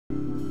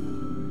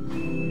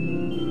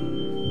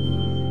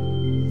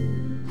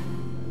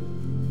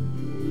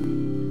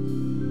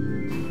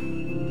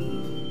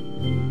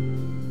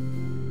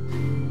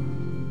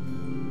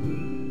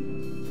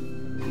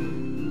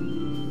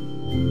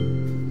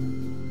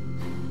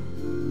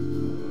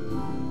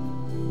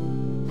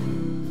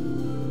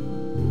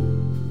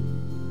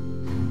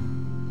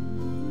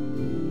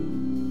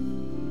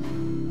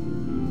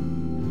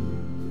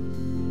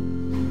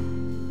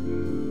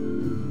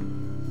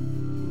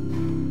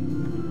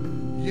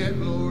Yet,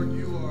 Lord,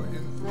 you are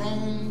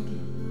enthroned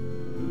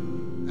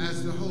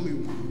as the Holy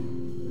One.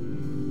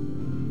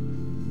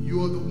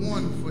 You are the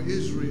one for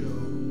Israel,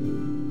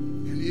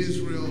 and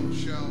Israel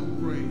shall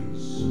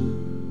praise.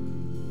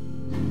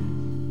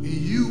 And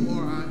you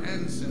are our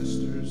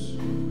ancestors,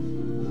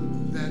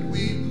 that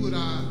we put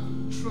our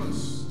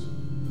trust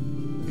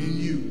in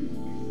you.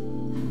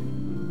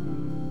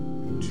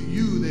 To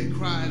you they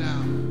cried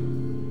out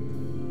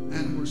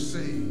and were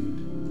saved.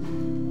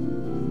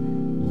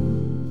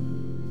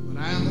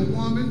 I am a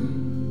woman,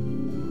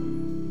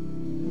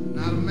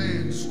 not a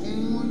man,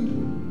 scorned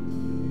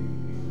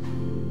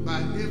by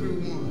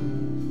everyone,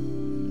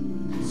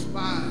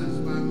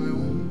 despised by my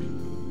own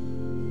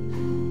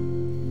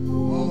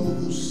people. All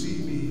who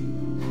see me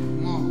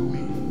mock me,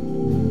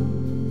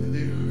 and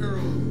they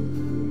hurl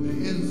their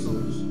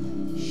insults,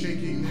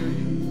 shaking their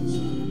heads.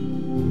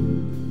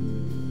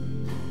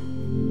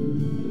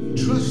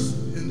 Trust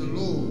in the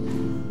Lord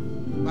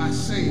by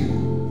saying,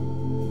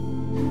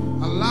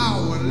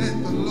 allow or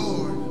let the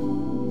Lord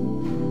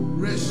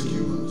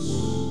rescue us.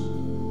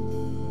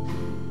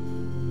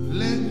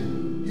 Let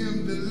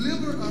him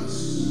deliver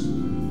us,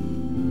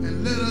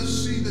 and let us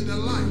see the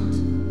delight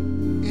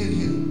in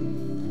him.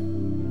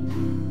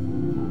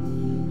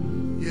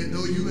 Yet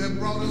though you have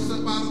brought us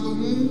up out of the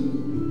womb,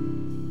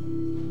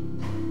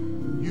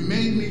 you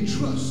made me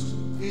trust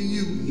in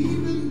you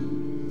even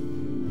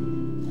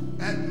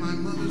at my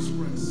mother's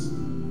breast.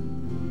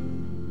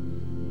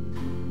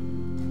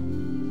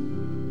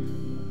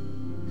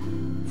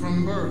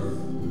 From birth,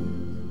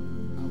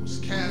 I was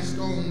cast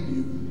on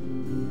you.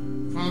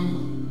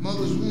 From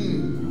mother's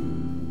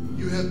womb,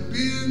 you have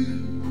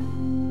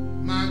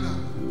been my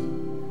God.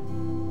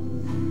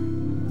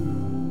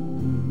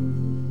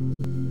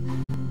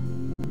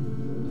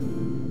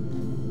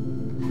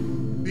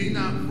 Be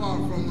not far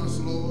from us,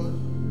 Lord,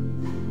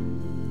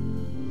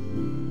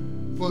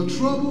 for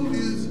trouble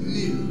is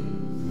near,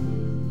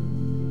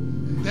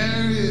 and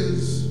there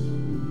is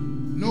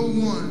no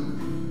one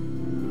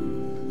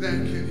that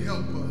can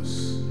help us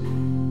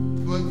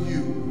but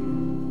you.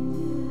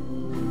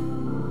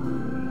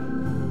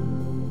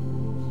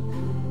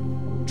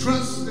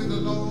 Trust in the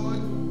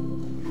Lord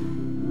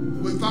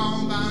with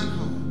all thine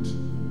heart,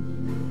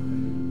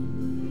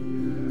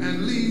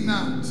 and lean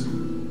not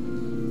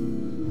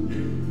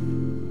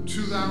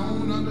to thy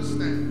own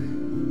understanding.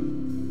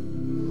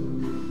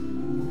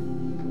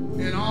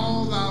 In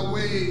all thy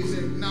ways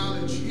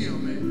acknowledge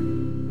him,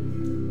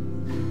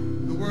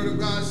 and the word of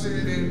God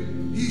said,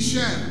 and he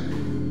shall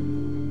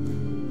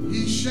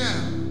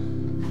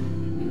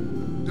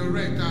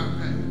direct our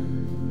path.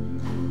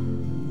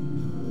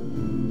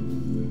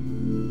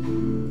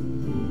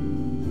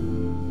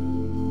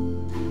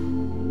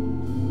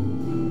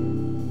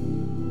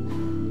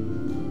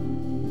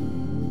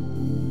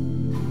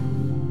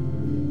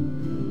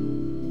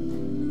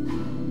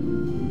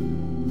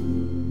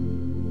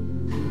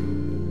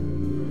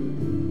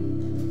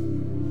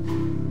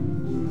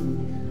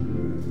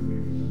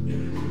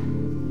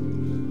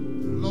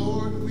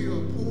 Lord, we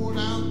are poured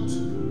out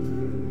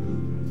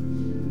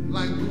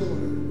like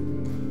water.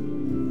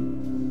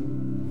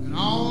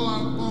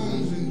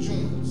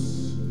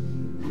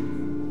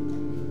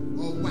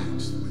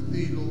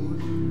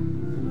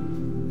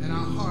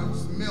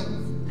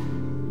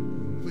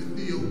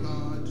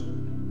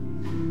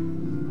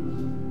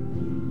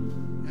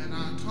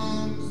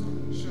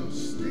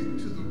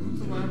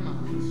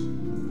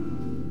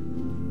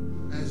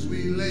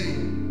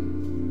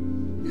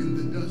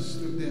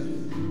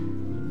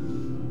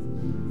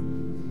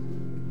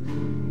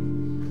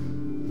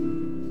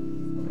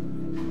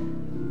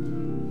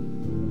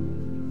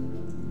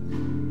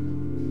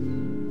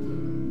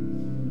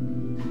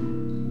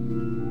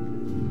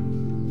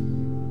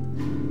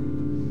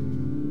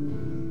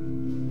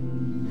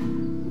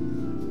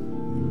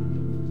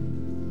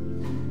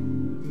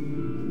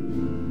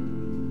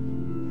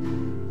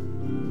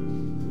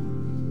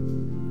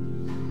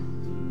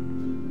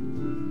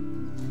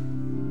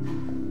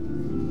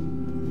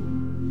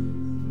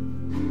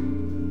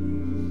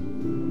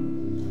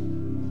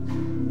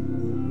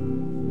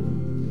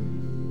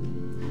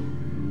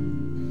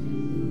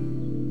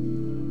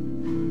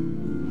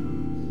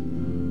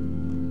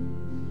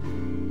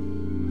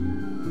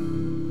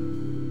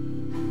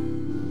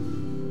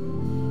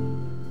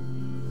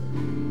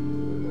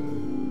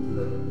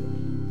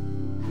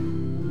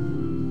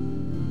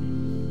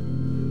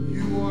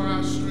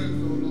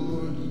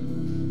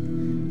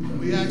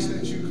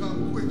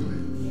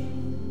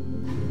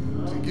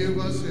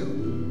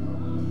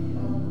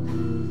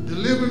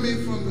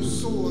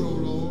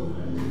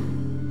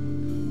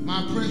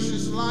 my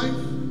precious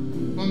life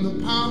from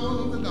the power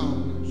of the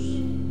dogs.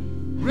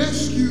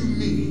 Rescue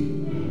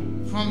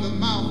me from the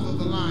mouth of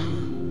the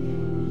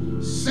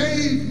lion.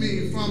 Save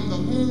me from the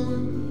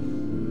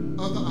horn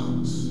of the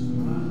ox.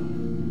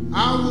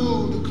 I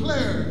will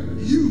declare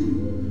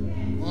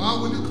you, or I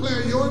will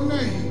declare your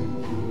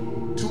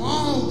name to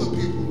all the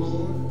people,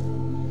 Lord.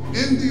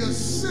 In the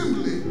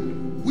assembly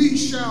we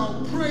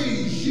shall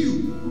praise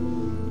you.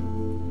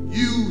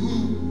 You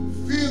who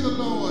fear the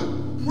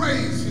Lord,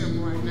 praise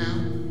him right now.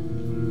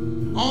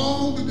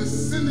 All the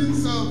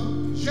descendants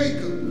of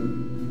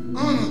Jacob,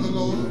 honor the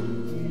Lord.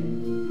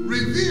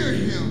 Revere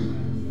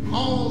him,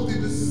 all the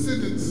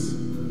descendants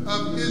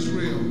of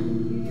Israel.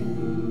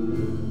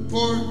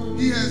 For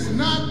he has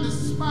not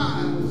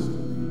despised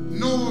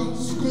nor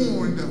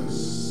scorned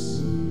us.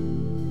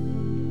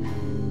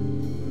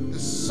 The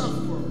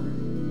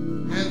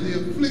suffering and the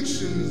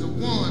afflictions of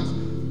ones,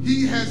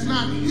 he has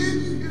not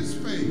hidden his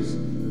face,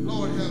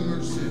 Lord have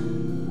mercy,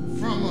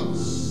 from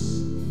us.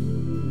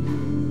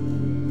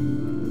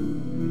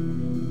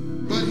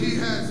 But he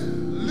has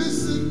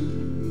listened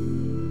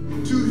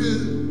to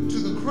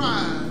the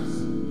cries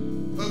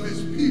of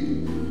his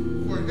people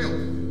for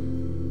help.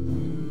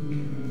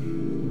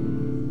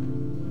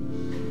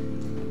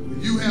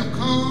 You have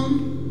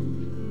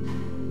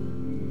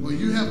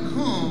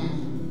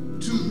come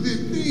to the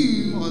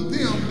theme or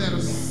them that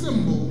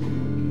assemble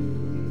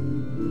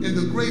in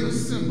the great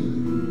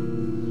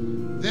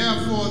assembly.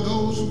 Therefore,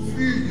 those who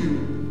fear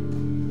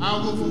you, I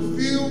will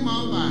fulfill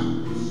my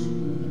vows.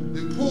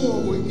 The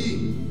poor will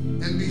eat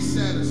and be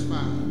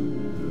satisfied.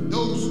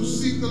 Those who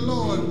seek the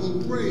Lord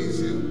will praise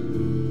him.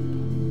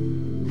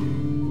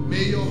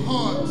 May your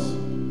hearts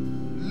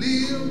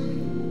live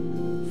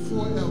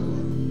forever.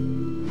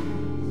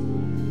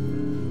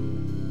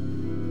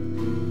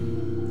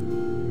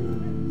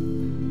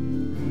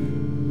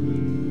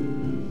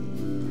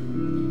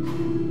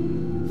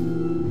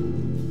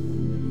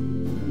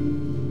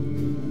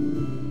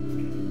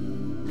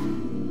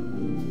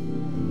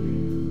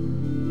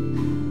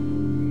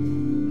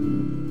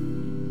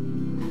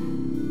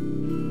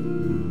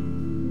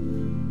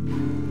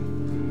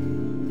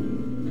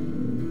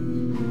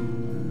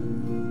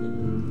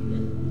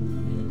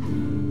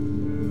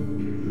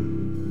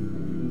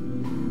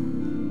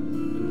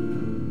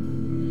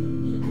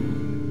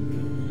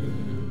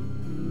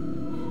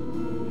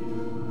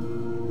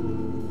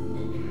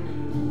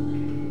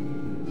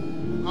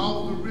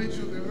 All the rich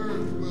of the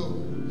earth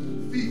will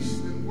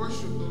feast and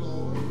worship the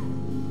Lord.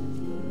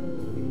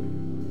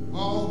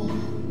 All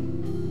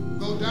who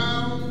go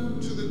down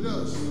to the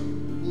dust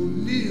will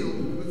kneel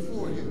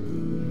before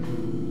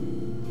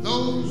him.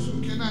 Those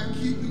who cannot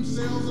keep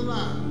themselves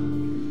alive,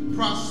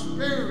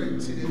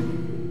 prosperity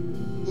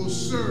will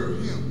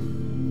serve him.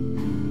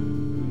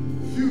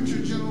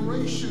 Future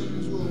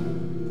generations will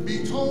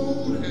be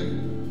told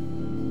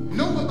and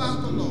know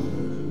about the Lord.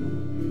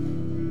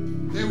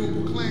 They will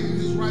proclaim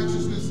his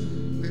righteousness,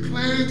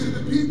 declaring to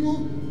the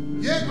people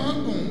yet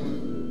unborn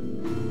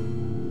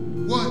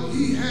what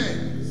he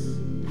has,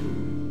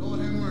 Lord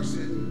have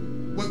mercy,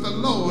 what the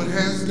Lord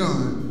has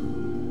done.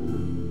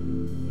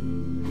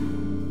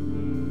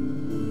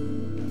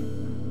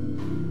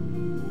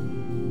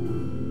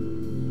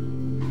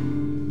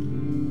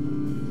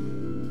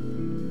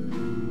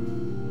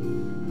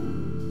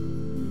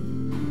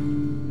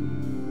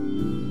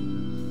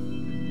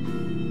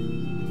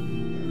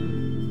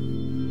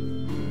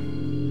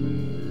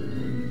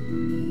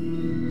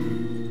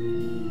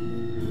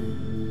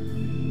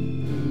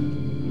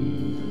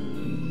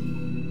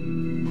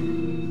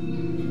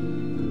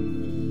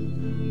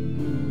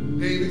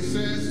 David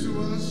says to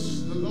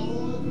us, the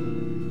Lord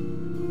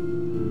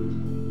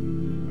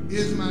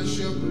is my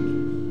shepherd,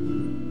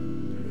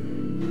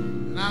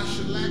 and I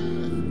shall lack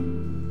nothing.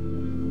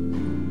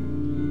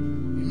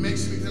 He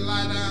makes me to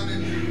lie down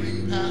in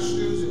green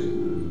pastures,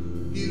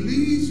 and he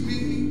leads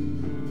me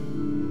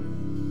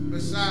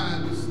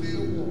beside the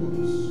still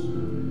waters.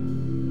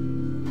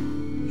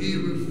 He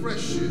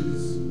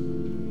refreshes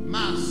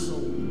my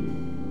soul.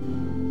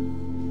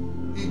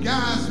 He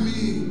guides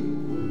me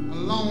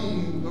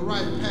along the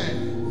right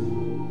path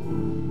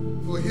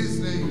for his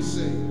name's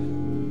sake.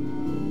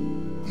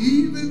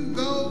 Even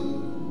though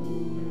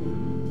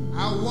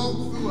I walk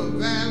through a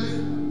valley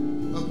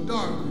of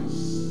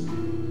darkness,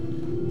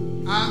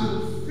 I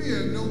will fear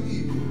no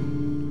evil,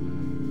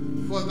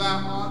 for thou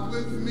art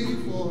with me,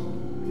 for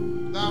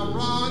thy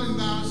rod and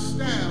thy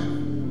staff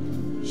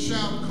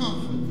shall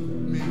comfort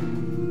me.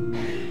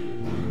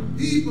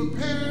 He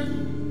prepared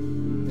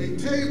a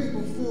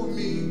table before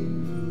me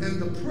in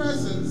the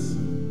presence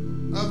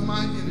of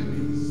my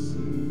enemies.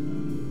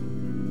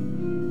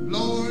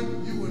 Lord,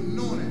 you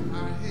anointed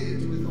our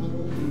heads with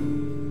oil,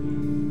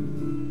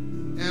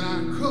 and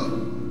our cup,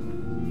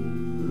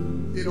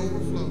 it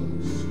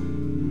overflows.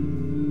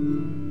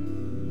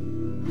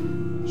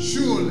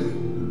 Surely,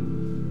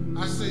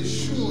 I say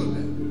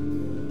surely,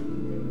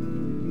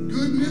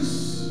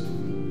 goodness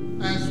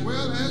as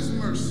well as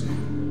mercy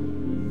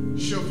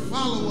shall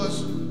follow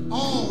us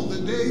all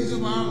the days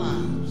of our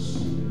lives.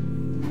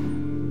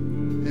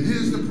 And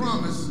the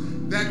promise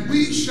that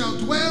we shall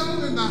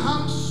dwell in the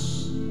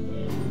house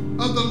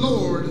of the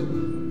Lord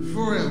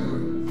forever.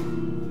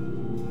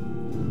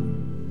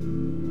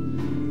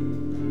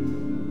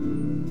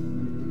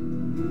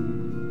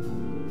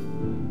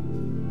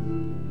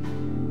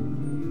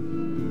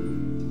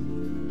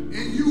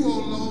 In you, O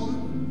Lord,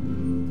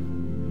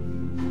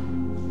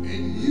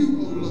 in you,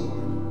 O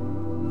Lord,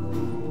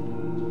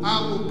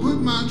 I will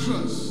put my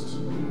trust.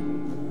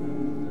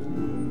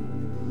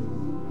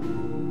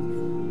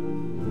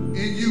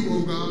 In you,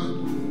 O God.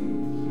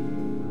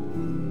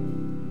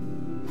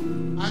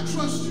 I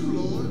trust you,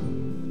 Lord.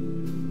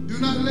 Do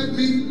not let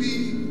me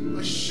be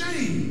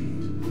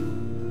ashamed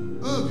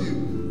of you,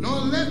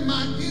 nor let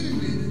my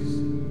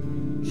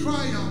enemies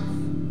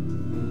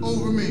triumph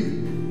over me.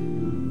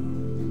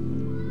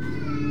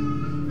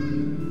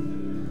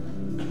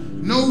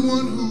 No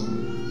one who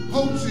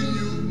hopes in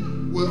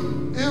you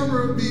will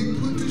ever be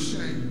put to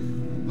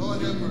shame.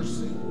 Lord, have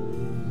mercy.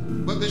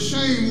 But the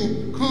shame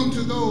will come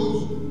to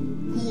those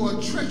who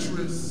are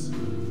treacherous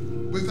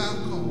without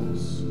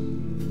cause.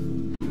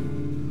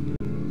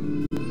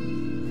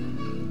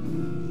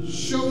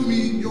 Show me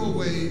your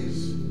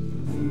ways,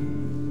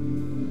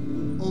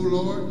 O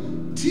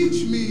Lord.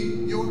 Teach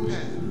me your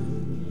path.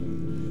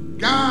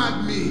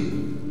 Guide me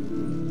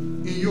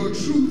in your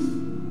truth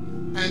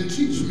and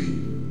teach me.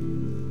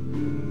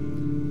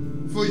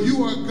 For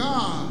you are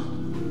God,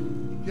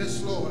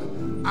 yes, Lord,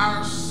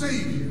 our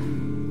Savior.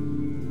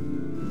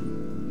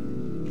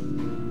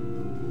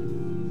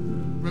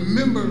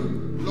 Remember,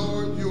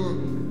 Lord, your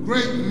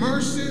great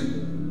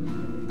mercy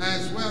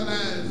as well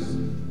as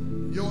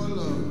your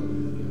love.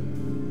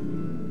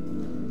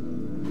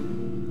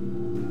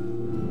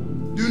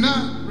 Do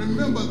not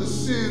remember the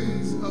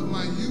sins of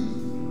my youth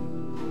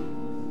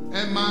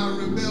and my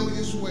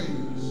rebellious ways.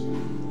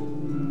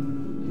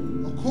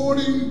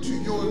 According to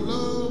your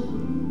love,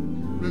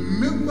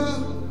 remember,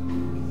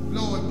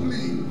 Lord,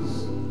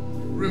 please,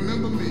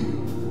 remember me.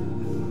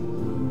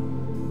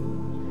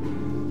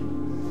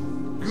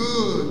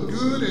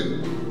 Good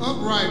and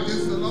upright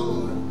is the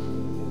Lord.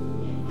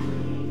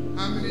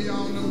 How many of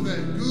y'all know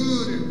that?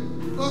 Good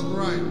and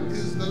upright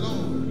is the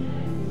Lord.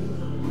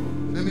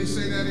 Let me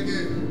say that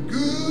again.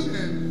 Good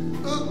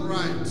and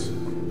upright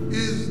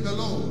is the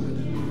Lord.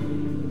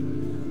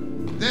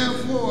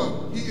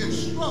 Therefore, he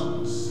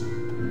instructs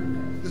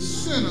the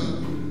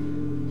sinner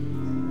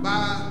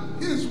by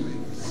his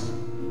ways.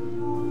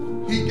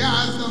 He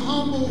guides the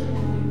humble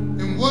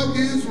in what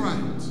is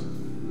right.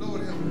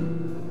 Lord help me.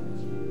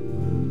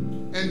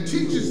 And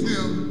teaches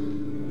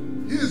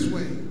them his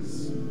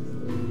ways.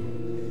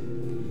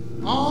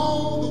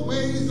 All the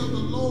ways of the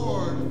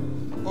Lord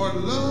are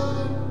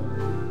love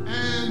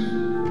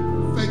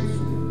and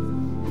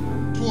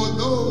faithful toward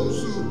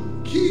those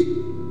who keep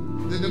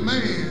the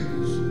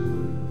demands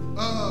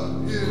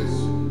of his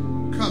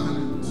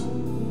covenant.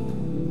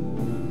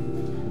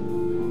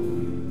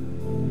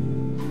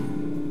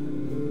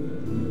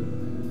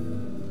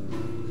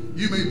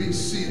 You may be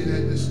seated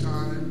at this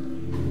time.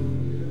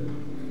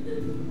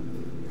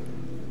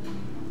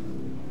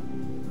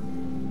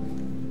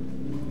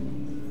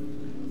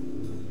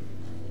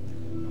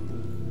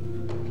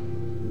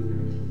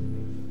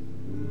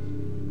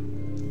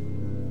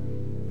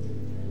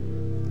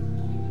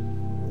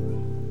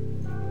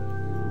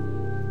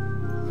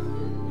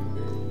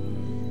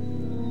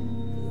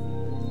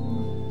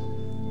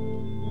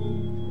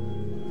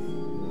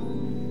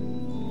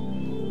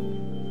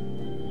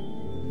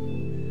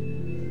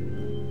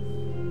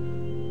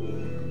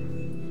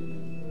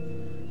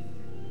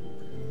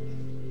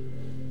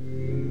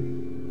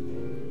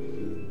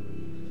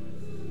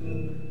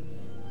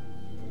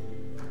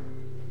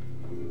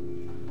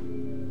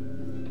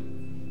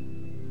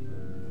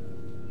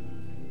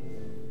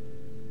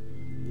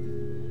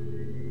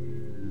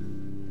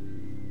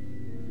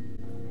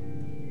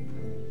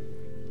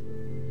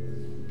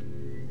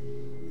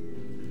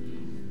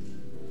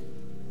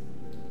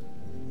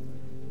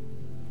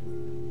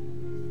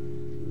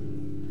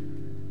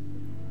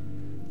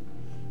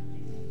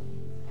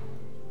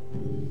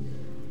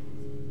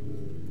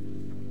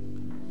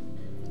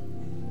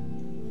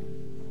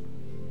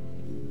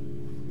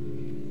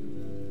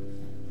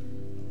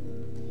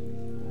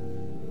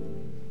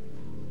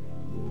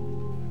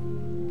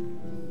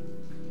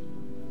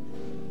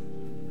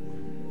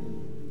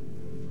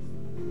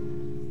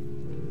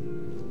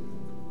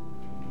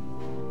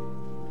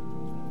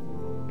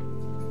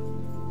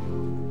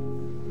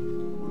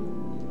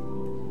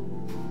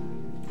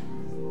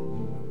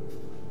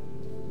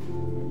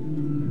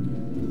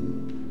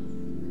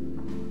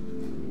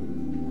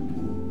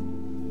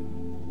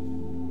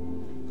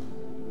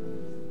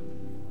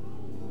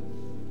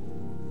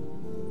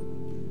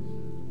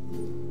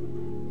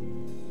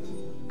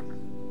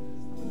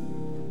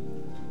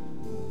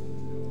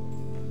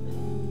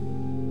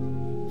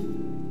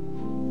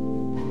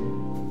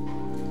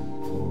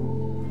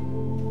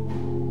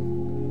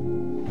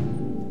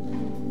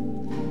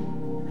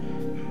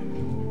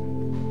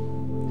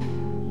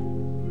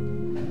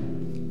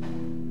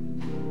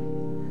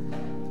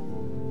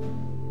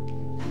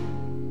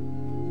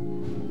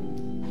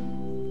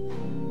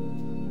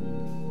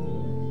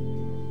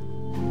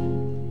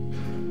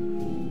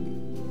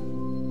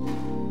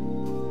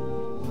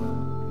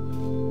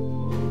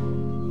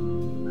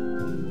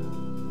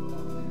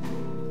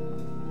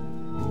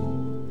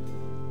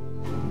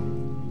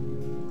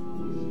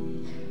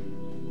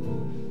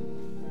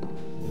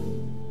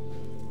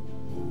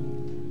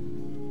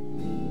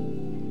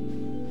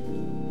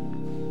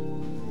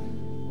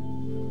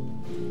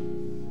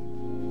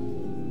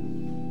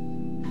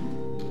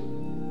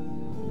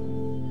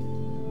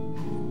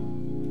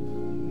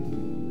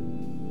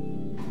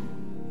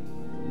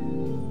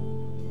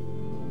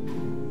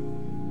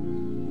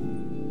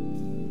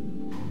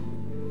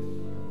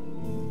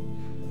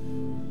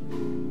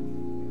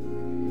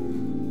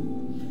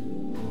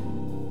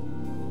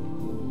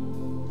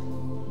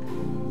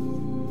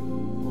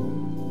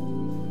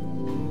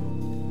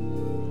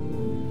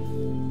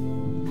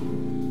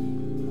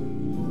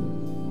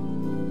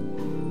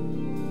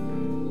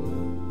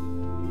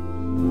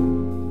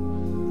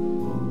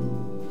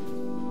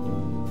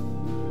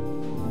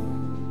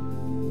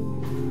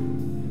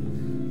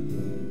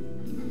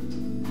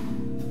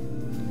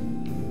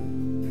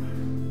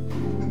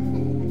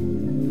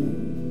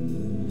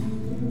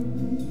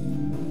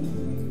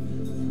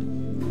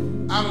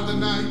 out of the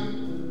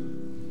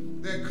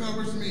night that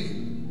covers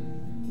me,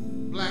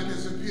 black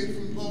as a pit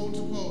from pole to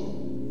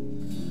pole.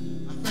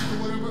 I think of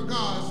whatever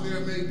gods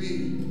there may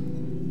be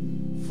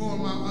for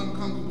my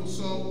uncomfortable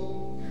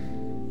soul.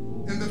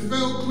 In the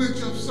fell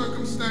clinch of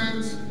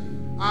circumstance,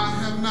 I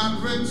have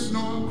not rinsed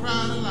nor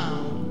cried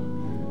aloud.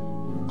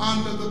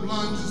 Under the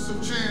blunges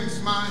of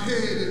chance, my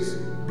head is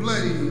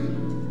bloody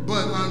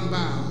but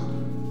unbowed.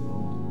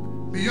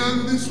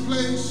 Beyond this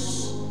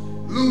place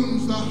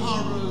looms the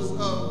horrors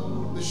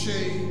of the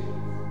shade,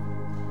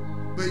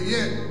 but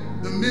yet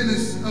the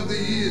menace of the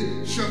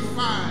year shall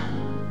find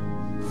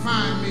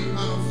me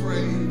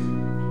unafraid.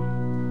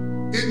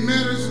 It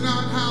matters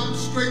not how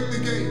straight the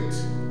gate,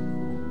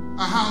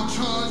 or how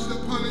charged the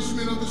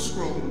punishment of the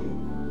scroll.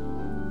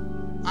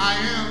 I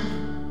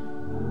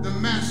am the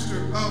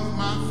master of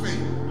my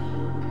fate.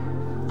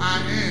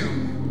 I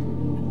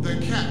am the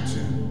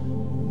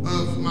captain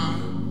of my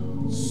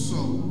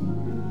soul.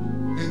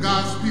 And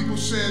God's people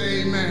said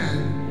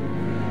amen.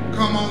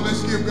 Come on,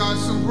 let's give God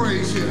some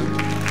praise here.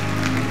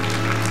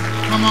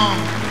 Come on.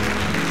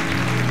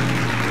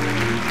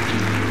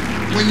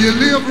 When you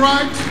live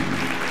right,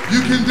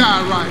 you can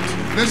die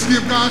right. Let's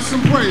give God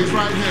some praise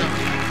right here.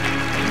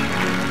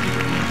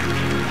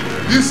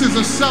 This is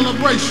a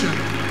celebration.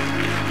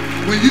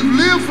 When you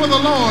live for the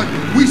Lord,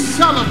 we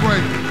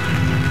celebrate.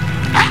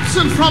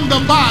 Absent from the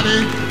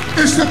body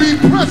is to be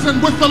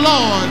present with the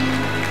Lord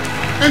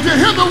and to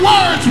hear the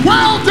words,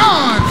 well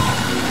done,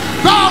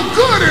 thou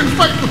good and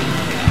faithful.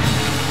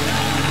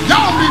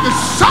 Y'all need to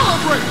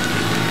celebrate.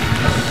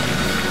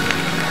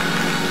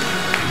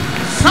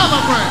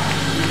 Celebrate.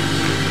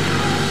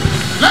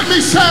 Let me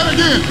say it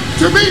again.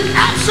 To be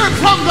absent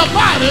from the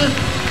body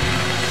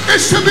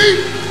is to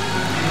be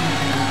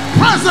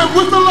present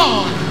with the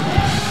Lord.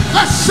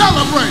 Let's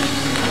celebrate.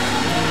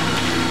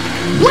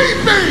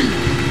 Weeping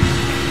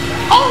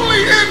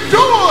only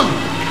endure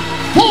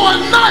for a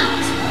night.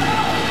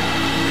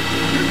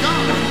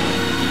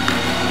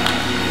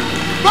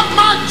 But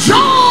my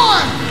joy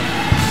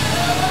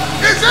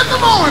is in the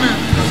morning.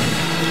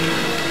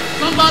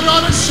 Somebody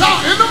ought to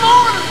shout, in the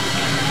morning.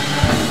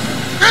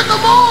 In the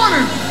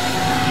morning.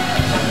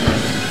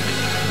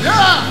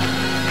 Yeah.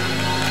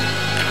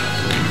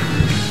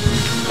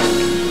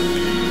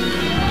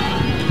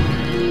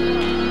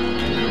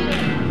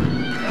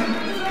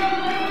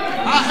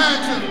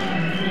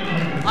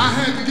 I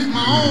had to get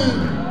my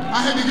own. I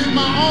had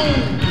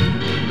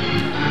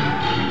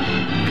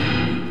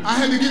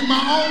to get my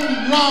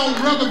own raw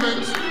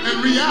relevance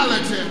and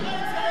reality.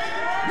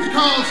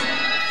 Because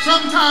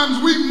sometimes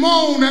we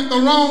moan at the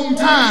wrong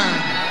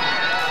time.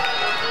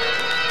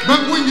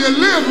 But when you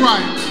live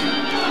right,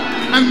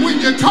 and when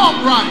you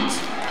talk right,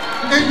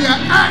 and you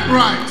act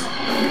right,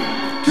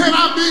 can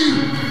I be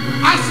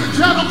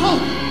eisegetical?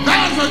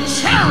 There's a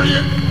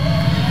chariot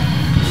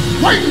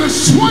waiting to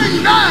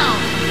swing down.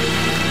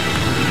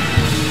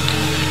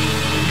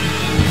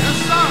 Yes,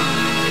 sir.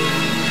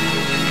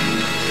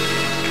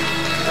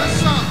 Yes,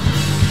 sir.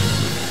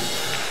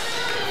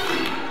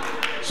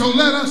 So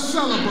let us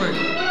celebrate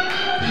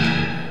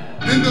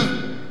in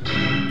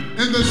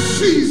the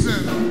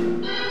season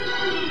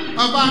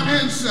of our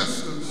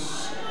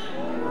ancestors.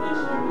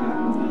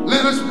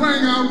 Let us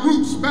bring our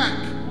roots back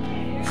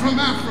from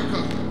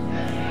Africa.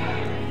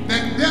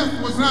 That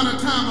death was not a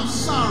time of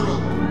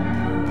sorrow,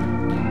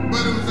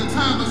 but it was a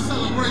time of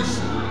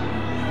celebration.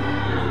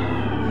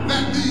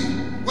 That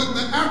what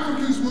the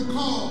Africans would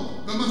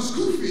call the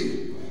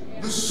Muskufi,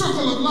 the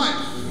circle of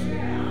life,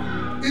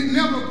 it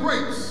never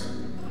breaks,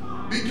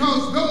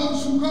 because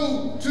those who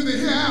go to the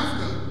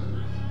hereafter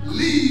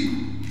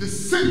leave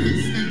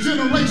descendants and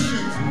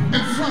generations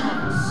in front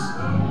of us.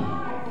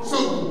 So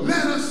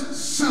let us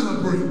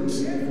celebrate.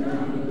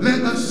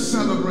 Let us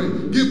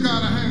celebrate. Give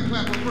God a hand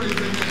clap of praise.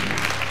 Amen.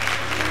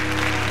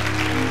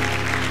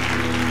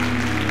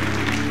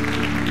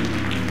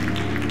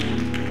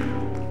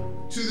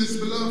 To this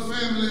beloved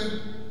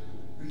family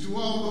and to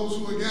all those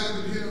who are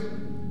gathered here,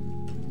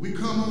 we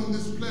come on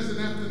this pleasant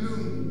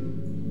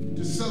afternoon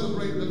to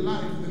celebrate the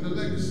life and the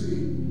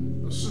legacy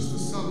of Sister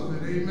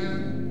Sullivan,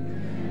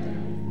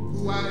 amen,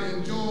 who I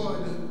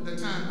enjoyed the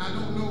time. I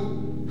don't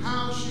know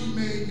how she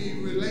made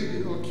me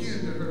related or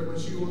kin to her, but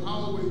she will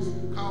always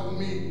call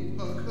me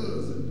her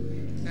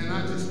cousin, and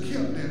I just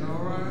kept that,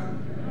 all right?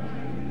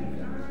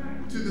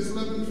 To this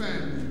loving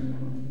family,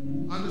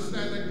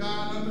 understand that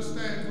God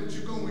understands what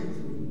you're going through.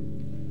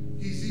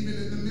 He's even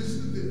in the midst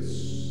of this.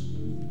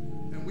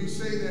 And we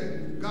say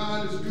that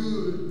God is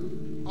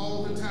good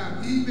all the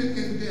time. Even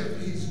in death,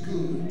 he's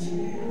good.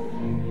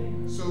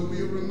 So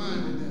we are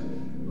reminded that.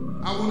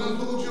 I will not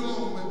hold you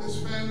long, but this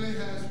family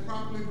has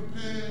properly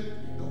prepared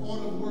the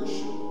order of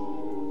worship.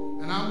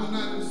 And I will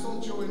not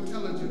insult your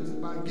intelligence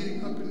by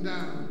getting up and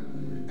down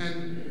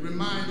and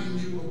reminding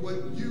you of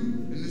what you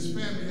and this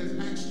family has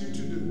asked you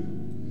to do.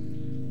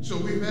 So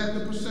we've had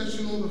the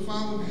processional, the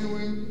final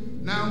viewing.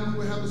 Now we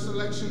will have a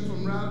selection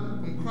from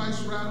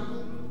Christ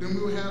Radical. Then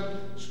we will have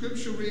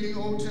scripture reading,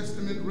 Old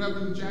Testament,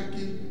 Reverend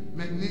Jackie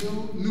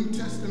McNeil. New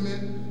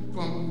Testament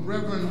from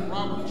Reverend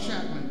Robert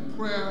Chapman.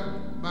 Prayer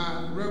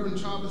by Reverend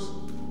Charles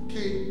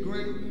K.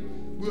 Gray.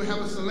 We'll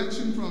have a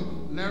selection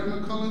from Larry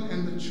McCullough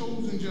and the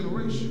Chosen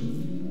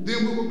Generation.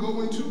 Then we will go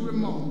into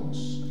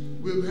remarks.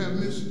 We'll have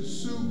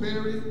Miss Sue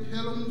Berry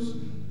Helms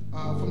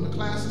from the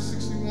class of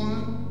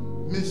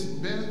 61, Miss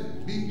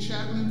Beth B.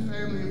 Chapman,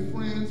 family and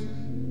friends,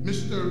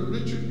 Mr.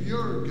 Richard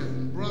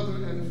Jurgen,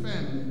 brother and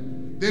family.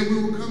 Then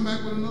we will come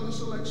back with another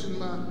selection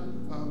by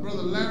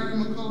Brother Larry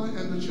McCullough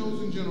and the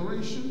Chosen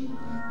Generation.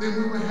 Then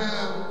we will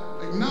have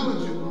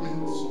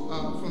acknowledgments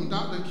from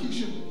Dr.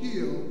 Keisha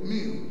Hill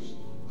Mills,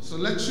 a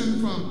selection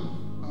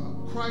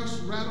from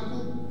Christ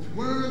Radical,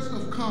 words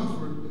of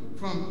comfort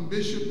from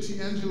Bishop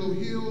D'Angelo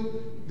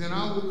Hill. Then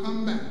I will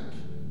come back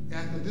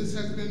after this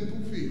has been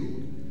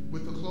fulfilled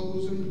with the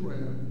closing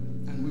prayer,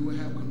 and we will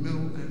have committal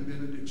and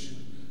benediction.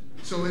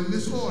 So in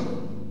this order,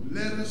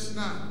 let us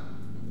not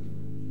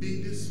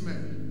be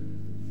dismayed.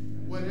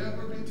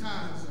 Whatever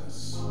betides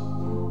us,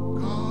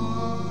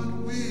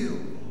 God will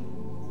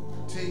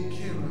take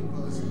care of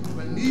us.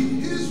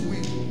 Beneath his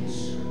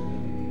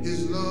wings,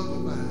 his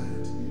love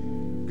abides.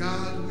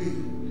 God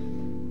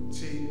will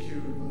take care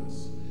of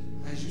us.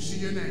 As you see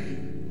your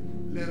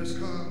name, let us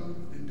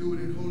come and do it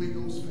in Holy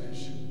Ghost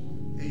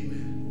fashion.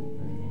 Amen.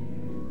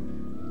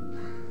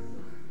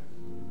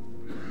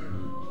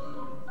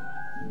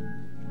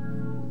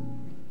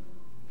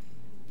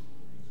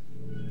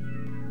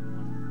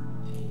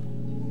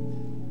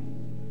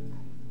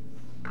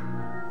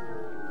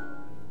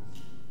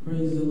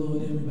 Praise the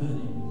Lord,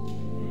 everybody.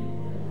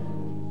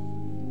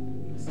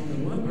 There's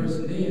only one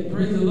person dead.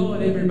 Praise the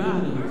Lord,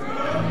 everybody.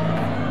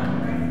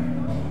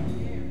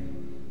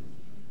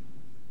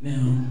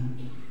 Now,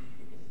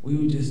 we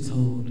were just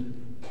told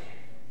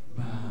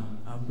by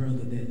our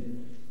brother that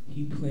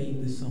he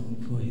played the song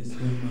for his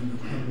grandmother a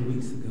couple of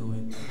weeks ago,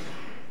 and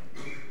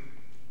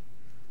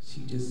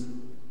she just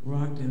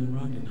rocked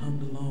and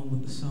hummed along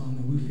with the song,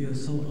 and we feel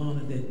so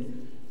honored that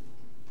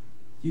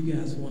you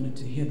guys wanted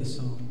to hear the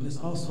song. But it's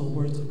also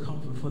words of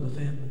comfort for the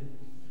family.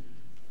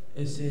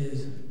 It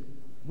says,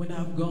 when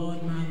I've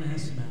gone my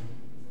last mile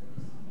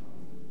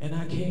and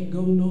I can't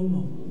go no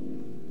more,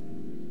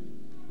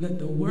 let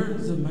the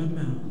words of my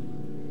mouth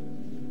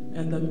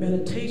and the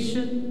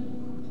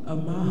meditation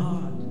of my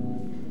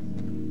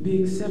heart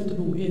be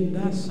acceptable in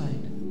thy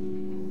sight.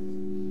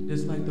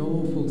 Just like the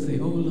old folks say,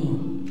 oh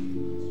Lord,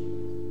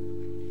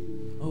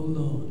 oh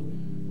Lord.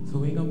 So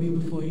we ain't gonna be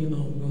before you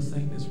long. We're gonna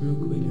sing this real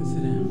quick and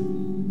sit down.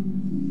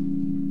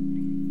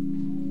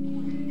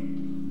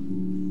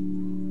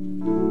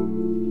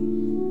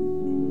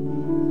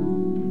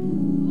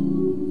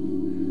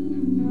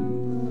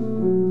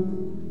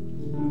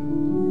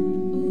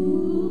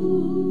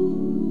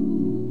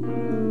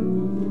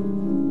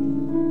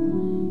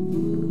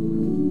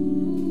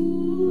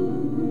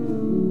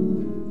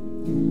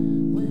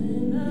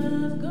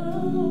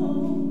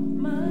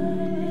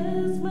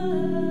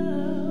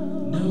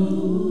 Oh,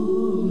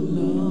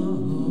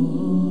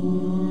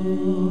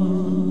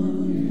 Lord.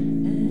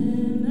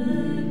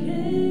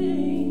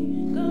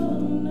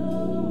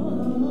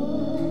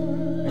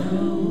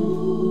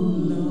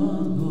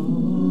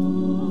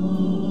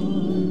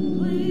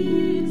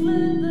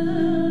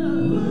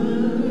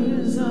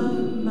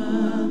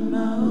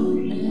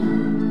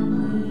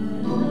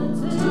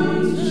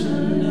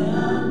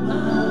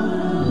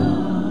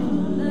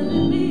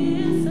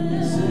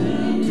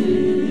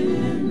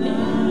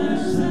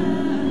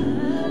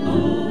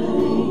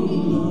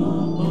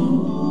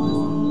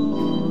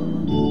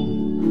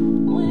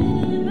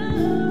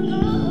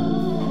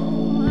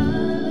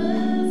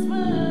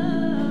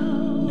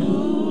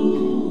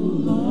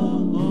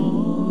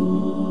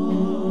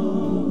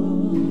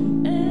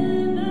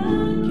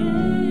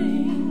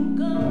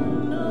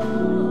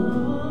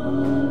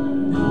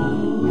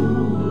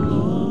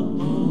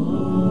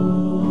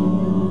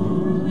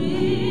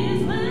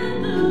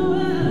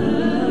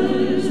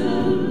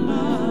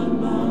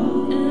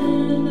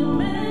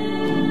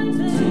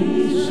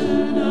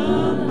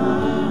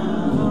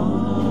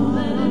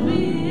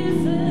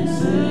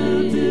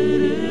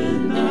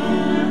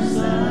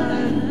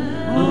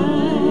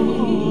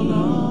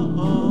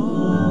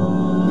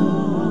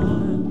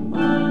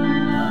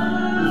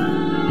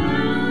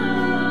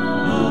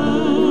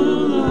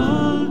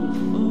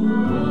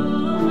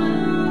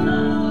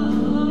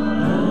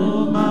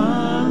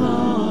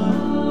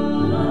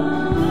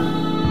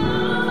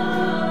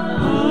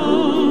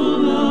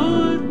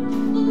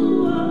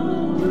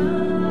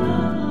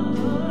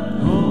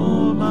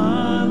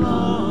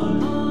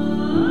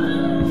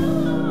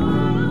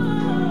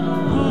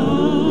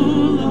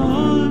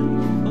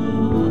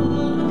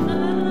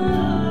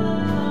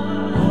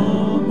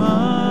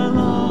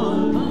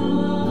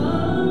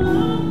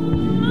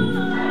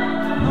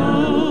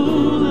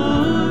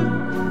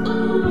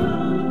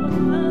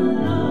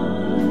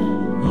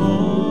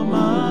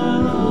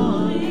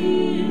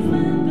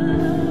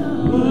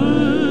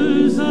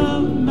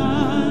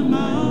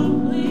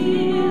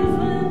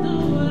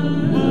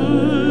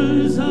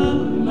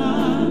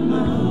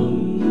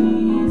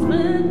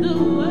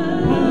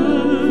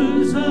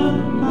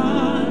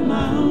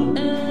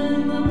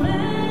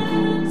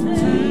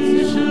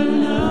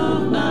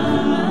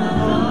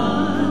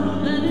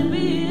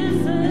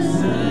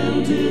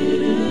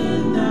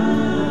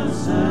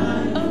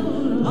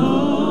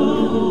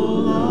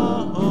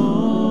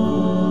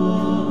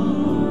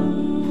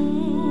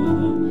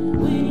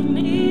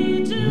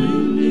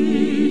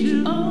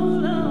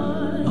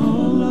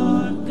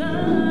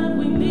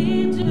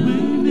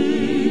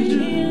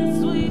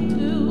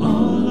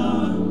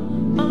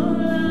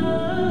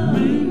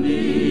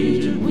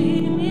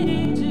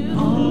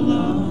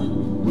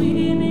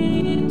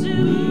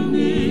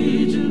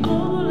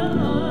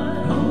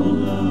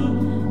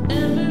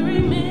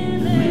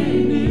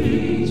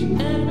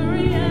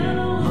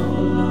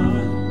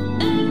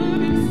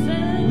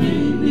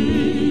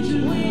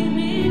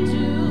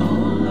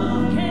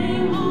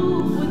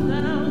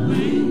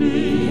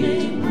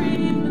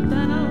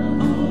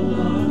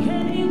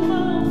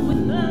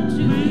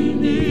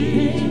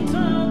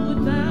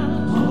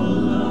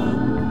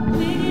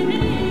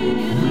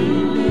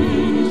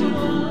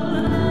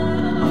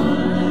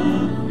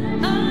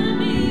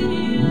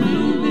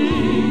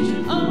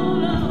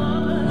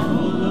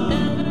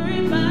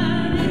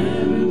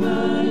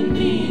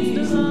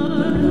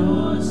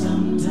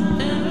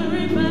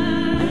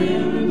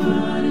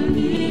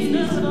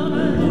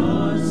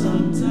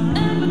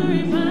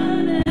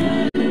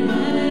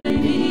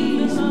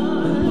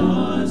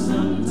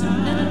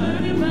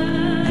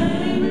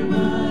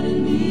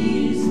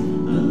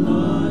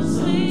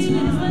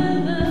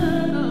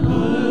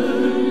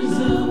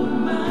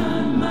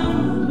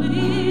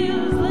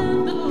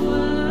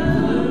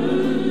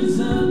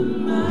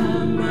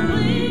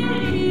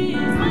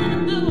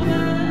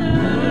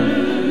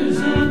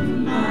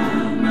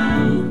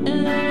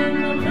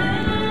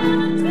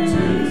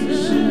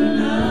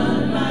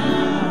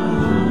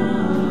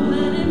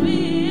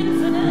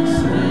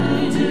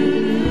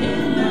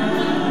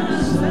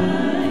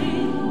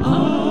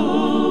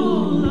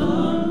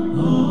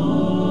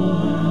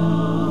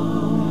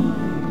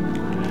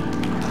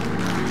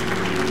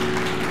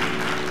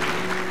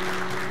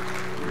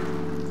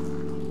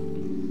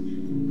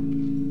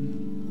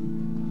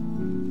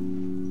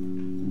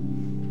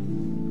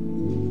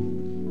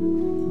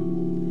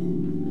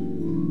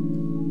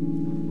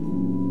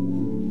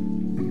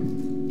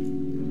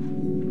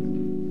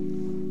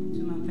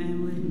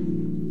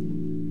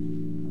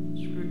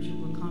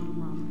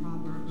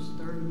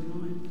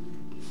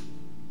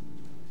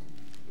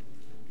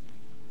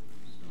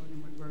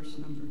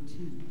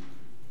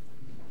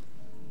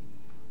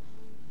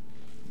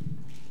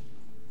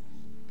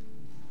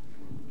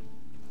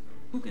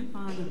 Who can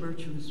find a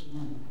virtuous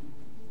woman?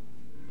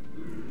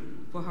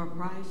 For her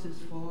price is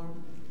far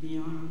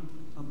beyond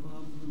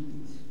above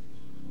rubies.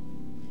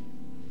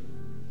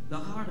 The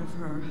heart of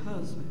her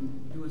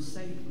husband doeth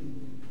safely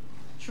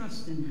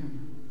trust in her,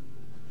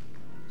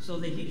 so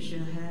that he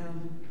shall have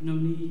no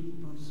need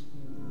of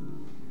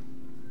spoil.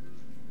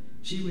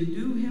 She would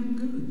do him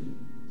good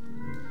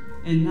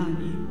and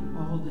not evil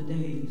all the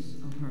days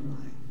of her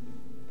life.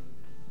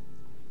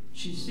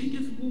 She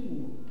seeketh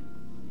wool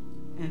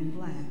and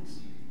flax,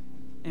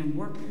 and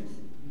worketh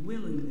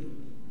willingly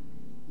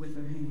with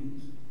her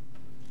hands.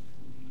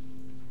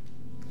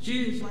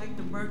 She is like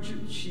the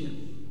merchant ship.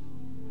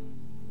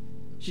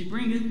 She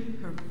bringeth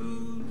her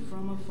food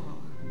from afar.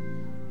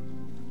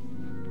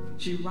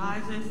 She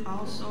riseth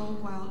also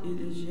while it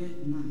is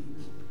yet night,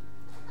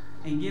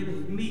 and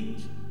giveth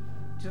meat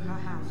to her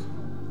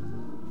household,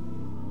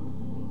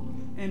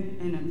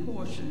 and a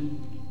portion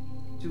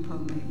to her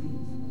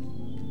maidens.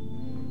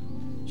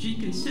 She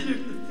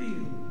considereth the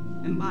field,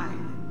 and buyeth it.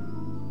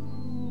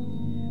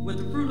 With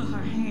the fruit of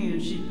her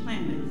hand she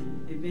planteth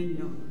a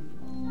vineyard.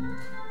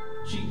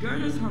 She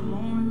girdeth her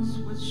loins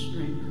with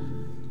strength,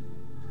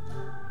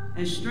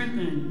 and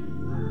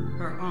strengtheneth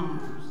her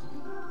arms.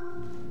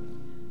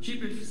 She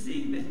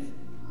perceiveth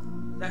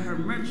that her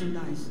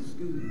merchandise is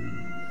good,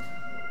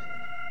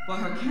 for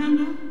her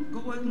candle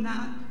goeth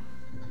not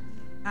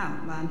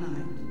out by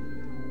night.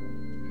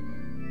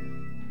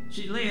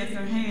 She layeth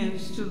her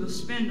hands to the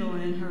spindle,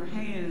 and her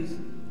hands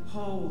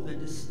hold the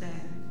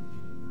distaff.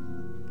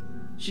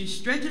 She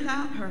stretcheth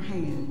out her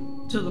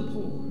hand to the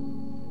poor.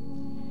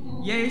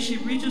 Yea, she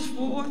reaches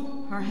forth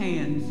her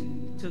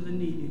hands to the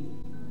needy.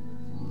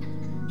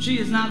 She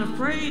is not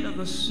afraid of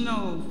the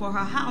snow for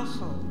her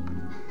household,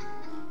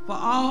 for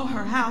all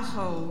her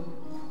household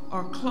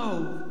are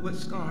clothed with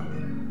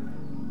scarlet.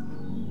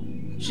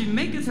 She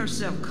maketh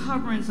herself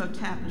coverings of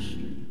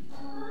tapestry.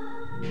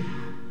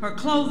 Her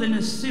clothing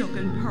is silk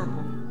and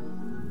purple.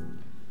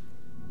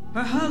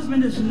 Her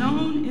husband is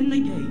known in the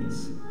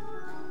gates,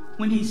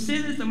 when he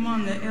sitteth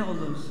among the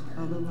elders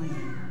of the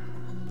land.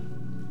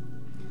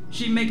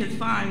 She maketh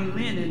fine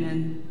linen,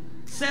 and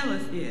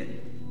selleth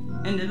it,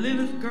 and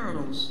delivereth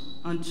girdles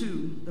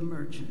unto the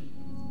merchant.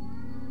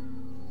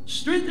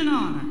 Strength and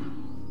honor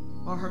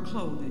are her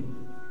clothing,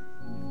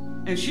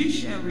 and she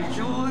shall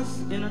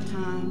rejoice in a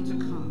time to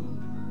come.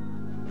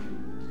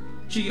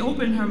 She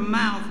opened her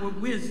mouth with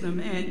wisdom,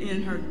 and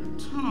in her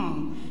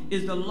tongue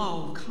is the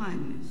law of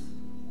kindness.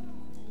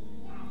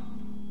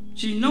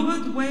 She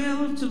knoweth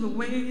well to the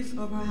ways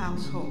of her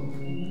household,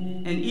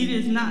 and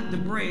eateth not the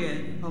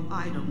bread of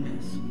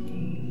idleness.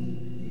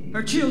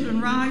 Her children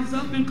rise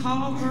up and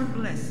call her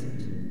blessed,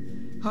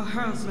 her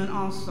husband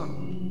also,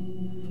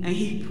 and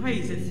he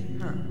praiseth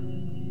her.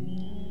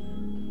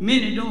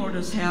 Many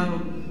daughters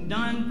have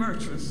done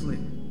virtuously,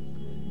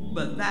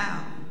 but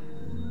thou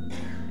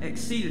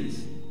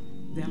exceedest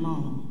them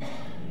all.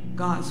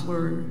 God's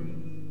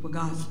word for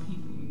God's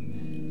people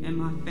and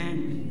my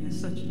family in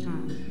such a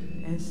time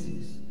as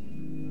this.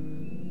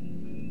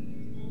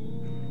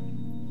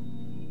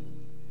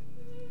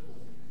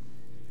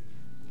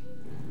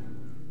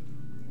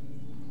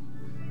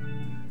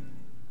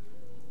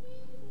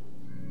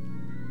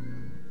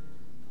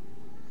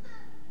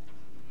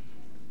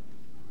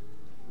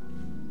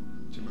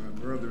 To my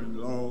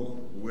brother-in-law,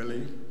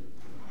 Willie,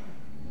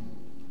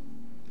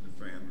 the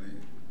family,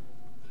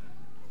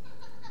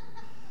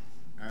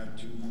 I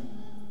too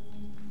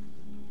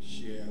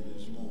share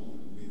this moment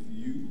with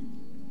you.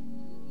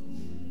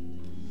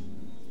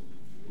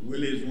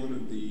 Willie is one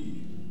of the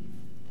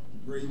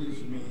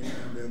greatest men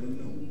I've ever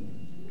known,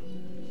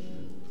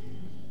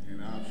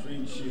 and our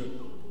friendship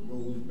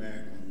goes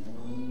back a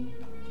long,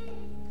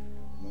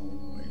 long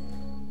way.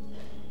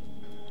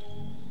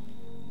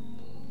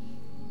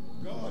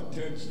 God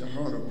touched the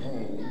heart of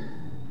Paul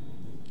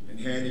and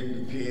had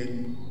him to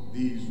pen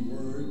these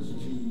words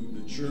to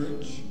the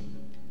church,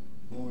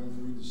 going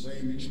through the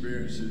same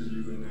experiences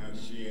you and I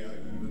share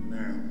even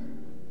now.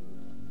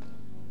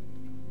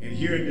 And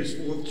here in this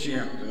 4th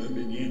chapter,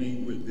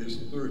 beginning with this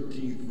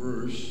 13th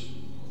verse,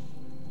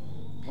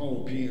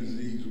 Paul pens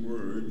these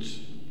words: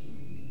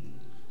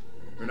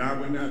 "But I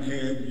would not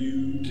have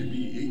you to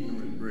be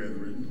ignorant,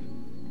 brethren,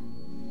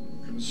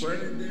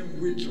 concerning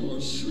them which are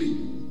asleep,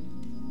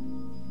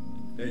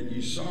 that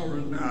ye sorrow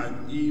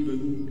not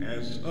even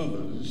as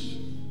others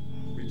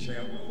which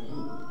have no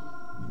hope.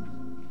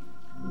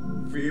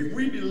 For if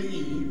we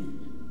believe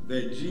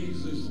that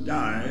Jesus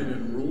died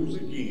and rose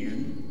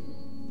again,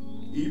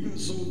 even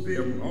so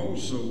them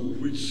also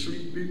which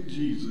sleep in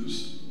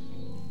Jesus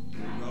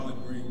will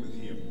God bring with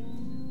him.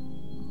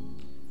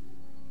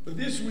 But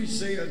this we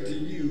say unto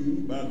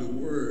you by the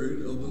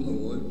word of the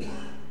Lord,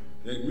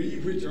 that we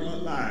which are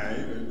alive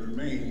and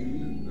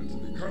remain unto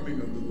the coming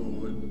of the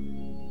Lord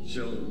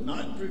shall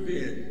not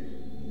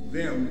prevent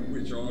them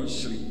which are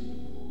asleep.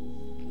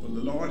 For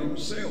the Lord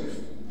himself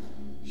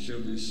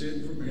shall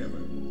descend from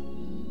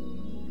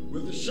heaven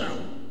with a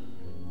shout,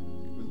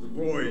 with the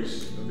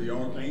voice of the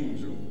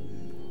archangel,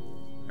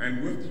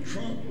 and with the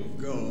trump of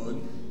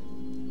God,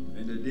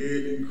 and the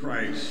dead in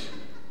Christ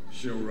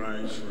shall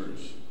rise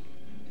first.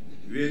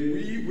 Then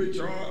we which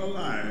are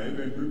alive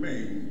and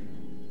remain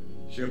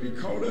shall be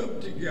caught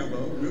up together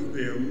with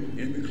them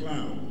in the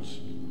clouds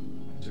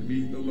to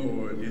meet the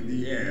Lord in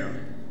the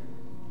air,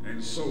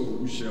 and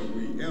so shall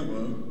we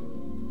ever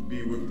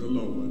be with the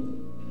Lord.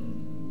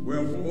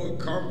 Wherefore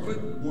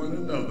comfort one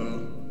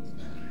another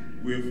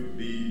with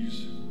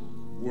these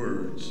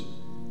words.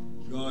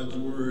 God's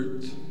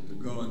word to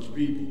God's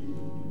people.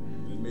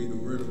 And may the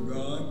word of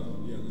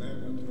God be a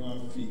lamp unto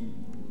our feet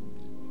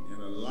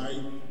and a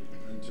light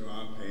unto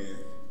our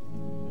path.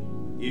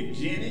 If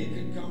Gennie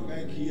could come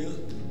back here,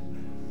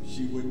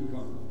 she wouldn't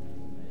come,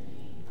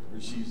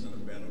 for she's in a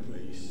better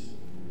place.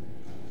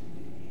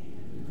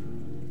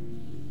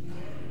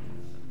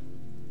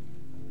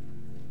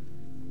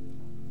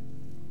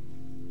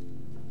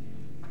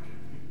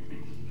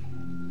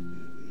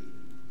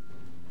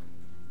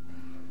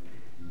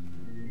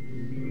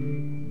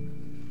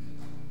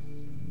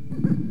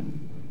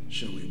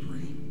 Shall we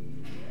pray?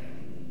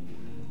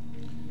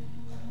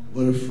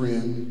 What a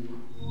friend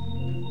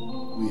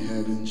we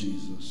have in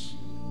Jesus.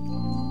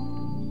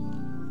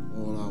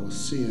 All our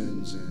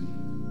sins and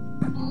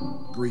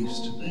griefs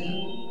to bear.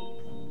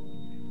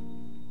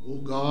 Oh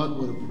God,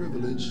 what a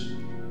privilege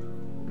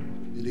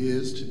it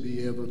is to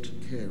be able to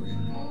carry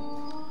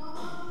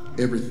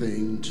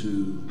everything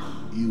to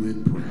you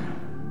in prayer.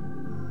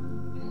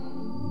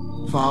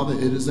 Father,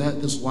 it is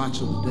at this watch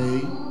of the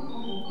day,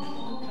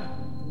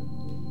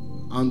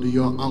 under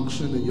your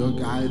unction and your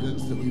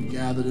guidance, that we've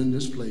gathered in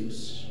this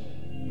place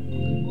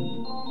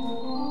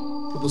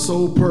for the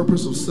sole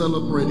purpose of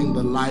celebrating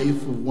the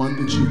life of one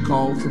that you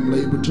called from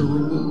labor to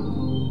rule.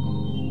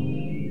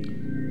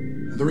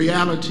 The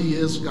reality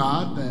is,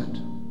 God, that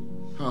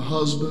her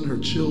husband, her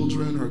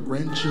children, her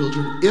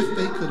grandchildren, if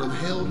they could have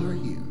held her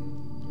here,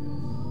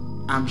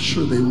 I'm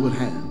sure they would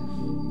have.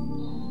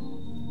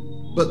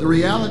 But the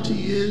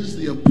reality is,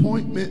 the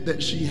appointment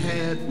that she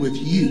had with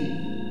you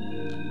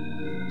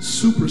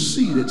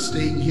superseded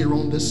staying here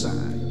on this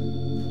side.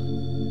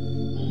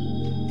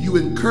 You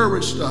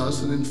encouraged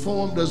us and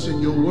informed us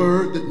in your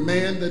word that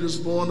man that is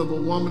born of a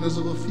woman is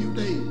of a few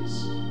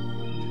days.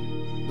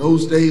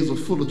 Those days are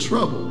full of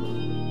trouble.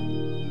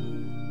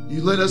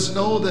 You let us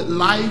know that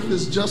life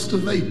is just a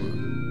vapor.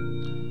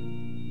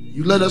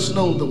 You let us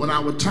know that when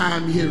our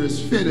time here is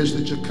finished,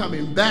 that you're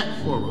coming back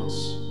for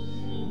us,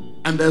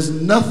 and there's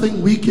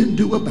nothing we can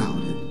do about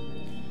it.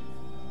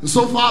 And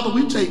so, Father,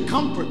 we take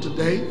comfort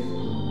today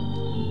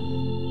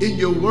in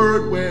your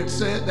word where it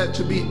said that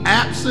to be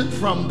absent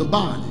from the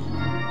body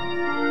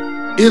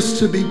is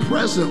to be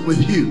present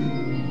with you.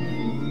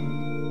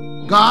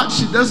 God,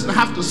 she doesn't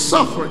have to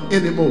suffer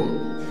anymore.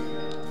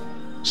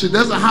 She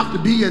doesn't have to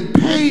be in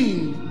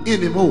pain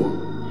anymore.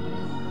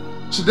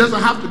 She doesn't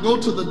have to go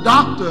to the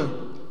doctor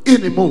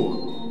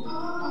anymore.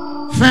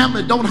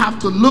 Family don't have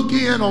to look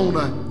in on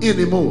her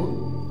anymore.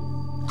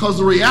 Because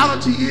the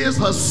reality is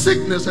her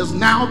sickness has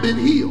now been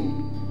healed.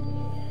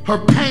 Her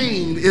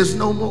pain is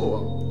no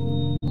more.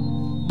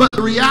 But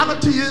the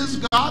reality is,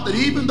 God, that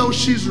even though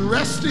she's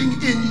resting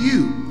in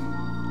you,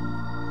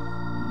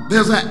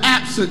 there's an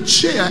absent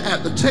chair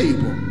at the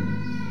table.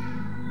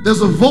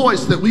 There's a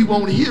voice that we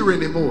won't hear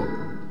anymore.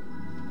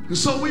 And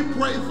so we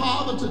pray,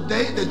 Father,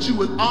 today that you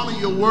would honor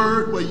your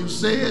word where you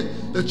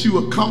said that you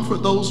would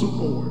comfort those who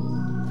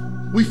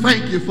mourn. We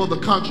thank you for the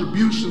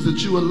contributions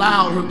that you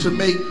allowed her to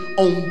make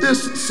on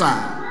this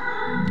side.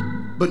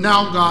 But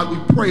now, God,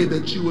 we pray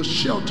that you will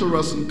shelter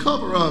us and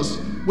cover us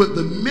with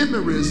the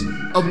memories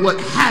of what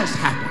has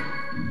happened.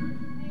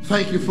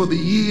 Thank you for the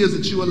years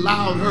that you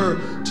allowed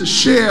her to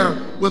share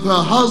with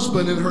her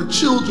husband and her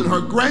children,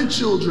 her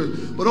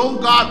grandchildren. But, oh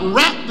God,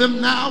 wrap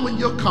them now in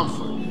your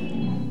comfort.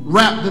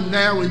 Wrap them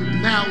now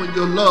in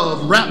your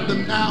love. Wrap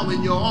them now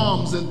in your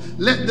arms, and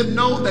let them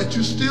know that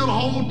you still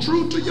hold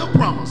true to your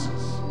promises,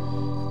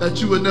 that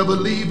you will never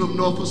leave them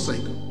nor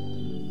forsake them.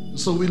 And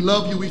so we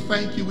love you, we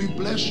thank you, we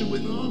bless you, we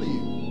honor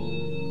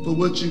you for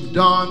what you've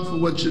done, for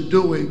what you're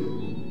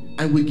doing,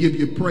 and we give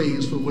you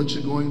praise for what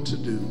you're going to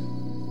do.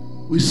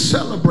 We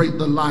celebrate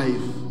the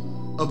life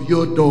of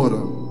your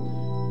daughter,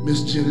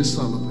 Miss Gennie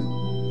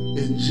Sullivan.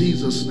 In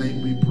Jesus'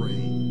 name we pray.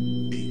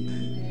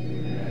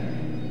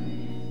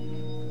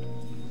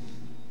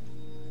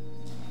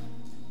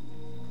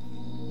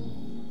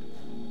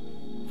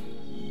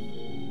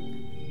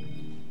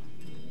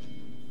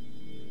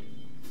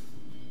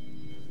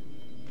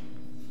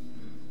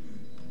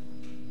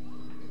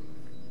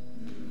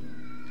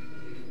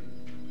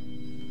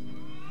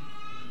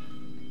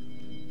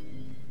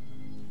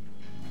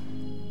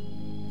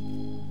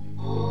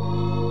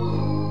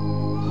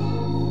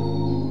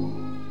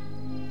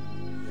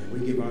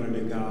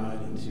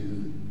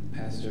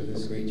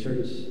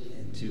 Church,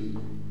 and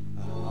to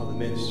all the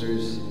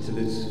ministers, to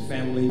this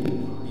family,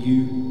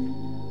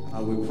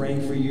 we're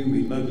praying for you,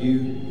 we love you,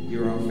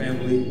 you're our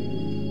family.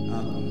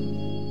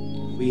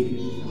 We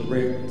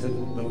celebrate the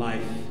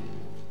life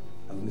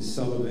of Miss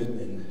Sullivan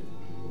and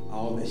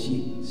all that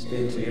she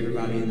spent to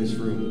everybody in this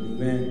room.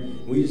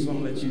 Amen. We just want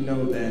to let you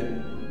know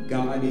that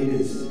God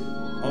is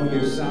on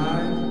your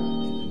side,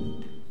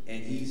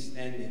 and He's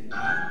standing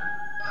by.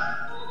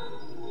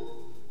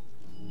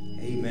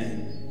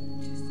 Amen.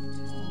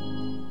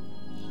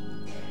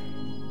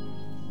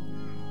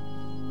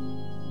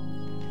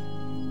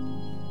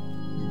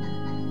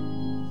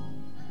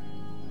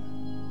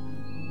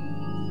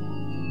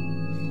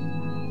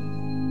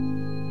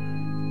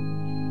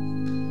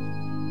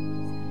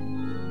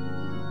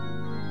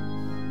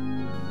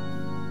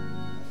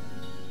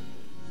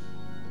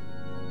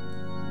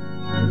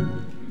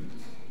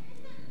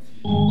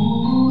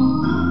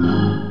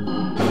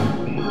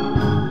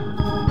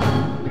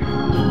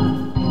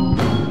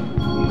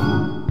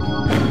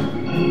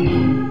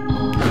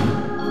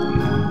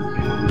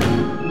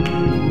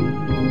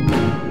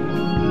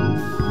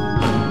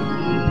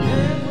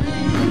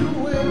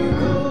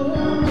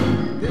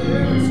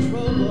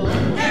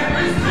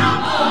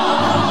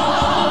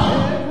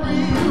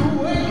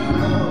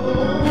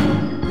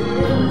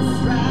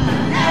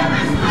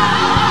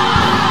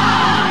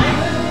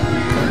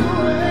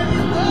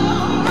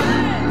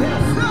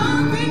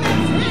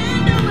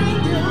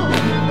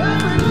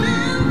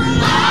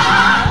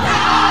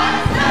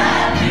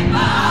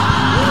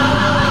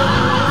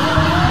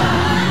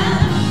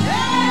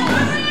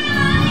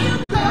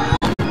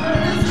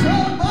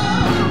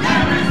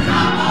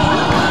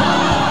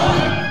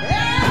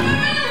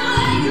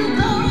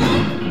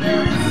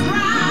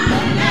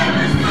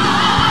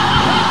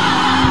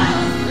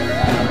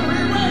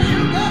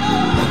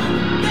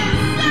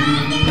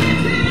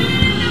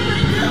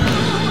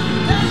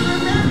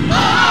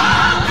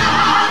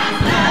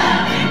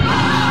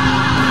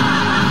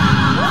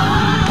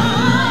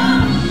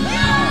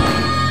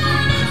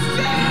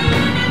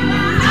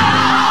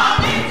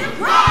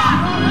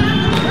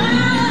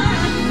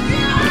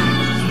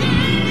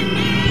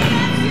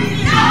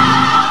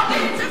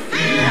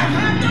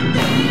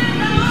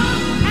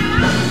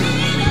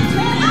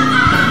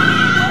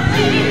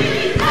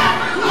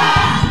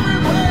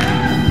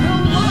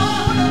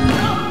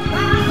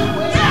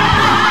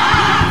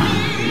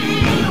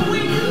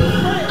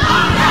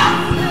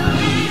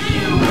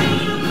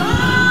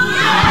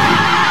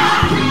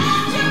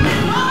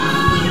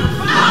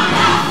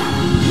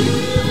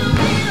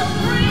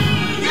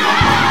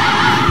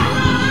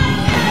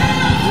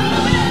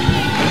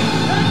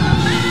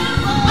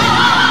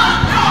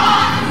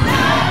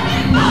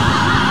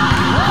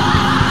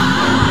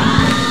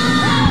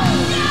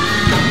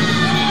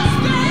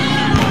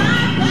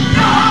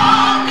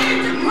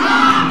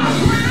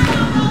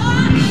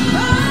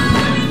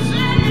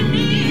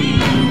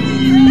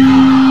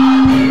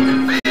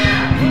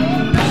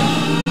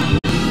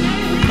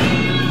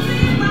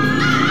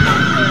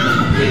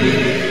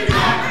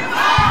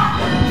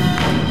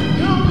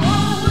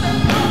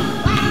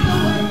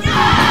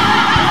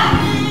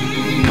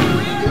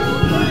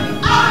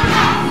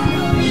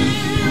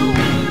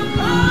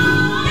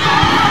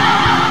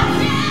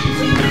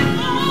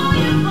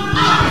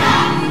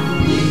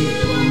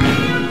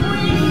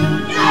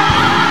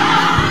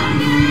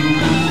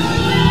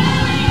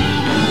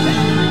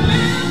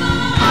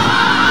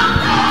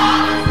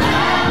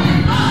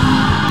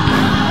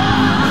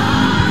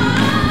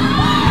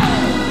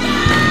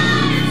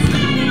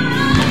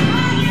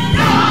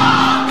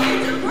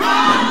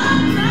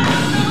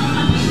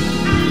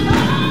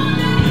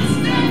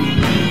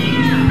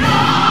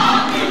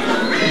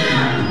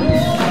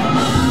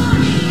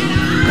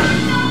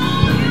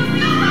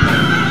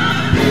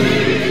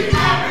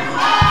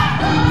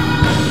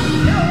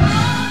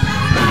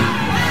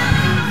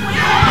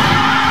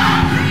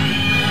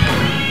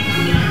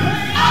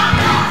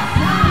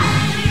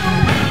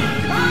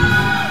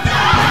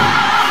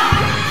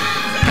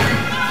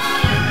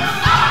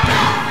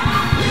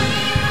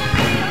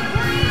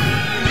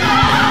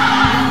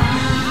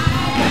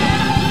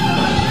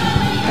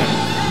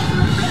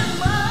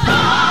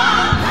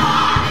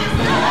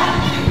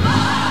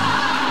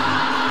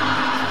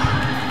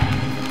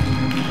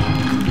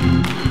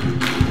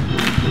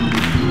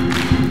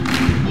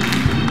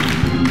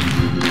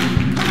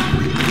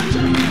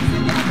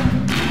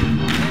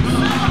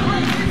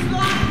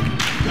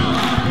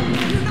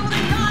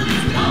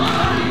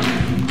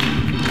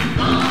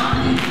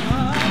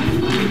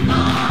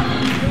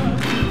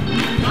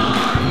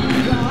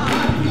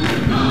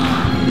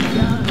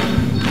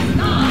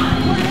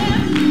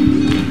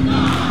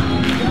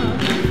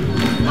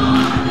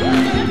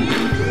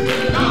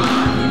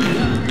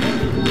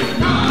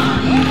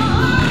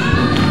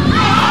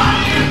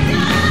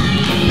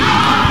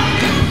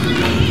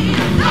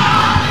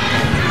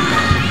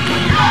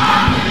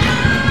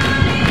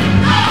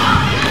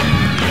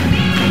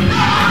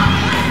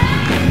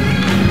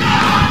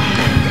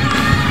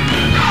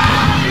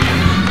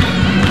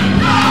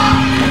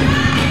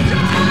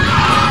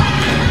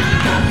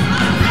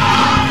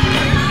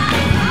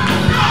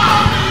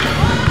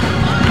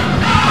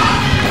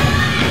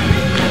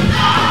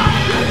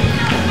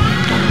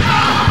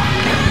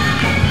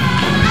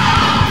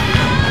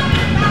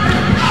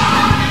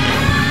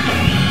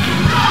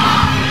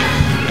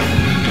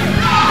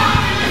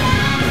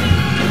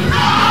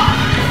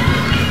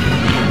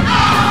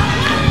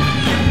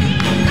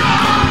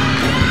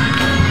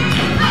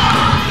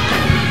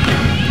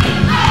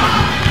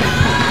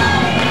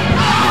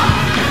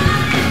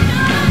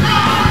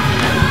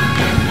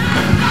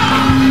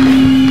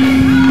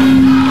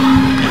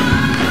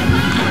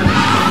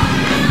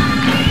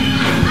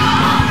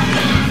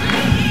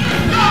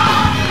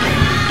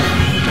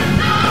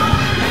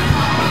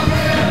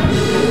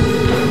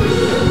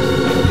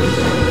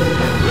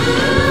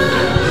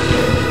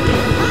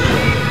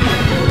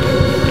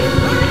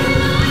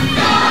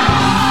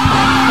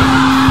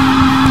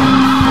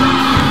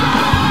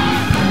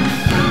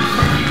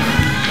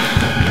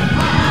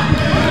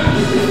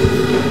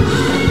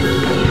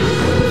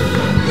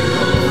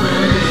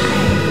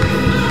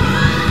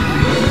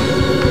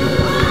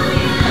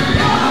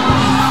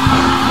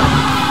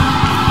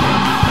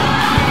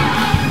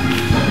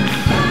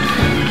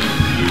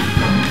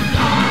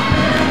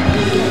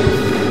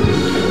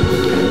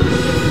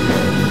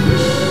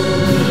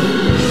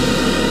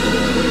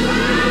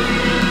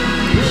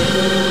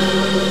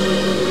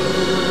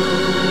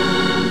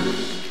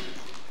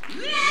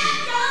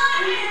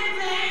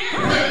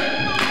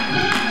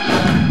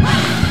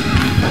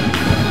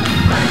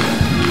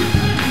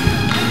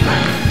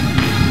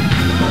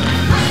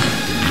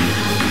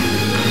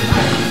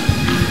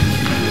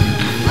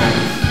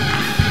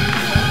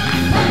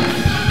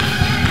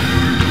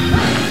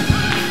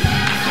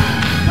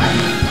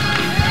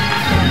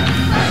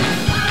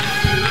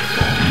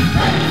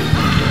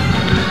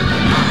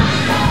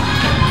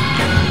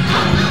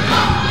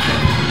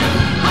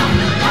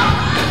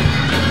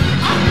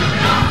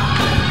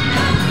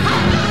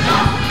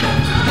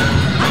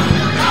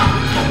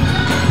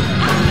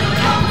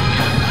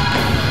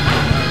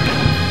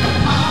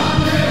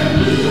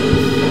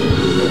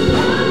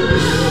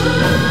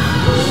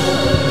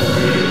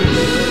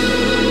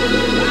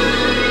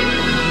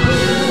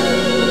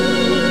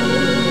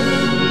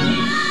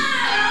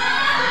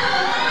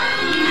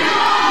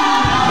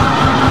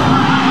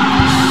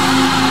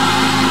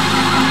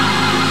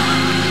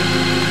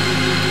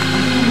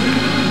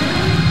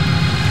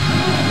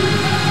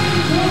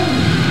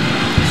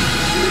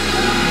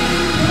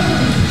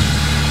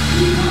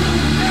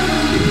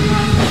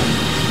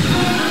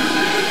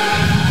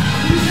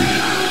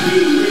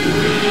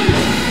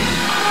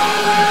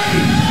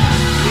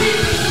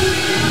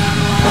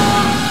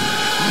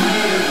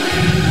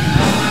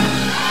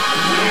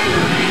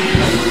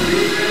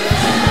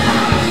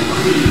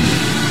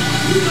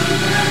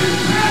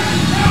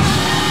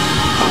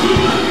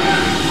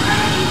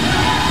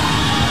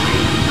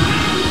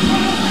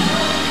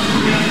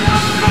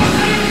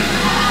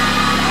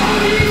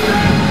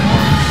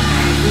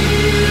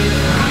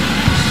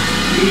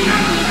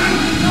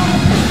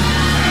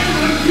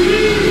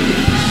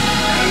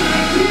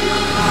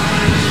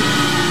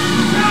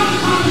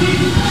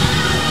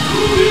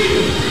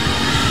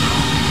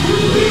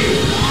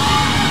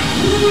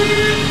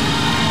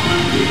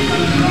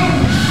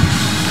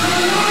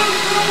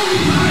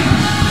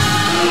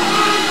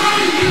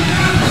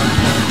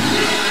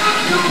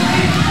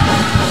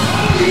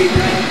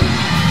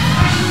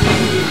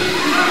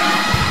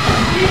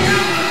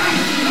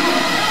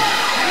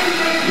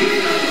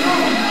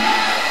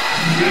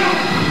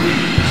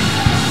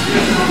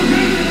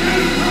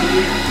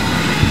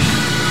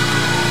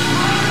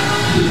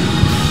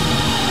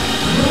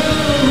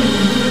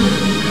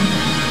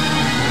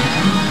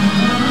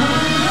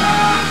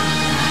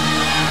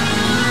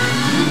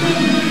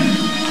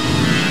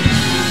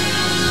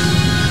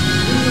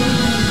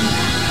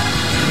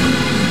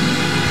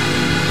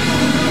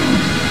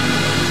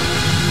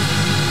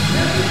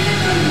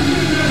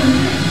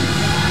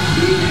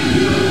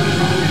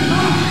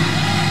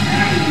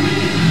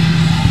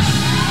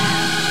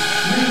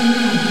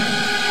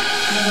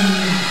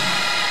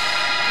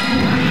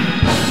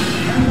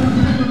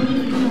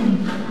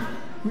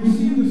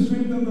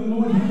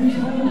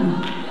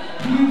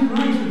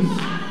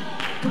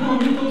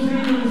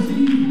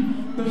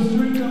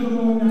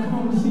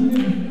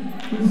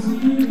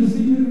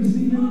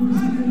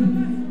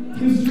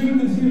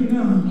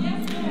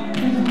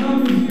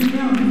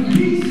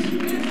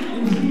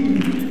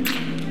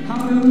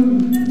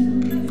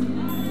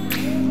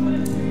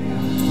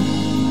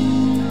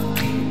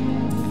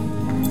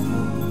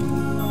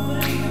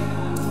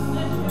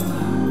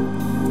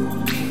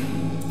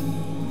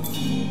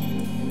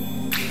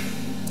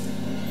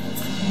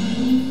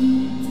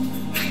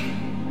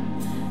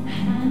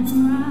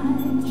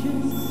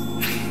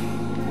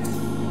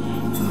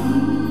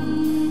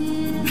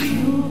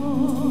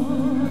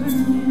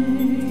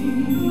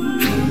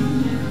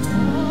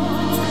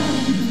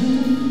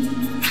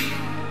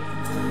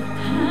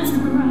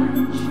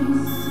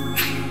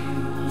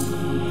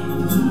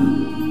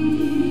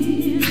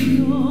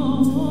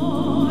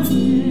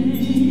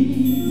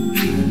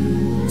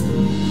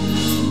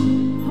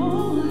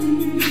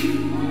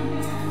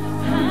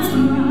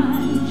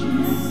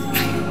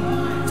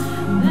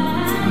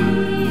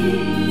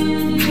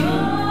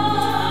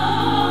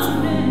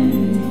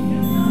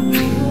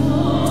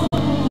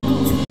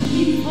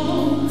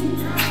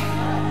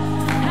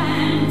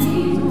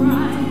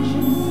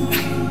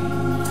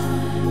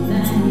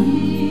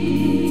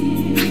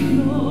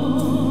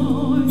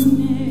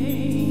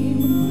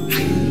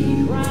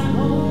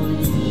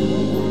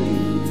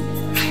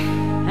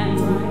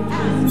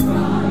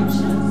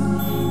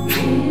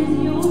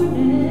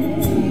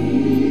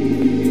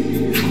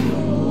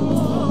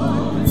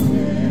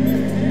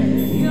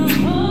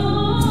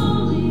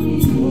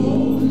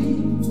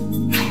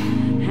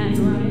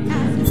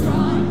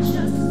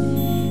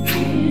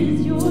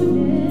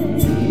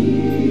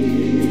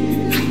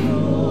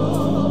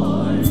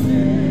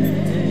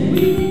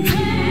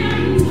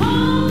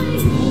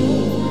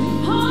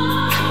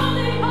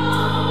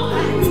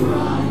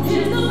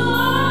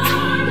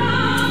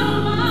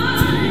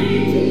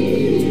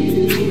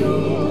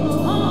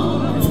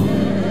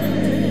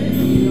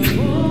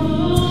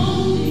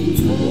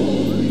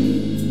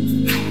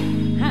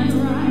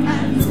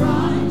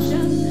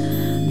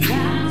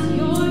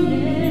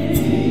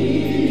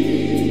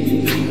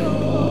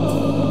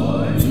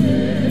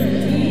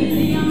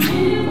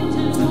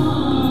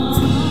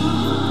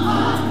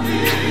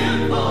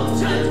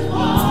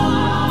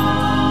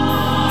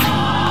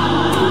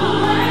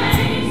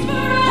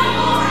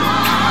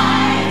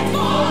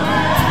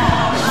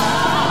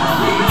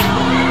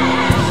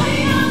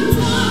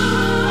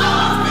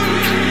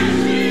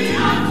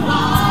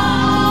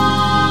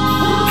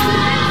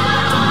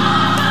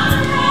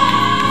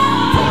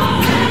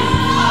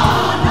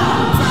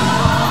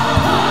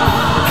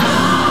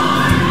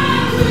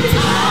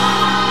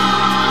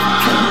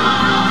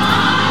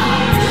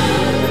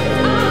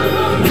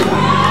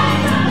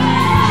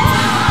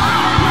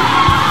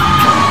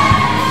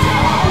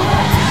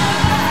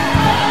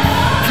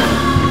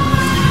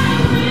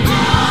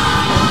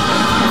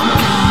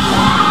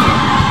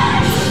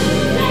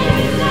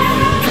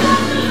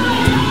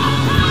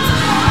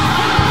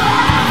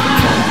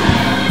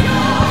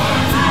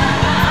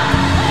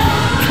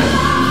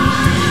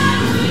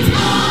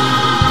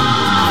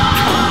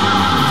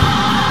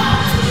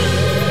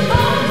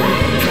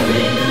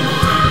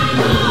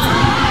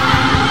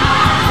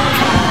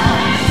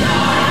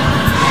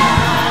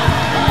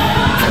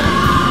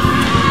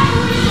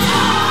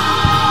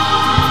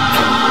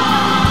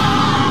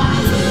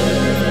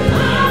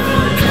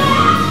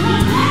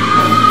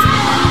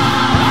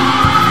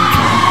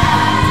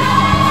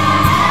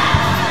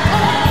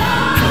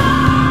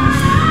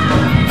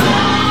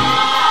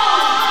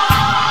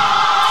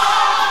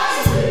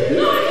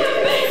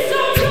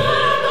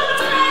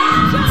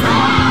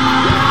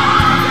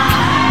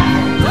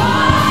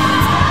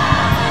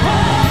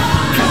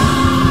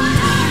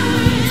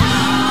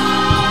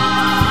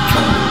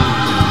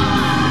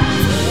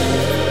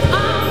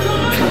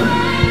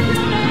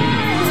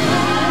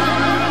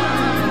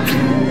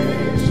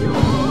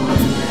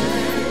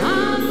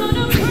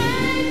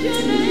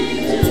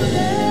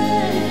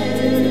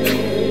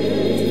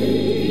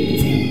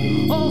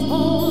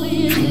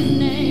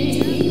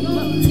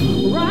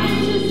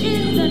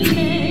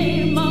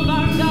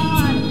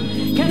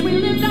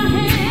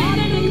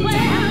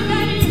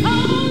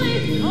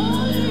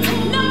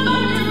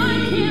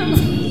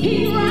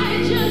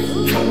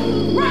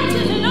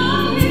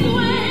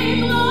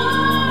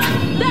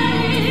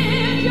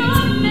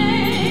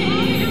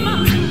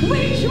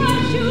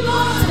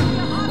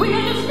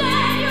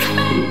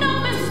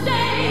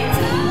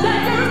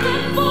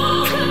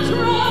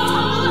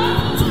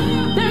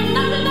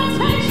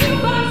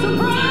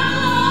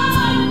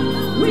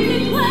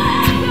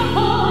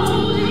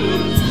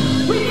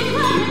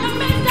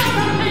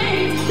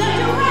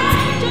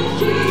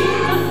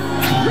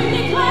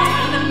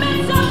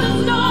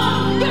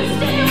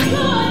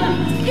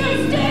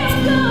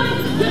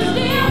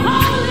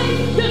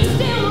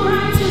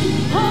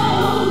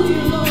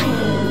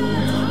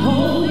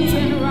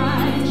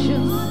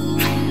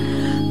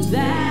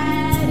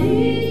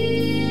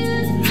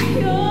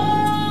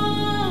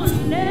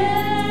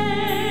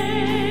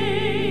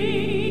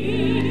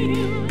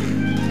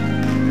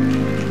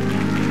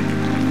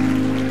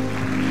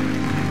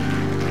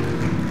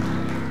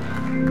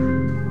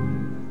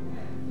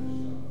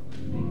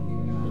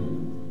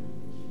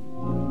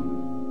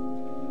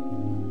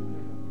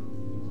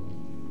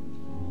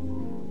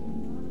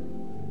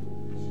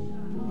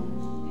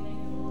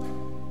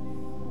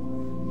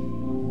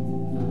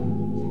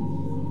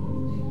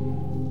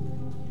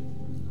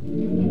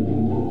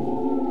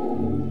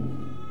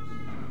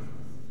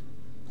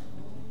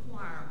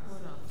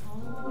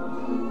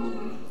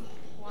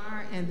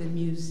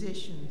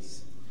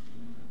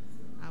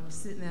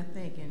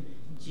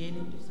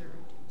 Gennie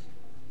deserved it.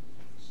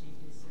 She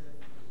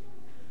deserved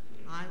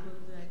it. I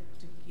would like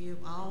to give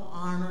all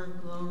honor,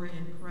 glory,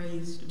 and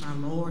praise to my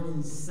Lord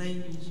and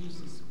Savior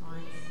Jesus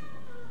Christ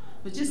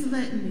for just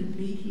letting me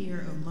be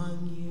here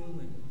among you,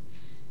 and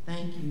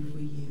thank you for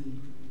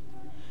you.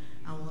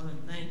 I want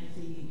to thank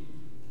the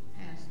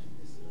pastor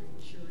of this great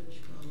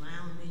church for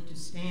allowing me to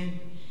stand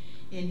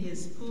in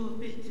his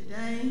pulpit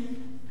today.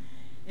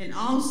 And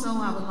also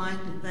I would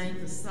like to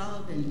thank the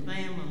Sullivan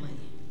family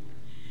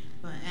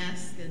for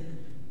asking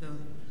the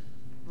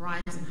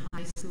Rising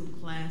High School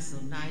class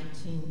of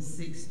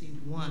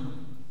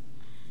 1961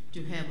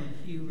 to have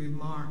a few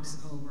remarks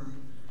over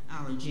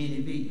our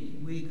Gennie B.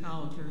 We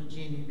called her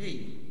Gennie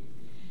B.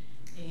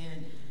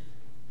 And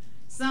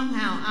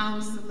somehow I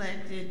was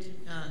selected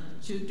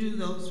to do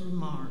those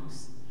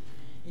remarks.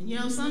 And you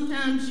know,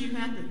 sometimes you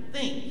have to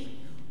think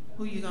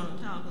who you're going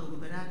to talk over,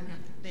 but I didn't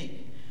have to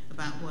think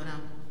about what I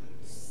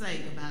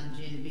say about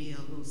Gennie B,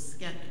 a little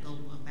skeptical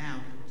about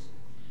it.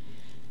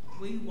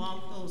 We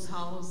walked those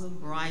halls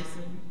of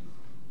Bryson.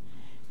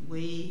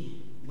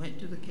 We went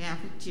to the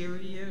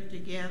cafeteria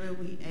together.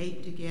 We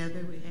ate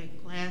together. We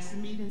had class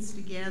meetings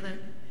together.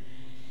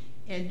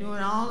 And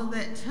during all of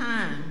that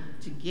time,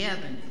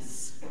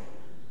 togetherness,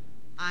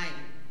 I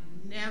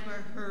never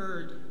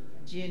heard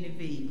Gennie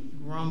B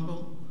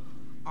grumble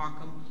or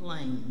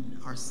complain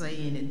or say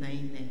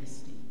anything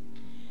nasty.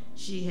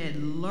 She had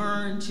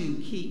learned to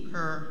keep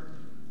her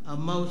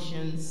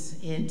emotions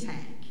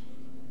intact,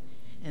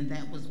 and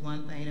that was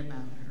one thing about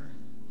her.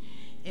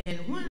 And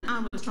when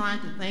I was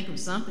trying to think of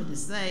something to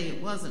say,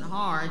 it wasn't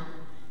hard,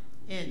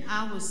 and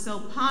I was so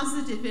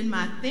positive in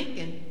my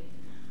thinking,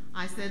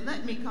 I said,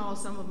 let me call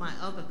some of my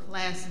other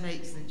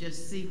classmates and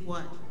just see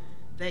what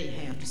they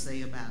have to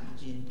say about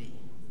Gennie B.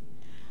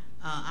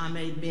 I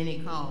made many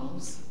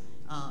calls,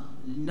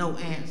 no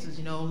answers.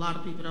 You know, a lot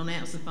of people don't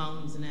answer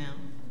phones now.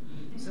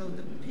 So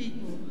the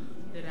people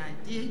that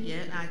I did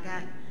get, I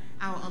got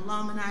our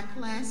alumni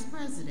class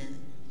president,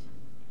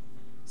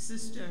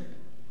 Sister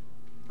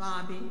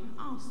Bobby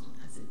Austin.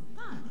 I said,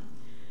 Bobby,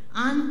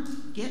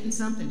 I'm getting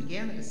something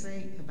together to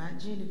say about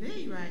Gennie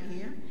B right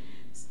here.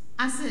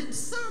 I said,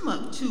 sum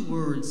up 2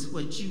 words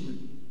what you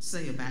would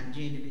say about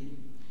Gennie B.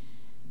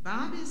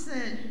 Bobby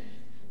said,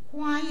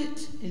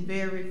 quiet and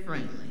very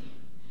friendly.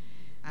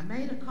 I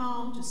made a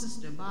call to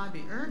Sister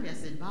Bobby earlier. I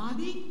said,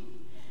 Bobby,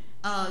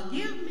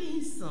 give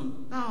me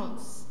some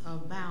thoughts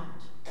about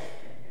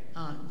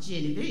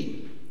Gennie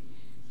B.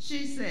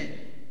 She said,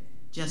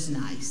 just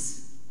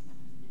nice.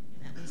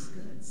 That was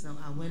good. So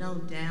I went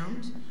on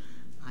down.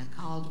 I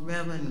called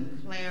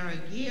Reverend Clara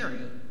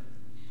Geary.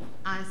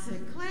 I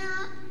said,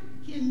 Clara,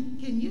 can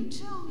you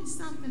tell me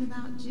something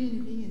about Gennie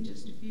B in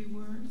just a few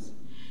words?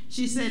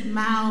 She said,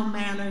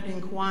 mild-mannered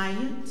and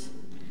quiet.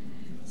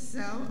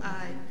 So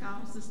I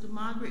called Sister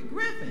Margaret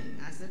Griffin.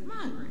 I said,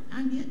 Margaret,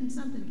 I'm getting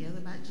something together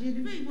about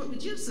Gennie B. What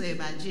would you say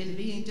about Gennie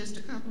B in just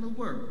a couple of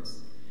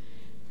words?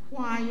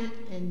 Quiet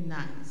and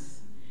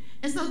nice.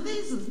 And so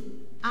these are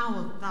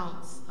our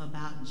thoughts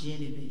about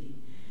Gennie B,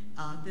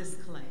 this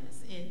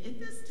class. And at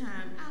this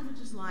time, I would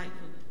just like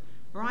for the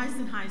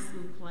Bryson High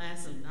School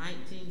class of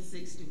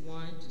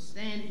 1961 to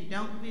stand. If you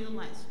don't feel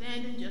like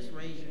standing, just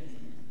raise your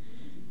hand.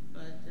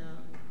 But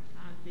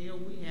I feel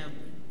we have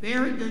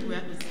very good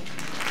representation.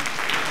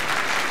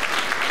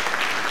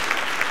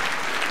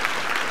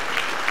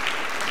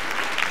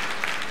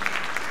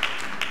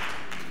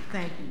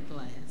 Thank you,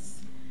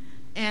 class.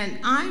 And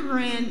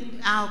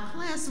our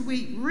class,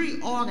 we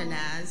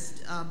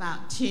reorganized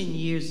about 10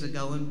 years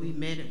ago, and we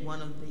met at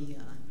one of the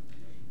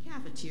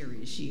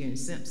cafeterias here in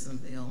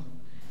Simpsonville.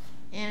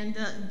 And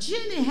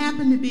Gennie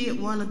happened to be at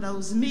one of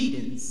those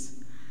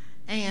meetings.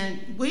 And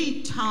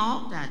we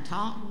talked, I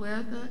talked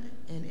with her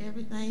and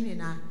everything,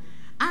 and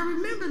I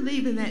remember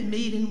leaving that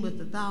meeting with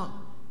the thought,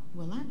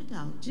 well, I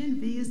thought Gennie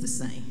B is the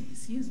same,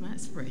 excuse my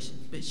expression,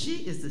 but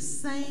she is the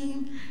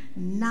same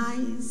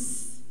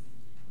nice,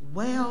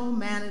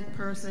 well-mannered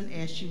person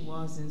as she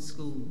was in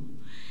school.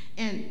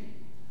 And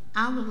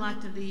I would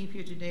like to leave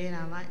here today, and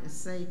I'd like to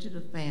say to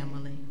the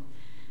family,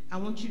 I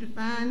want you to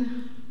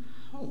find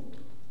hope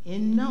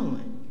in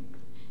knowing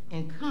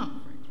and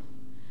comfort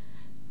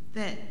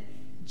that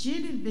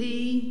Gennie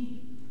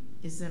B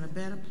is in a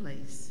better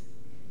place.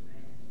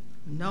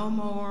 No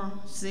more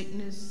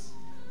sickness,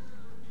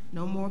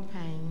 no more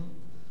pain,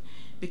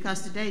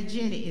 because today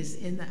Gennie is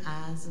in the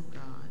eyes of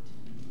God.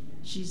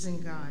 She's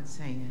in God's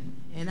hand,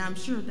 and I'm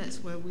sure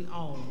that's where we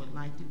all would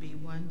like to be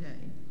one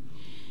day.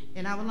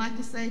 And I would like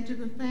to say to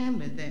the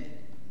family that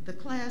the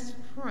class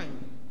pray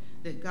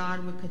that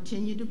God will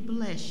continue to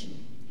bless you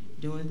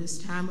during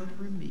this time of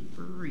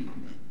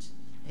bereavement.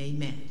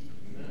 Amen.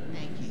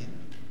 Thank you.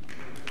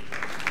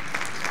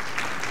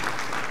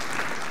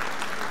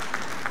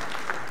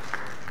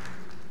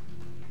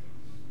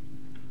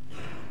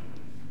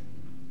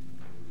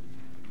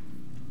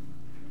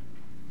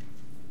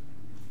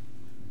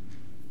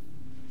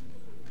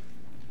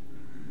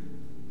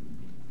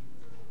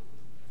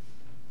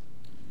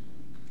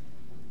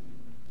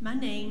 My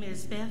name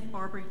is Beth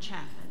Barbary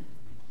Chapman.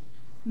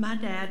 My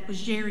dad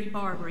was Jerry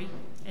Barbary,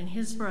 and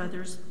his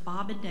brothers,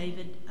 Bob and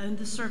David, owned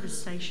the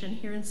service station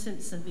here in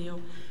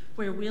Simpsonville,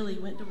 where Willie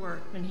went to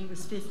work when he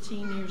was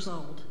 15 years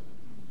old.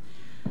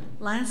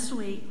 Last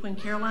week, when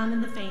Caroline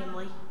and the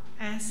family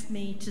asked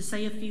me to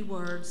say a few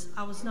words,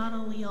 I was not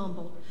only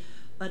humbled,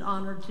 but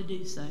honored to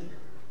do so.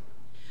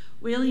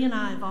 Willie and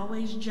I have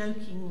always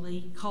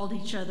jokingly called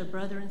each other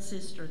brother and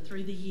sister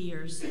through the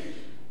years,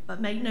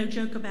 but make no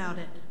joke about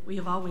it, we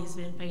have always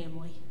been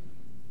family.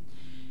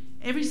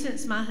 Ever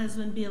since my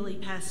husband Billy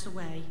passed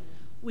away,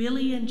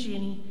 Willie and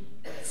Gennie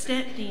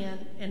stepped in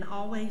and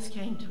always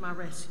came to my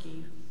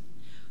rescue.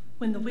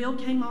 When the wheel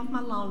came off my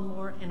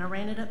lawnmower and I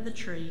ran it up the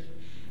tree,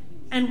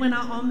 and when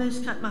I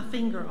almost cut my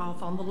finger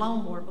off on the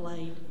lawnmower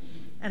blade,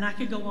 and I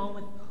could go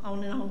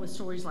on and on with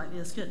stories like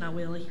this, couldn't I,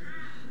 Willie?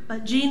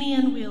 But Gennie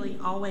and Willie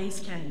always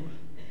came.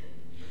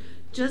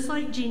 Just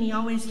like Gennie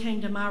always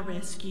came to my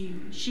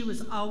rescue, she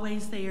was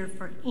always there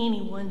for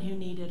anyone who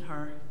needed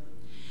her.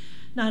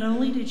 Not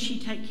only did she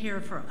take care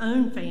of her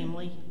own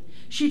family,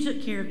 she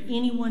took care of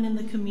anyone in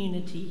the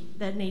community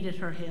that needed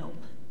her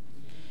help.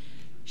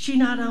 She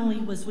not only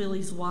was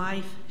Willie's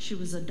wife, she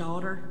was a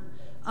daughter,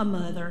 a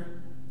mother,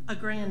 a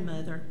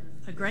grandmother,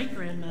 a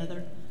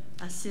great-grandmother,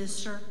 a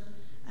sister,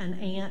 an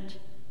aunt,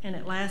 and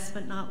at last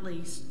but not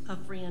least, a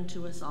friend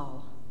to us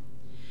all.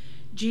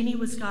 Gennie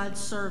was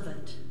God's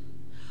servant.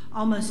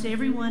 Almost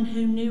everyone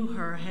who knew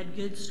her had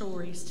good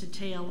stories to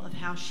tell of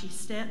how she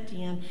stepped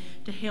in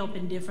to help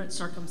in different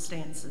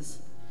circumstances.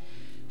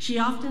 She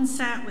often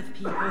sat with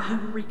people who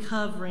were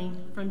recovering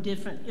from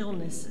different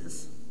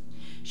illnesses.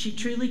 She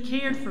truly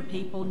cared for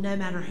people no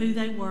matter who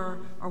they were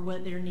or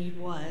what their need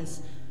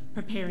was,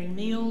 preparing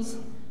meals,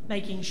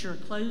 making sure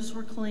clothes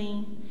were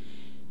clean,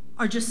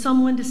 or just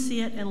someone to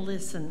sit and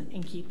listen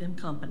and keep them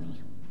company.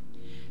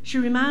 She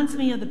reminds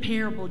me of the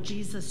parable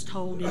Jesus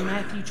told in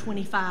Matthew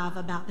 25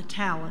 about the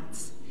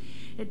talents.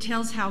 It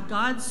tells how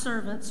God's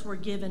servants were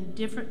given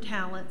different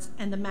talents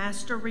and the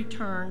master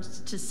returns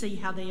to see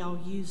how they all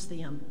use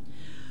them.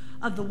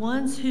 Of the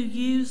ones who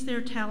used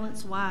their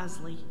talents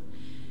wisely,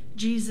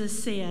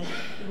 Jesus said,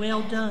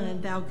 "Well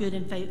done, thou good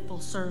and faithful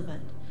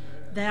servant.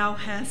 Thou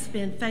hast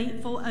been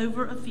faithful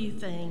over a few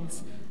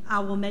things. I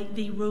will make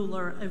thee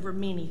ruler over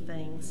many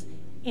things.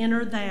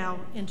 Enter thou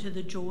into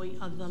the joy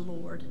of the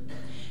Lord."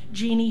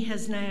 Gennie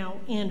has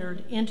now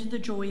entered into the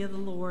joy of the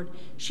Lord.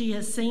 She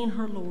has seen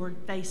her Lord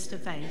face to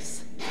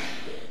face.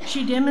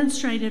 She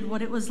demonstrated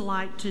what it was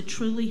like to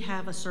truly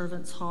have a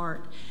servant's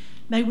heart.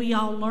 May we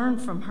all learn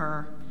from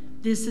her.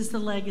 This is the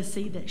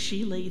legacy that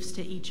she leaves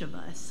to each of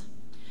us.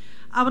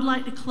 I would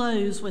like to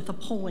close with a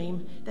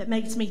poem that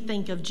makes me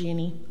think of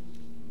Gennie.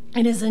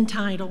 It is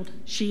entitled,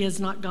 "She Is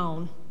Not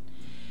Gone."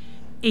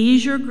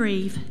 Ease your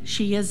grief,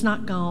 she is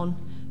not gone,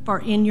 for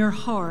in your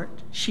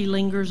heart she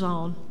lingers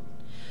on.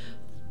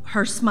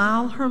 Her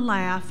smile, her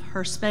laugh,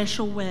 her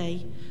special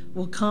way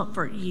will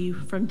comfort you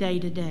from day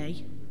to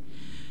day.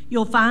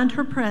 You'll find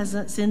her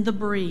presence in the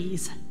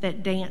breeze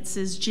that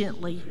dances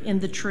gently in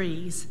the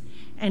trees,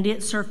 and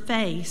it's her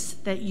face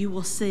that you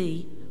will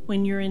see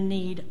when you're in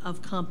need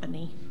of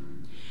company.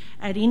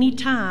 At any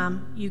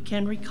time, you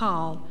can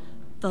recall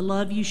the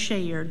love you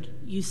shared,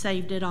 you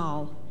saved it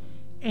all,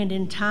 and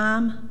in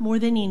time, more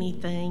than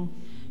anything,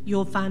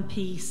 you'll find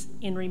peace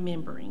in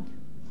remembering.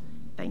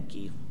 Thank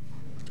you.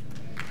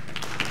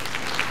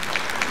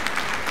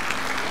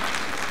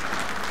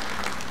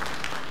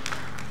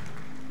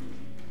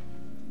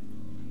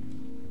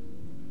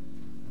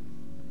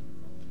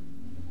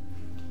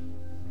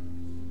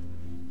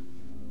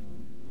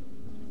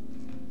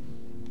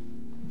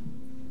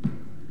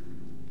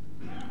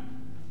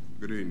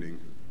 Good evening.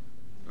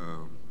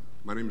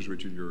 My name is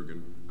Richard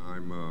Jurgen.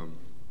 I'm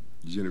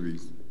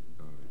Genevieve's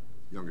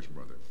youngest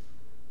brother.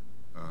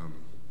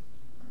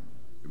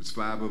 It was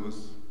 5 of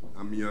us.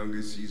 I'm the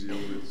youngest, she's the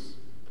oldest,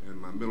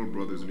 and my middle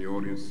brother's in the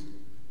audience.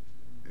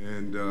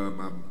 And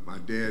my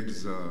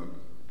dad's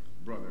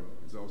brother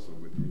is also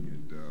with me.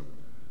 And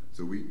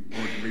so we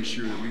wanted to make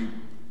sure that we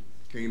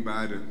came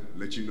by to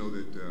let you know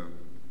that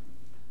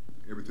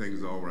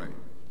everything's all right.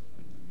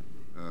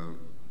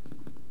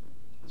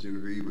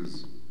 Genevieve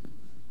was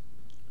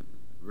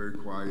very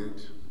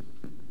quiet,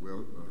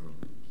 well,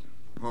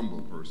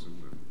 humble person,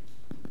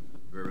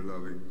 very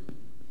loving.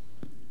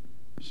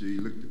 She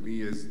looked at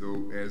me as though,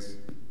 well,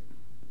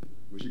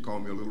 she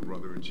called me a little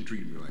brother, and she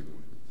treated me like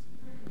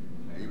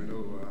one. Even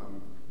though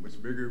I'm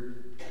much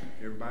bigger,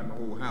 everybody in the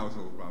whole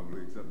household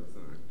probably, except my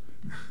son.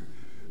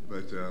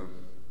 But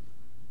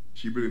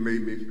she really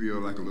made me feel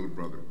like a little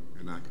brother,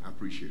 and I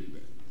appreciated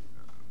that.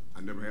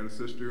 I never had a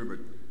sister, but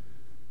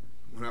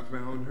when I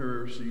found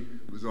her, she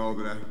was all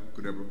that I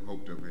could ever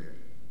hope to have had.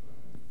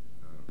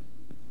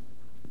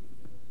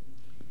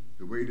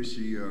 The way that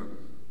she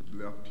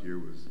left here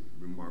was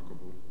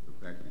remarkable.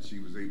 The fact that she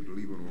was able to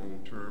leave on her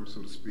own terms,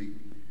 so to speak.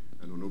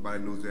 I know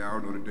nobody knows the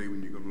hour nor the day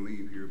when you're going to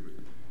leave here, but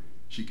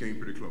she came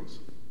pretty close.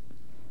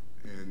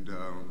 And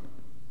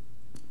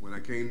when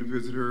I came to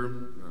visit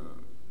her,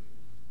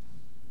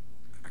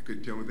 I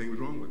couldn't tell anything was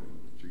wrong with her.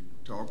 She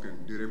talked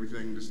and did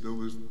everything as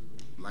though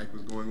life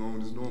was going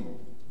on as normal.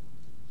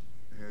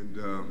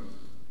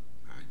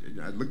 And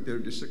I looked at her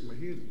and just shook my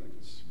head, like,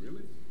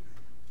 really?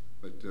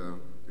 But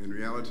in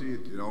reality,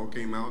 it all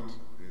came out,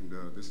 and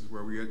this is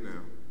where we're at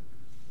now.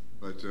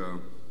 But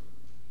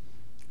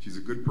she's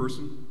a good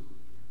person.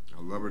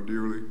 I love her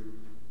dearly.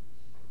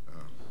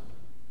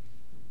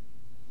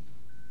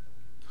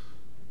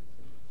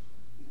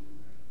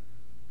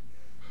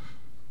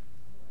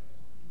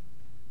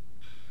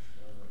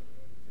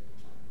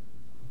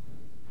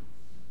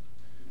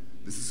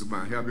 This is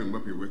my having him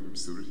up here with him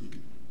so that he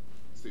can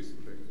say some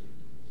things.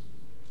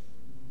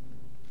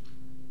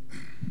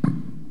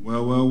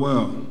 Well, well,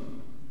 well.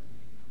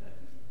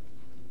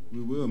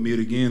 We will meet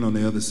again on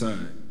the other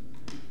side,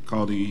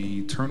 called the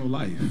eternal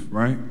life,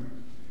 right?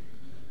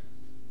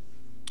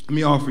 Let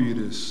me offer you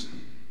this,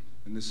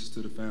 and this is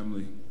to the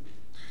family.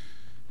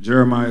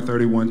 Jeremiah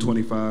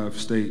 31:25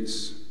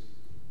 states,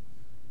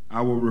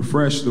 I will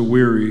refresh the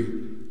weary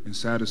and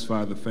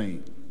satisfy the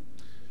faint.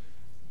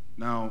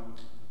 Now,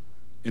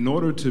 in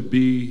order to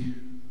be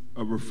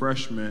a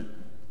refreshment,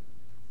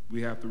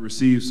 we have to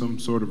receive some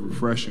sort of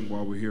refreshing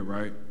while we're here,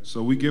 right?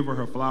 So we give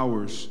her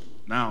flowers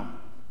now,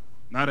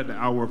 not at the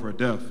hour of her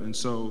death. And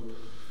so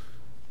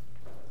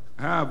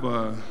I have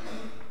a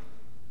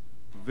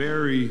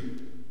very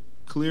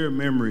clear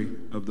memory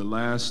of the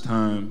last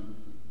time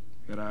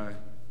that I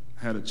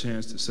had a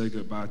chance to say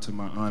goodbye to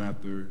my aunt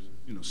after,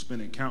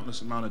 spending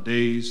countless amount of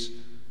days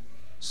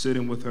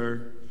sitting with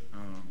her.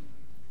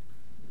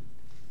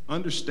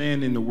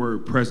 Understanding the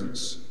word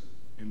presence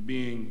and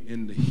being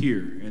in the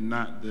here and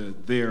not the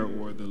there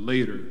or the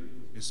later.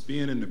 It's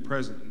being in the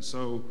present. And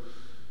so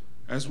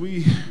as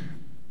we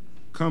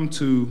come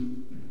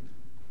to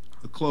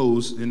a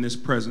close in this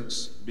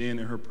presence, being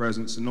in her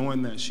presence, and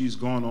knowing that she's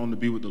gone on to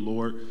be with the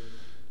Lord,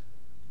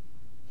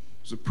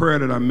 there's a prayer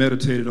that I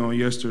meditated on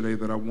yesterday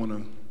that I want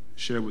to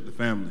share with the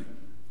family.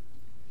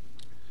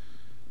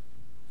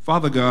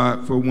 Father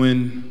God, for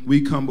when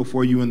we come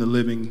before you in the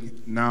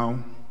living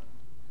now,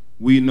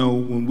 we know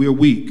when we're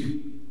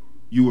weak,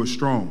 you are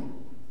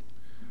strong.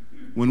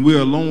 When we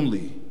are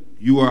lonely,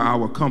 you are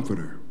our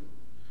comforter.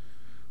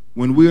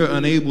 When we are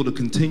unable to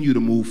continue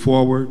to move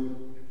forward,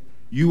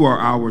 you are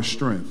our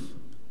strength.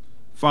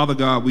 Father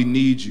God, we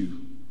need you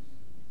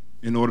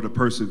in order to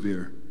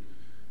persevere.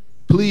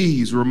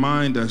 Please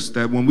remind us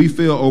that when we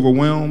feel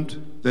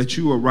overwhelmed, that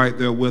you are right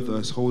there with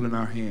us, holding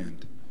our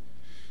hand.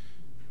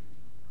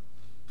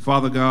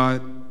 Father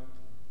God,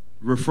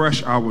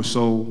 refresh our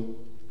soul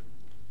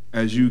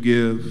as you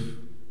give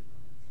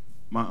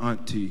my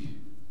auntie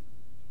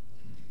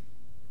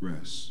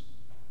rest.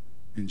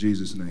 In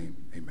Jesus' name,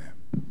 amen.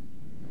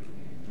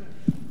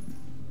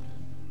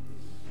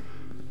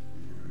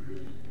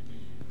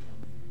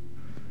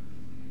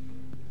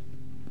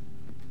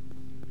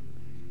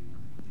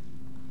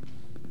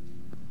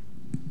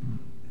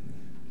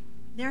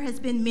 There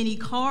has been many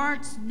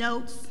cards,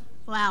 notes,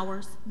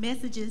 flowers,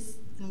 messages,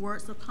 and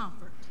words of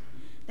comfort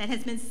that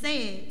has been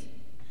said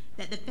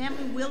that the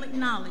family will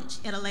acknowledge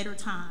at a later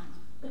time.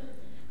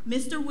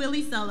 Mr.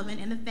 Willie Sullivan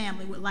and the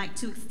family would like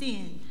to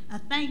extend a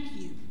thank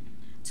you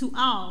to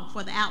all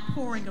for the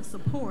outpouring of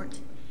support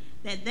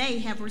that they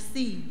have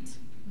received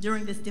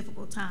during this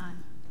difficult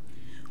time.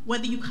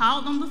 Whether you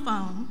called on the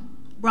phone,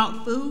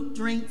 brought food,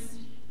 drinks,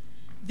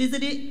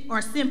 visited,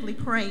 or simply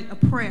prayed a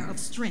prayer of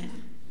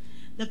strength,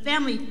 the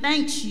family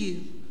thanks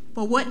you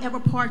for whatever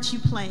part you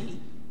played,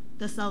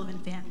 the Sullivan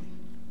family.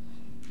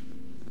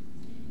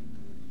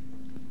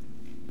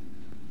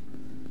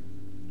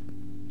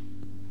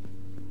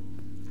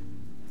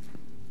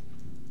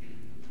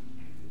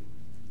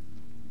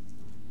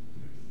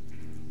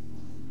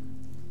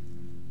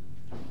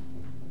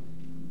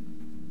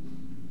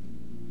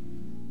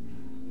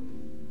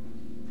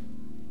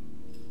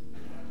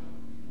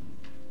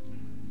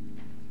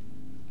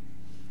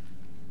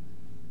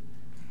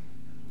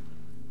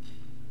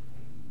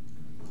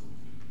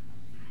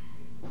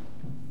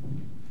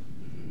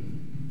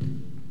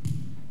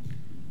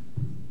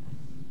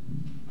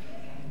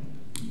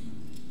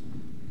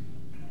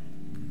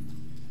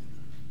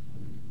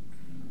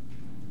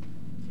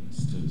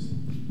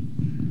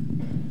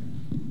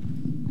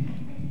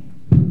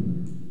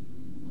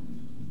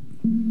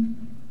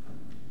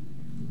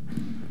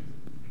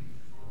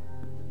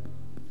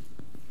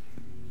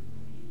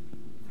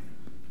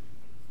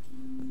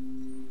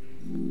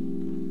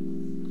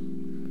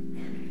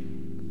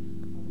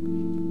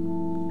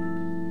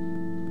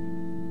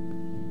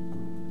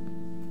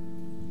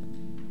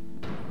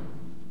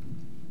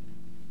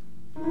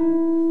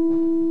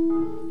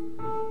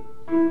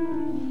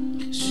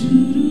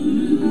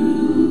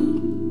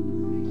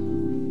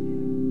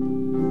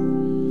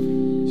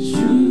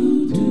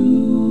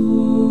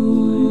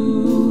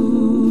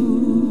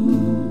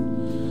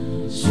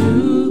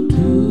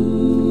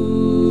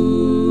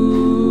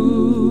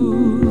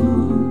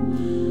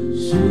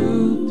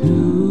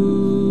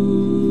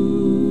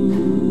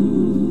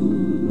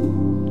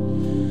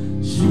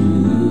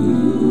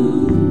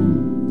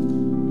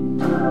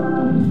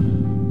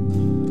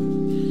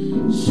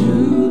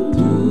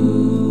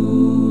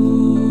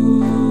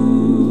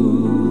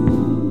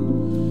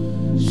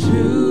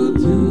 You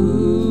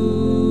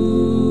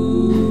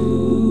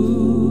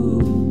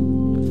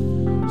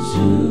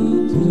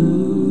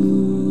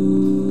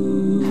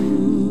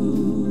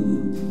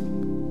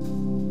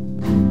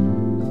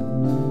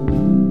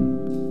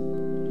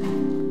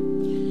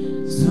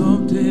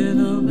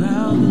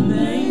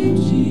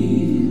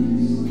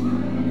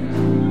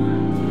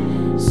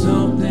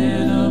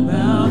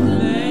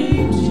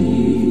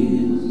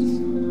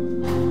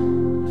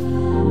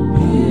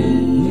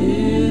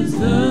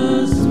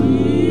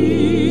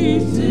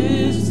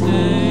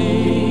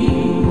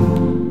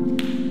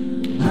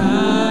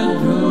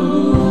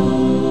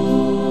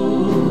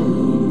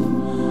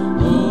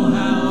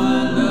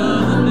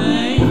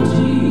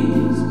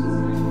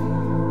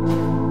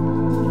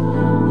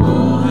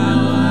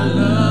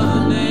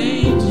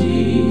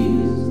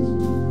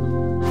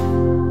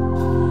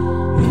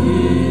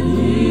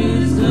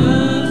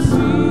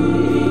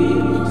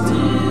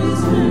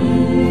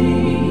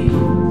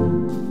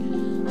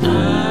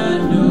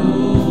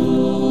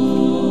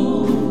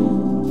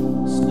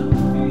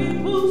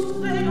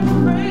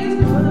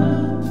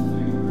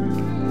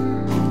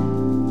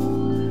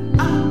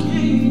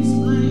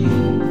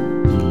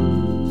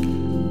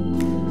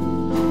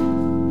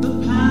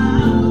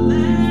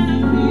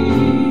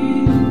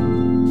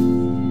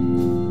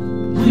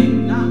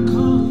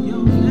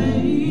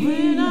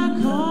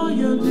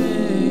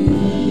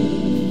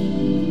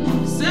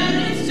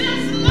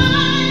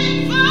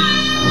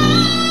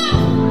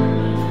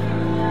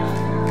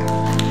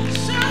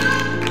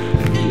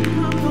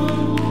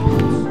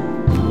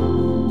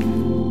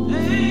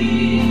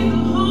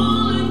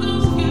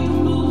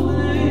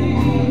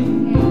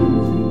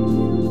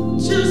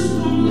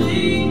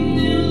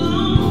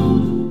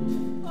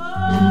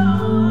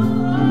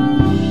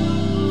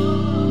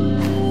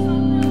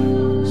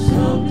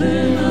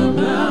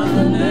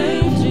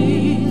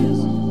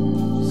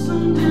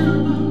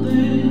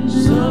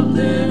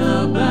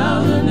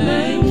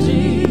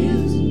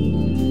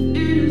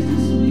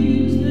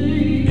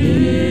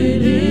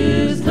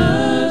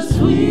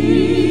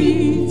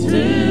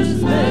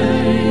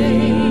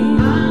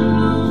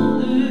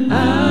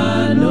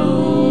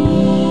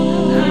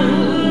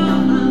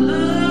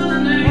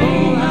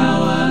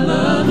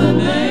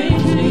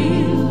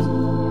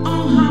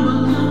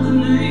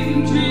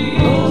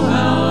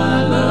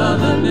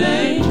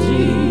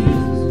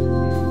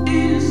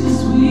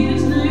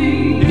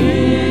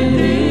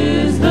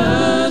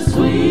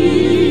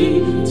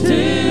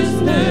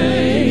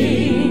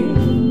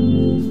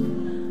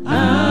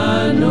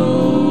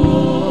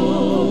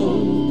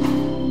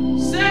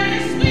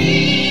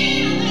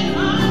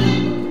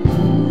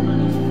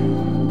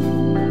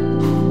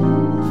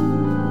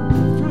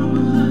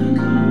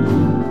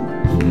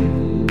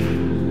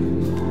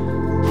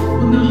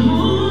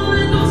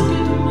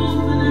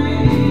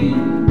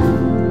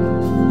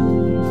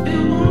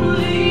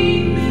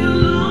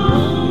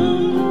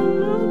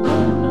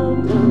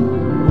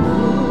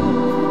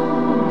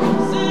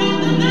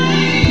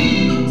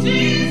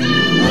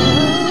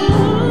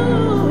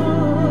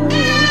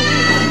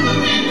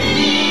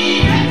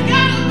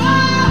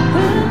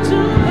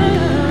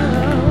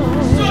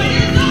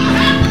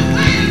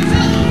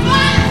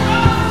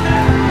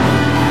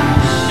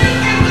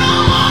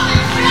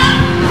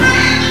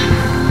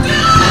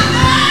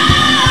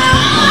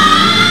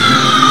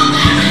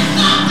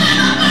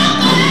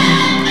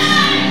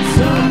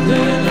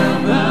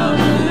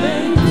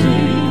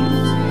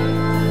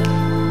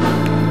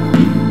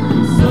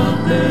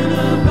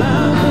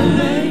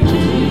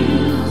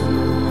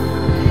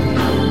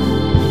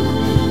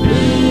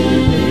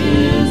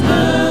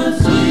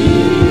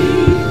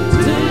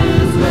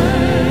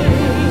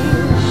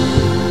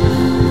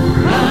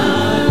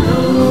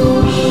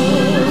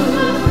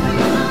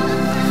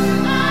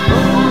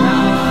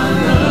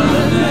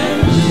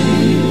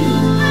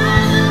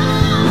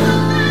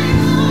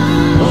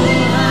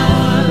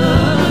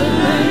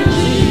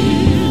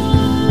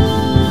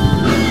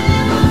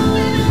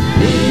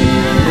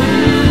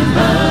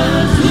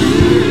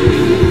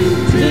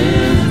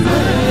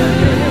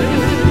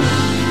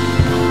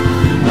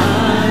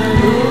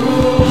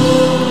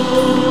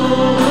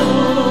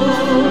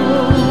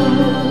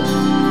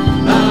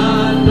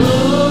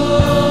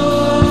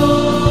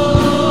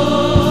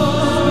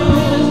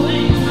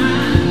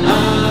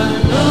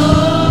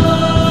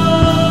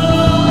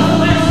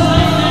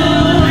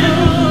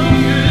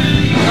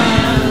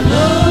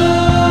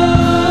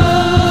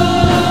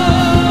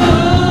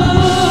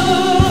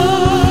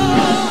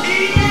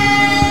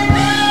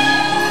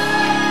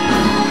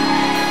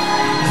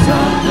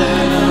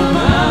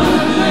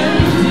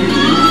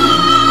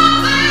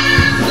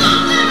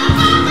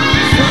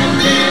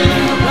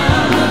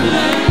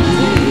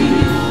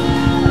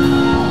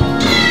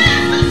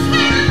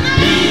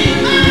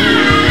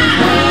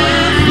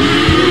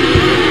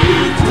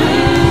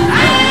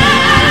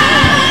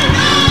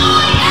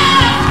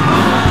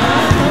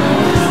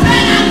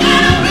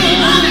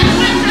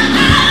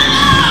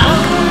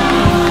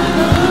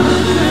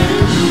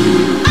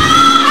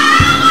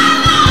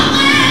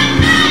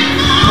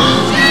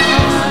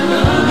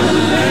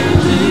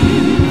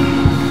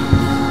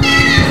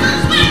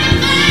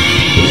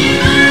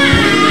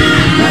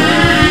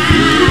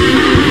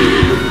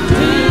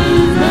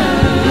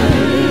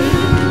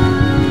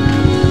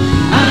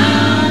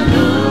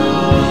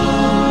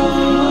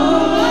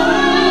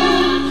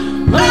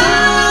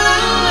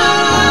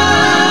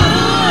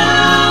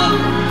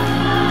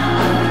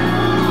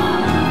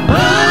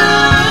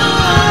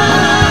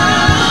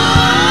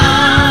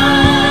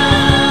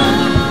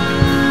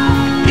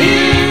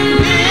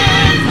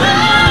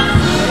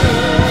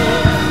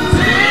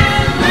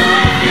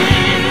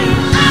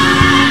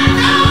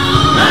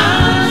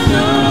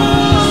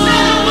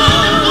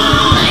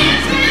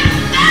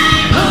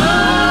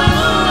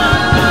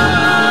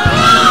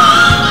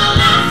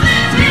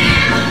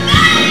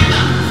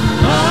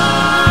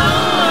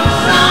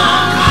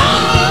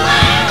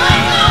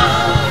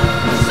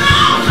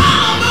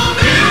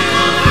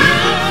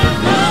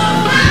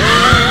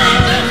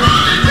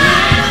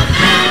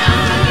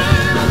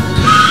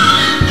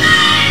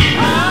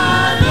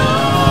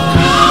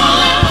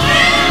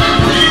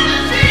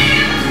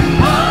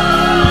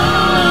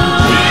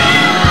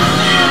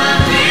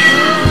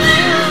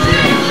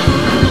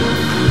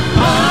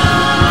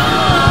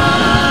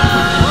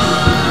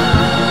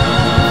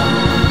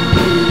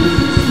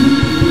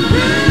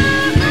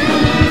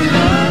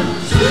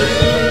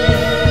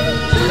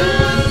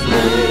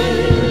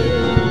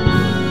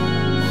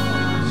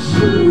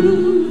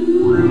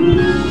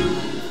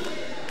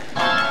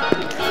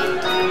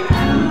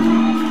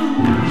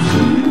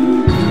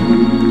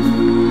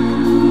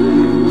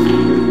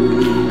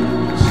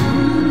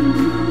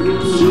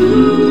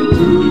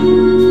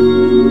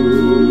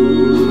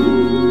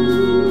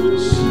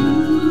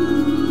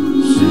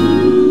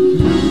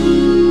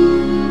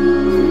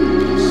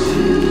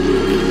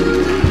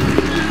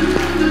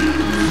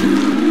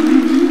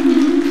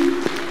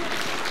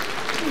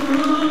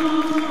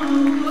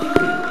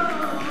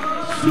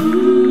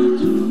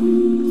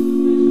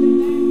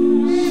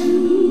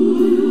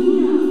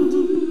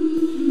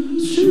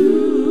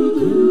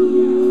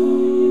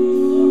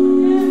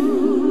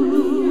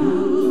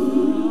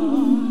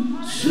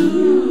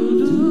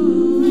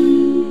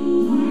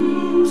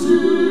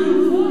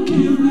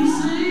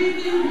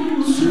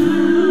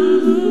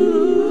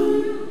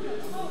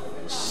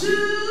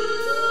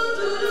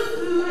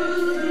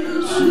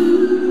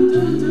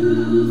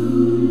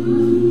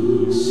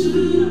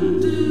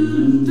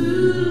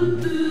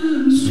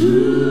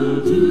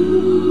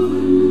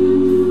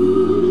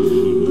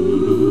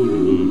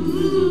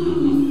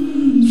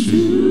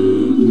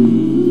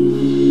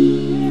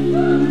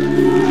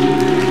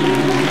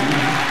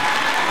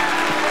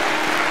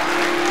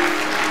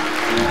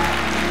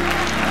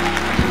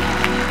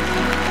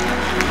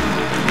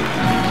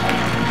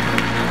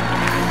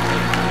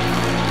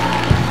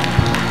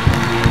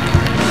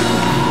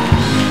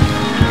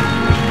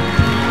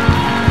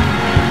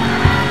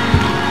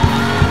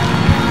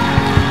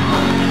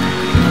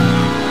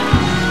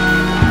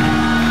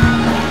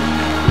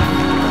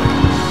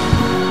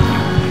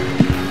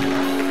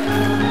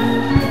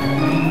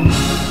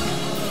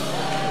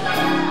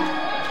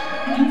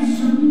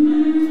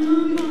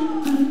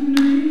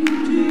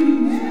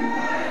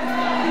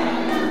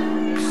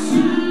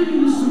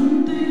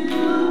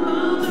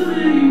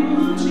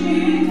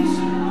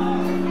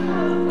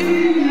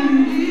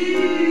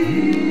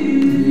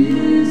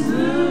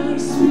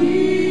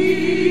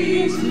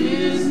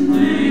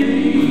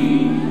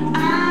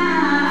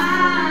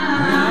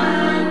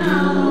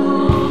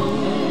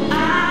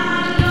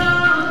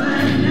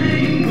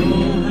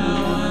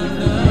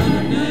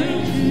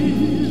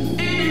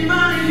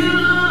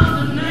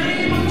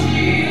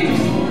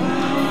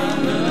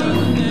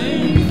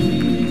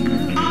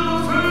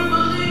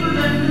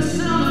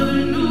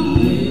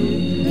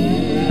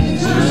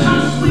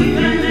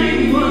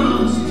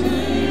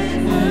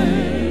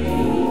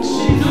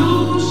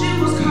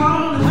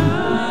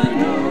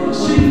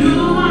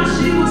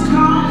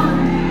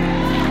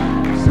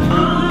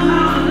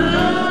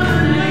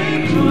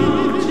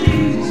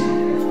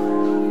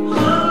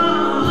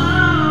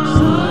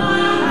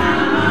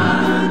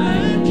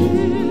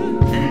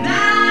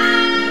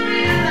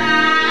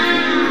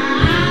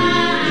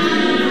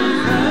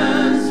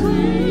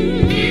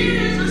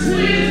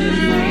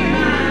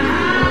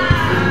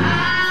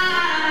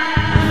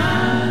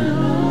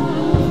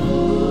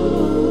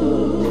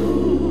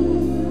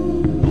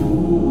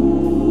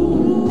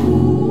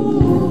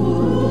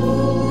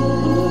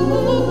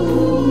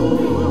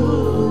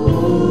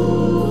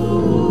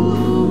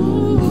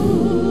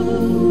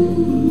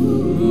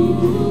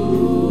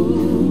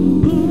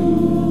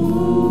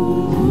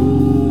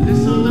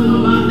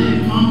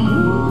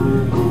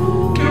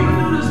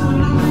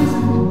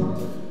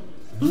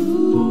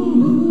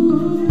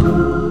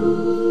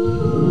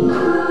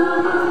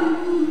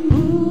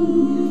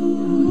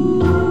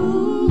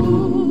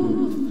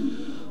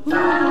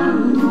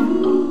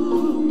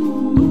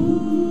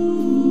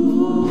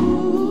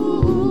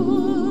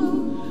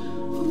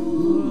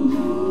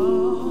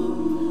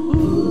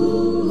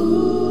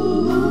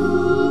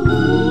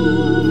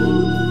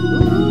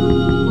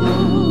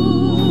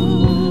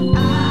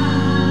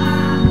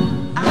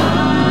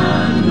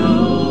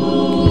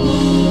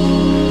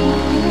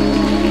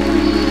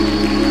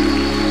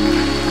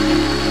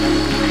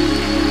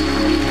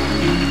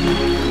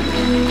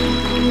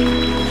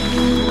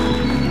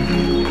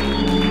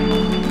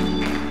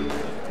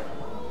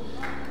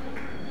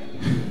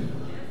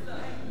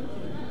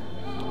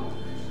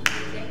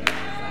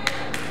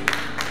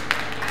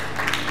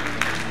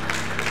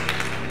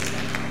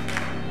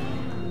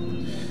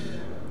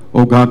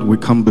Oh God, we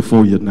come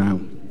before you now.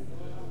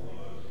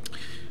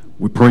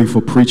 We pray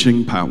for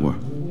preaching power.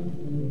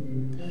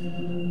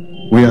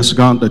 We ask,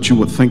 God, that you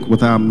would think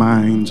with our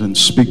minds and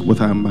speak with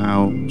our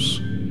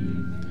mouths.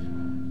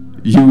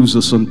 Use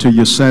us until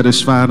you're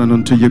satisfied and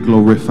until you're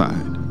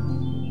glorified.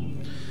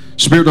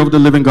 Spirit of the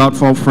living God,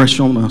 fall fresh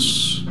on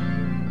us.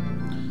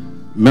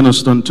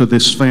 Minister unto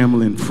this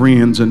family and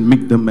friends and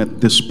meet them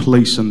at this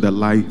place in their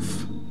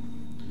life.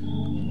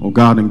 Oh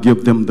God, and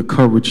give them the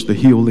courage, the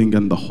healing,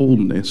 and the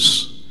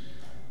wholeness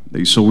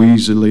they so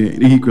easily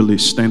and eagerly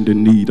stand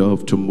in need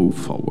of to move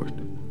forward.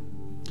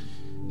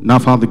 Now,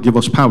 Father, give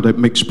us power that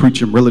makes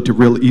preaching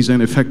relatively real easy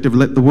and effective.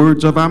 Let the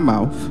words of our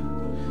mouth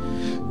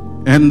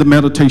and the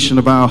meditation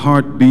of our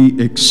heart be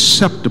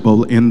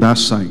acceptable in thy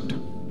sight.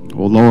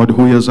 O Lord,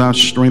 who is our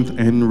strength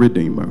and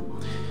redeemer.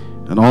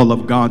 And all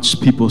of God's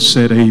people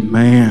said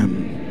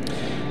amen.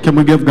 Can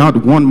we give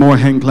God one more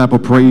hand clap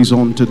of praise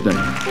on today?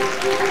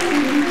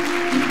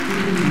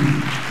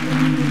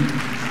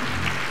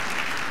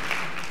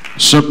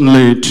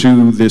 Certainly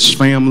to this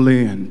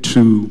family and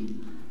to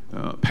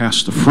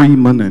Pastor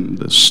Freeman and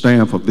the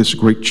staff of this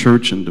great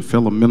church and the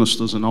fellow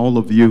ministers and all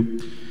of you,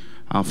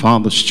 our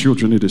Father's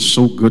children, it is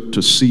so good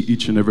to see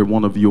each and every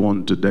one of you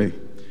on today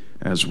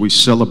as we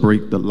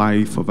celebrate the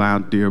life of our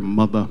dear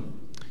mother,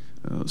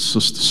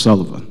 Sister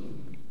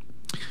Sullivan.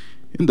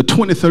 In the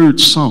 23rd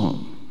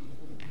Psalm,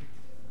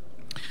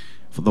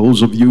 for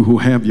those of you who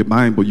have your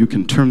Bible, you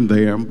can turn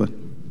there, but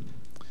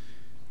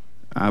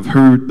I've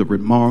heard the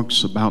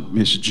remarks about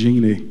Miss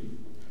Gennie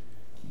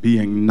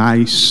being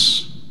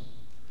nice,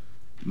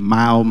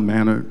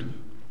 mild-mannered,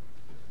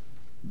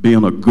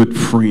 being a good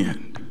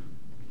friend.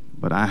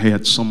 But I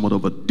had somewhat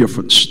of a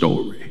different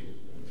story.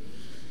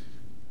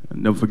 I'll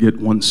never forget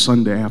one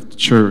Sunday after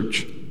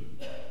church,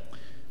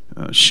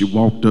 she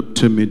walked up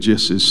to me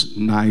just as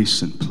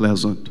nice and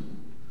pleasant,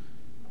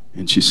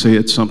 and she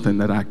said something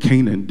that I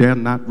can't and dare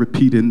not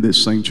repeat in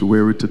this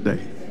sanctuary today.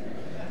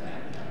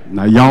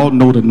 Now, y'all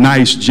know the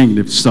nice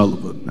Gennie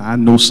Sullivan. I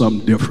know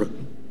something different.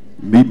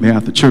 Meet me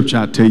after church,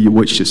 I'll tell you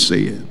what she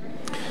said.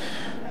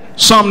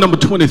 Psalm number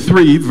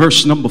 23,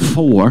 verse number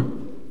 4.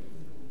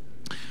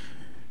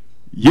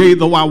 Yea,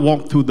 though I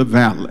walk through the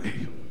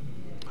valley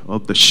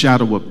of the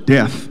shadow of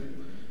death,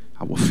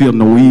 I will fear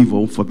no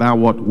evil, for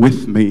thou art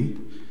with me.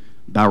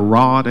 Thy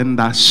rod and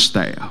thy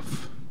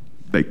staff,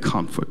 they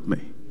comfort me.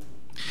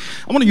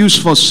 I want to use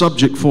for a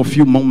subject for a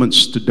few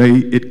moments today.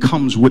 It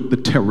comes with the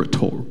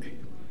territory.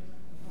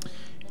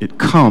 It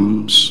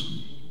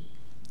comes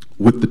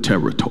with the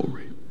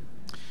territory.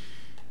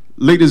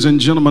 Ladies and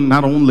gentlemen,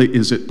 not only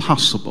is it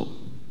possible,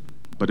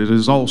 but it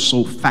is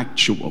also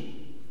factual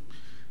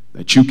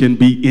that you can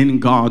be in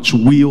God's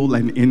will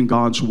and in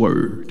God's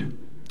word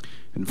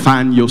and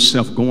find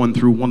yourself going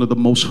through one of the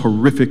most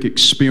horrific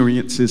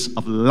experiences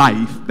of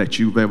life that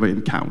you've ever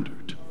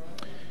encountered.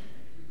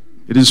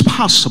 It is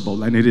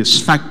possible and it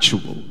is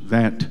factual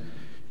that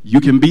you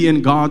can be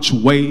in God's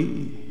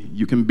way,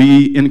 you can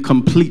be in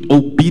complete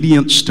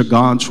obedience to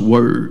God's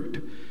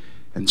word,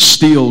 and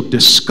still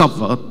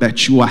discover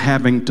that you are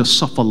having to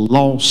suffer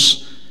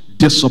loss,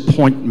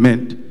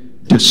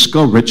 disappointment,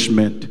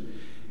 discouragement,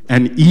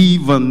 and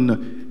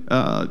even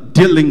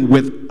dealing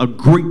with a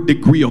great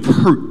degree of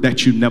hurt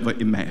that you never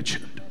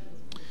imagined.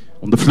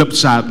 On the flip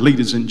side,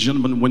 ladies and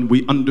gentlemen, when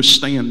we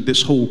understand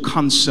this whole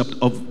concept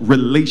of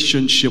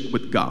relationship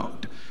with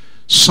God,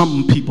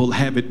 some people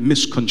have it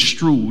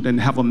misconstrued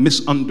and have a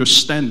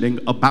misunderstanding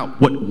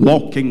about what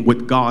walking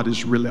with God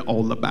is really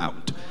all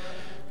about.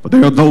 But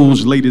there are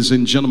those, ladies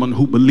and gentlemen,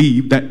 who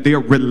believe that their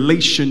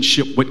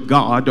relationship with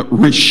God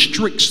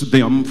restricts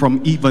them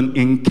from even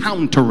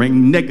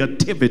encountering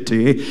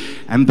negativity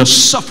and the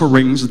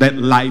sufferings that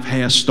life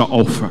has to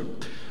offer.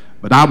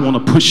 But I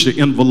want to push the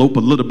envelope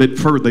a little bit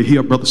further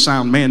here, Brother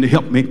Sound Man, to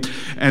help me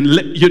and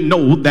let you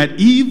know that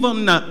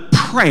even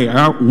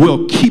prayer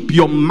will keep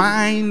your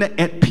mind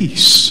at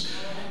peace.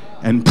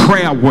 And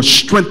prayer will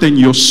strengthen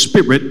your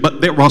spirit, but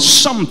there are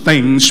some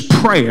things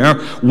prayer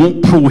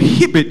won't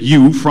prohibit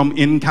you from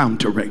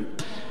encountering.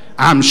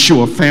 I'm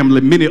sure,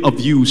 family, many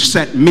of you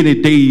sat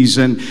many days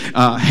and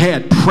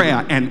had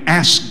prayer and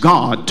asked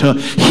God to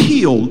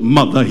heal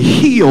mother,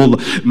 heal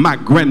my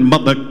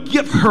grandmother,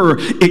 give her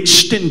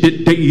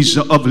extended days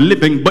of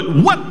living. But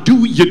what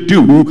do you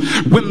do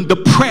when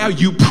the prayer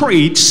you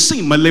prayed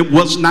seemingly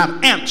was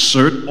not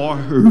answered or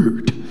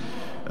heard?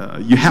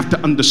 You have to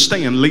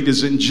understand,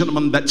 ladies and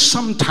gentlemen, that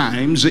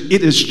sometimes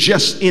it is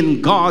just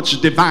in God's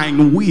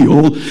divine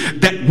will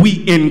that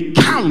we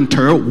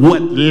encounter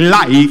what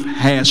life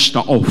has to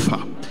offer.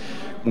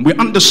 When we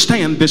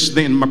understand this,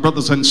 then, my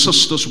brothers and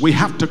sisters, we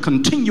have to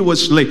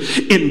continuously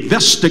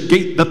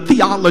investigate the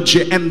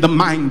theology and the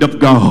mind of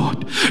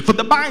God. For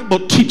the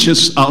Bible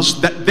teaches us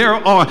that there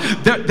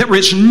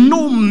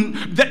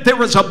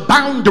is a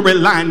boundary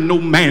line no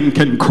man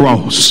can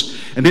cross.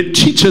 And it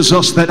teaches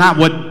us that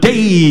our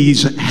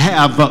days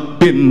have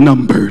been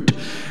numbered.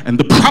 And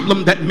the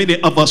problem that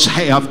many of us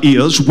have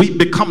is we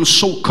become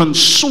so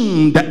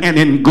consumed and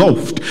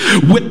engulfed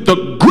with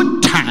the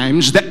good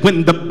times that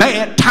when the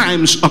bad times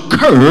sometimes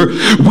occur,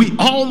 we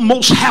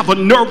almost have a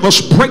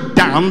nervous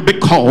breakdown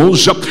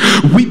because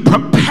we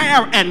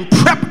prepare and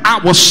prep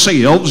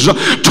ourselves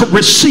to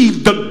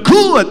receive the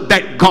good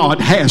that God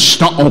has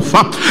to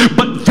offer,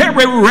 but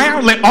very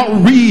rarely are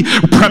we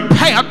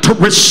prepared to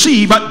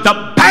receive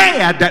the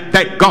bad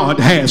that God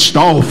has to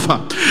offer.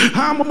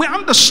 When we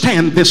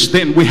understand this,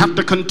 then we have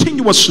to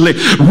continuously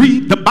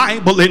read the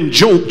Bible in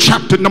Job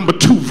chapter number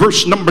 2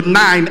 verse number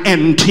 9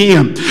 and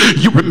 10.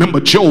 You remember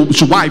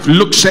Job's wife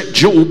looks at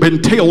Job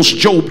and tells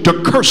Job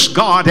to curse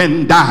God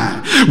and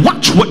die.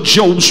 Watch what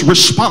Job's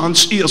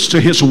response is to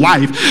his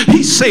wife.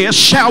 He says,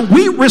 shall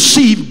we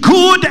receive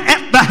good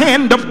at the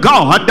hand of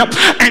God,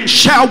 and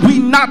shall we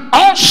not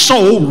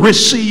also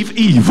receive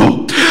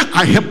evil?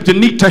 I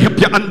need to help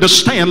you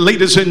understand,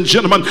 ladies and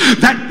gentlemen,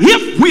 that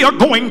if we are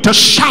going to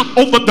shout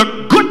over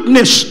the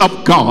goodness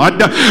of God,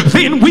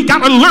 then we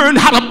got to learn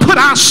how to put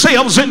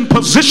ourselves in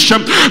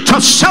position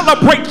to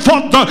celebrate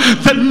for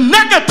the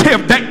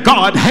negative that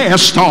God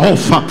has to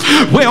offer.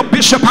 Well,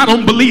 Bishop, I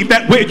don't believe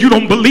that way. You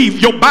don't believe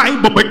your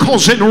Bible,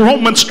 because in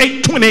Romans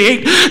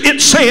 8:28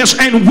 it says,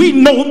 and we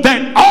know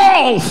that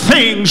all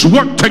things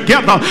work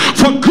together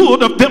for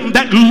good of them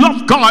that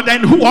love God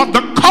and who are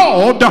the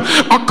called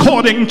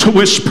according to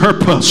his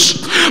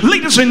purpose.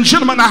 Ladies and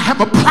gentlemen, I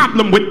have a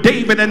problem with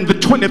David and the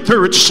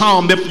 23rd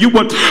Psalm. If you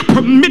would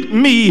permit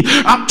me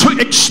to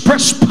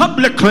express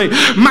publicly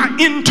my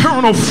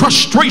internal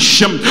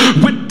frustration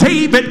with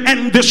David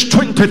and this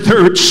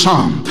 23rd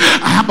Psalm.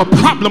 I have a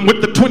problem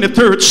with the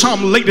 23rd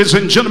Psalm, ladies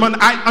and gentlemen.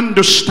 I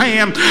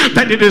understand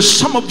that it is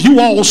some of you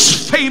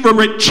all's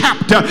favorite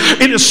chapter.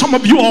 It is some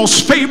of you all's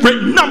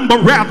favorite number,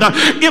 rather,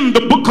 in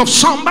the book of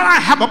Psalm. But I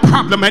have a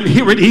problem, and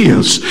here it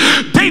is.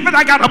 David,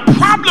 I got a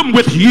problem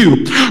with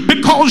you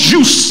because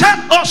you set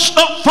us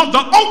up for the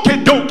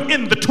okie-doke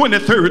in the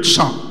 23rd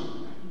Psalm.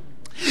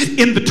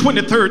 In the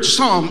 23rd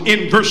Psalm,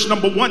 in verse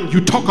number 1,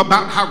 you talk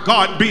about how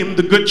God being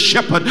the good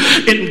shepherd.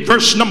 In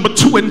verse number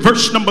 2 and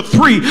verse number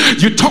 3,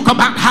 you talk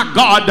about how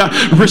God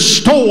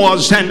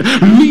restores and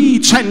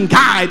leads and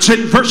guides.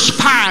 In verse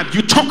 5,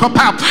 you talk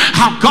about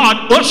how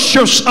God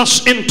ushers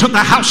us into the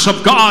house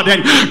of God,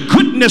 and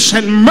goodness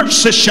and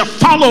mercy shall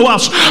follow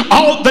us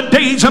all the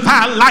days of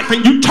our life.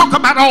 And you talk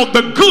about all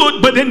the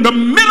good, but in the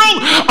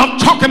middle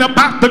of talking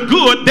about the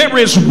good, there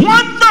is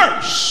one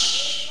verse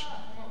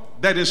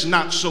that is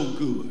not so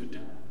good,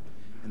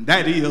 and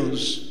that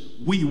is,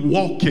 we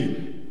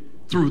walking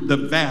through the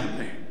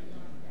valley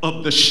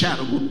of the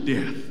shadow of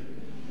death.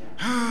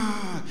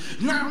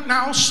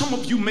 Now some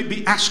of you may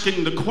be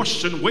asking the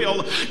question,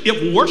 well,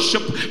 if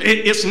worship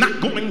is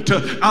not going to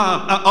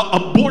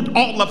abort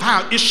all of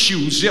our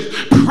issues,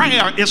 if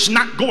prayer is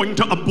not going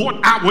to abort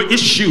our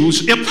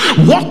issues,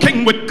 if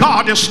walking with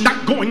God is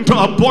not going to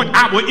abort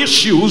our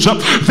issues,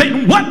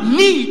 then what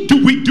need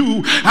do we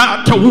do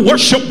to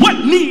worship?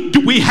 What need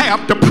do we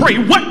have to pray?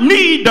 What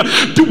need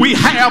do we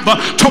have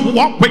to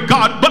walk with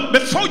God? But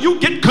before you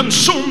get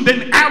consumed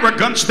in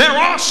arrogance, there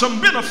are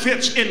some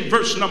benefits in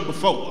verse number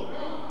 4.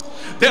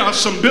 There are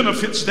some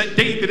benefits that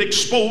David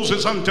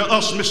exposes unto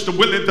us, Mr.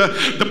 Willie,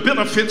 the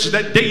benefits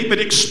that David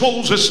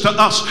exposes to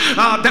us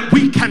that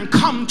we can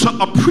come to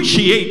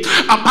appreciate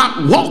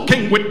about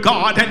walking with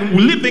God and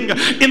living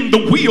in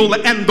the will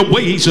and the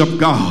ways of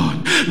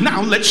God.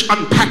 Now let's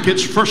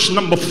unpackage verse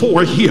number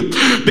 4 here,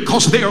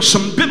 because there are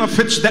some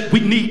benefits that we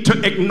need to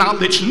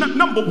acknowledge.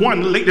 Number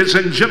 1, ladies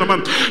and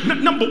gentlemen,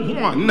 number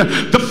 1,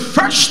 the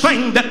first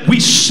thing that we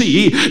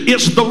see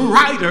is the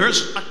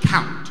writer's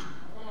account.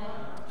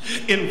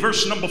 In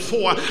verse number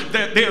 4,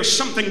 there's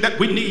something that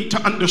we need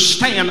to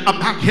understand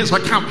about his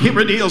account. Here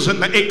it is in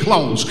the 8th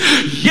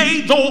clause.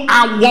 Yea, though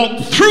I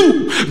walk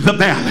through the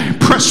valley.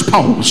 Press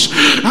pause.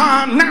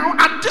 Now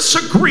I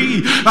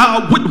disagree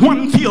with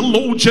one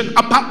theologian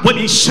about what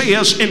he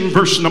says in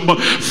verse number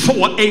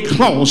 4,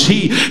 clause.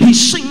 He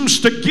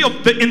seems to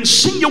give the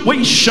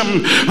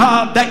insinuation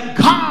that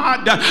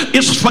God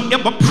is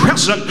forever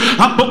present.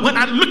 But when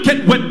I look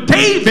at what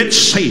David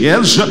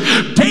says,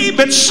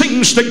 David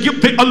seems to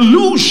give the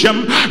illusion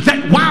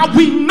that while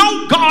we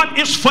know God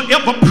is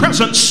forever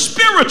present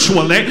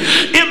spiritually,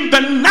 in the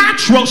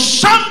natural,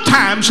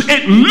 sometimes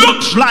it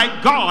looks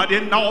like God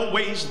isn't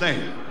always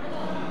there.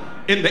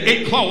 In the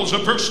 8th clause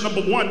of verse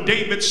number 1,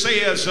 David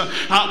says,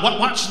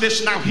 watch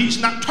this now.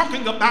 He's not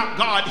talking about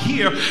God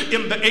here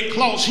in the 8th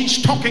clause. He's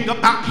talking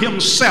about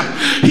himself.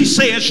 He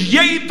says,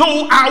 yea,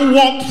 though I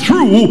walk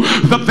through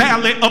the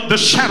valley of the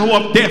shadow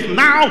of death.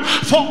 Now,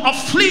 for a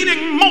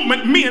fleeting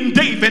moment, me and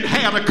David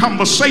had a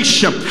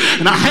conversation,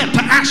 and I had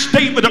to ask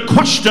David a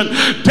question.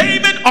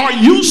 David, are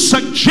you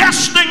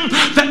suggesting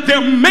that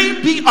there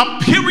may be a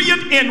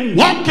period in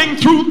walking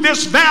through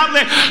this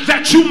valley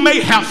that you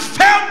may have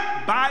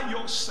felt by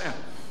yourself?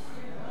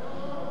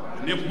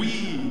 And if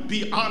we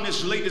be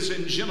honest, ladies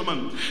and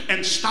gentlemen,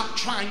 and stop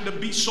trying to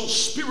be so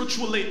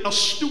spiritually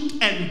astute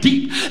and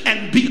deep,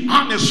 and be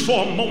honest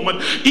for a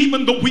moment,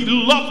 even though we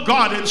love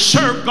God and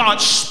serve God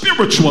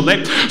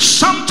spiritually,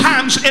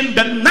 sometimes in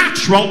the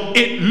natural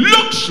it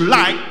looks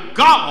like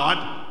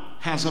God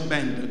has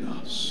abandoned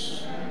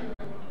us.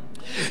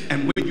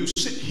 And when you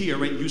sit here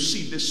here and you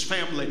see this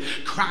family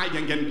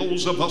crying, and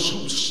those of us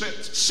who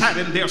sat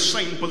in their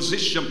same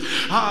position,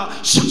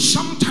 so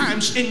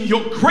sometimes in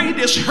your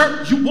greatest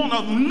hurt, you want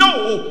to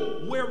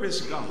know, where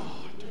is God?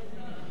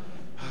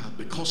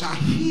 Because I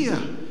hear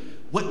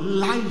what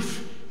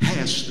life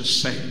has to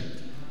say.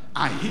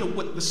 I hear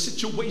what the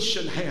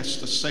situation has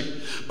to say.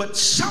 But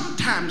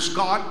sometimes,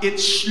 God, it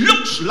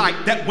looks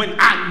like that when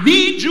I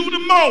need you the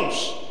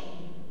most,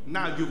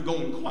 now you've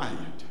gone quiet.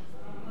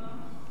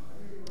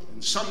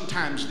 And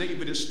sometimes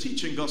David is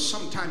teaching us,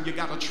 sometimes you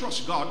got to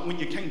trust God when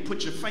you can't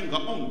put your finger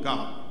on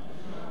God.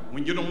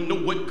 When you don't know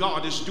what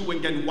God is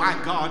doing and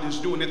why God is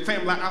doing it.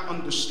 Family, I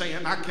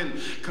understand. I can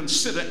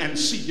consider and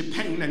see your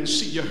pain and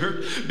see your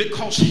hurt,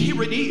 because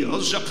here it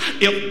is.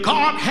 If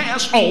God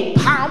has all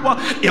power,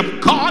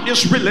 if God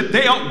is really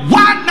there,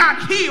 why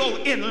not heal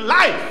in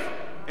life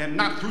and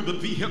not through the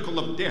vehicle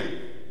of death?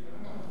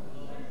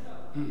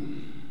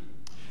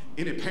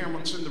 Any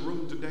parents in the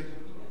room today?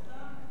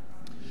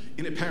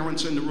 Any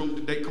parents in the room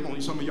today? Come on,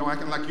 some of y'all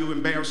acting like you're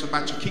embarrassed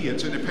about your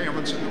kids. Any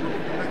parents in the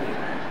room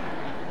today?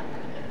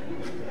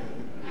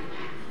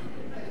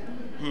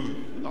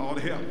 Lord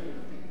help.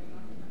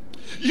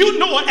 You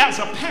know, as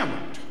a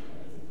parent,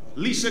 at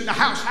least in the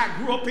house I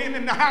grew up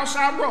in the house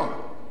I run,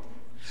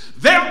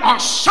 there are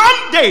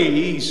some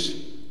days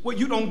where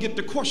you don't get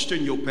to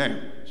question your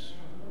parents.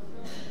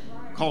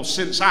 Because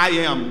since I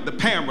am the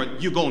parent,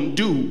 you're going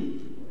to do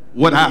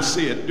what I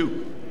said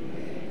do.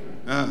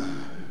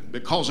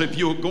 Because if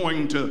you're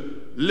going to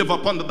live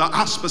up under the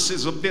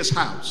auspices of this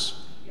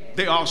house,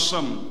 there are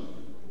some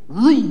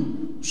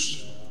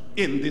rules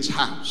in this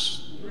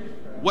house.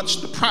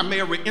 What's the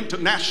primary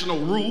international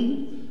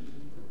rule?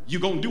 You're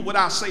going to do what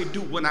I say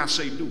do when I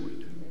say do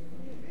it.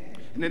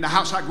 And in the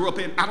house I grew up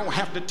in, I don't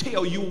have to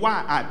tell you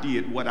why I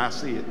did what I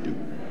said do.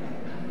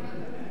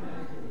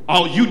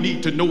 All you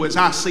need to know is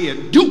I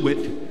said do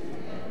it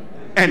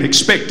and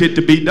expect it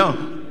to be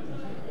done.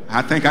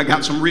 I think I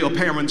got some real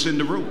parents in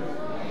the room.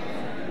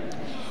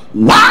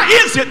 Why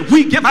is it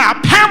we give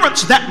our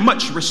parents that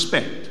much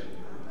respect,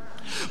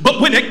 but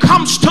when it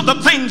comes to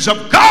the things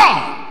of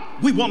God,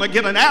 we want to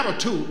get an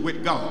attitude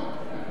with God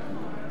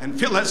and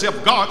feel as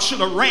if God should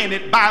have ran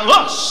it by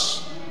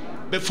us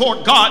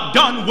before God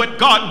done what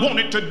God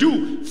wanted to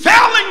do,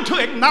 failing to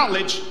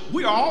acknowledge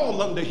we are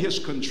all under his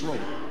control.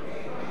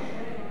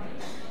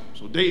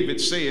 So David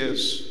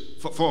says,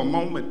 for a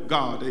moment,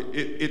 God,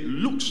 it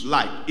looks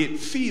like, it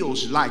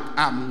feels like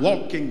I'm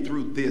walking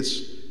through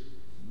this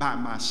by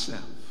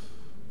myself.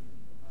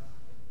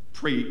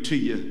 Prayed to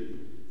you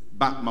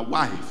about my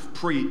wife,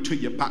 prayed to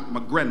you about my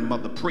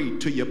grandmother, prayed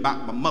to you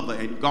about my mother,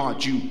 and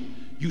God,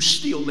 you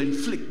still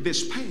inflict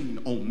this pain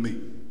on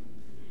me.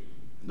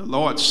 The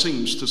Lord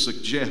seems to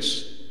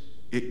suggest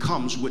it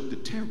comes with the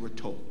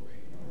territory.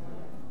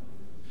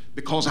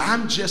 Because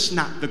I'm just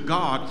not the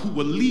God who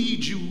will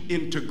lead you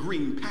into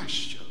green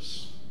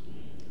pastures.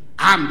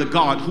 I'm the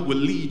God who will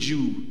lead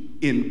you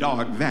in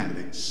dark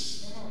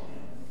valleys.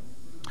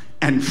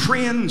 And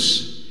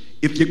friends,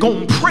 if you're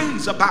going to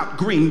praise about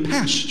green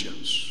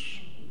pastures,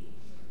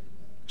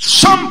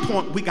 some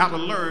point we got to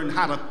learn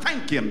how to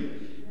thank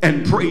him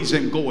and praise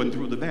him going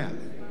through the valley.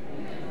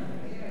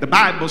 The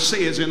Bible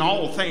says in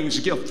all things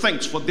give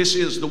thanks, for this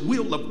is the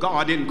will of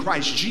God in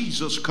Christ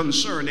Jesus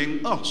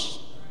concerning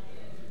us.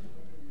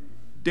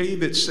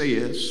 David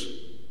says,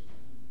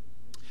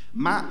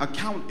 my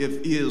account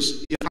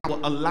is if I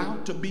were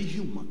allowed to be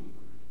human,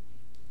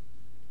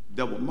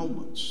 there were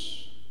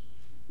moments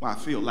where I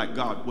feel like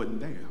God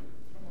wasn't there.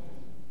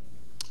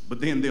 But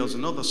then there's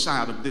another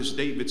side of this.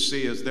 David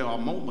says there are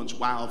moments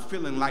while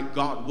feeling like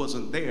God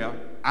wasn't there,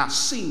 I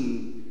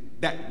seen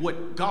that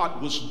what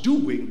God was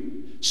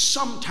doing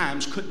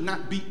sometimes could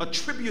not be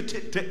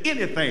attributed to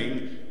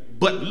anything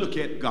but look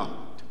at God.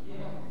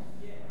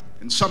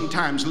 And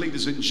sometimes,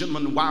 ladies and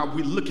gentlemen, while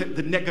we look at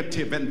the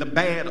negative and the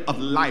bad of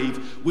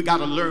life, we got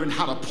to learn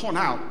how to point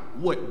out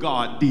what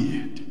God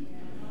did.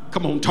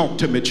 Come on, talk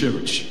to me,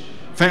 church.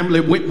 Family,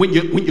 when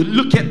you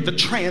look at the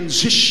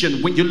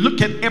transition, when you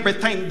look at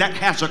everything that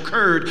has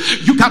occurred,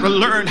 you got to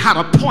learn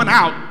how to point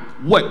out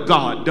what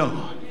God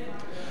done.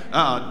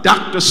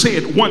 Doctor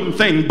said one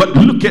thing, but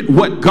look at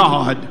what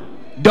God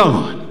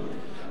done.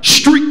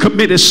 Street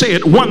committee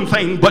said one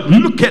thing, but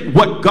look at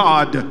what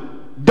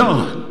God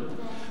done.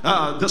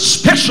 The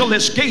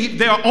specialists gave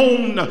their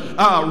own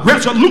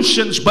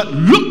resolutions, but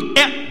look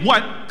at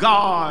what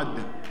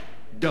God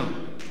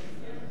done.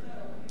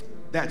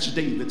 That's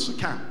David's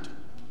account.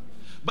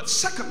 But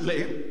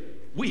secondly,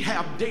 we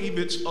have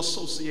David's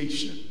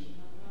association.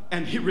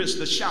 And here is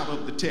the shadow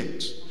of the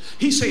text.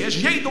 He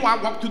says, yea, though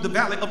I walk through the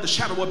valley of the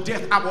shadow of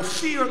death, I will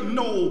fear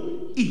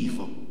no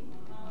evil,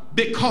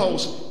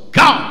 because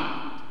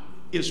God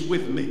is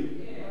with me.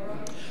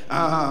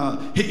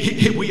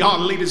 Here we are,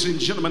 ladies and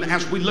gentlemen,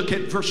 as we look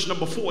at verse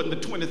number 4 in the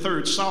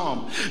 23rd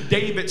Psalm.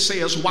 David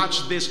says,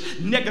 watch this,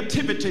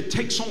 negativity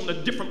takes on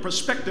a different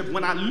perspective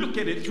when I look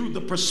at it through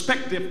the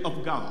perspective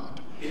of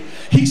God.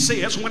 He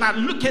says, when I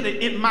look at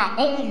it in my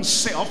own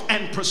self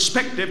and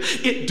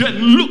perspective, it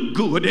doesn't look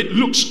good. It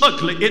looks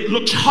ugly. It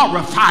looks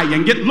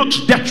horrifying. It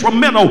looks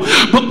detrimental.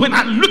 But when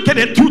I look at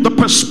it through the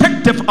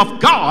perspective of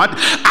God,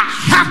 I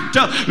have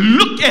to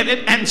look at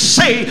it and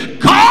say,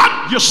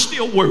 God, you're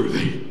still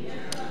worthy.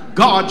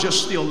 God, you're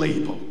still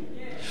able.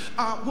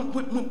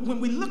 When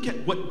we look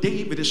at what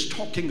David is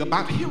talking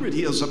about, here it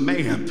is, a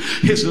man.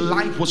 His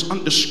life was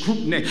under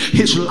scrutiny.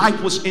 His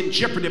life was in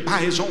jeopardy by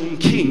his own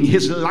king.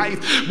 His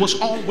life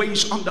was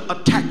always under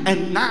attack.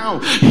 And now,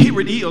 here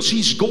it is.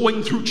 He's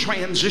going through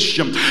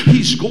transition.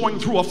 He's going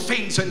through a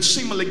phase and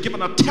seemingly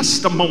giving a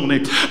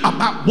testimony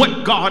about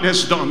what God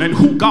has done and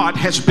who God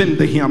has been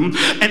to him.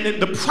 And in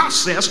the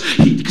process,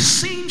 he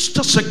seems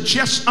to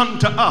suggest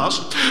unto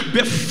us,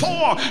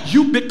 before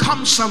you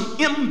become some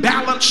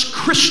imbalanced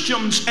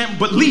Christians and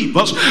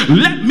believers,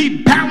 let me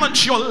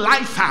balance your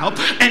life out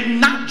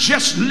and not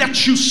just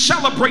let you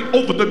celebrate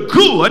over the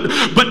good,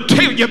 but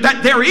tell you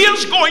that there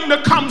is going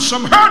to come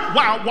some hurt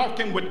while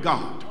walking with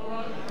God.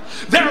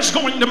 There's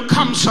going to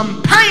come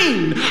some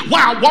pain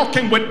while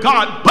walking with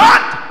God,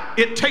 but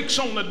it takes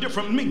on a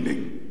different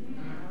meaning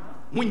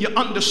when you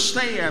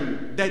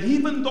understand that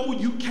even though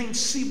you can't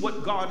see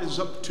what God is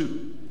up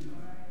to,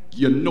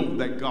 you know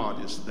that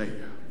God is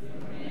there.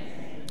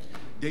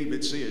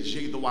 David says,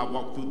 yea, though I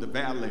walk through the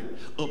valley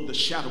of the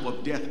shadow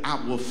of death,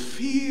 I will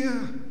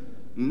fear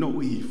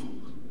no evil,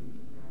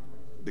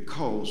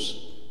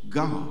 because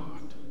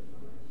God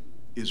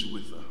is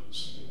with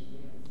us.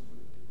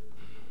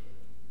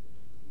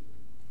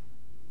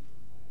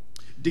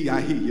 D,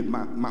 I hear you.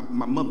 My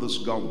mother's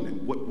gone,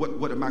 and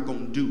what am I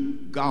going to do?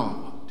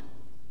 God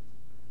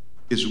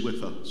is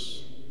with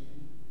us.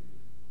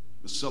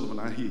 Mr. Sullivan,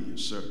 I hear you,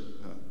 sir.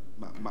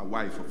 My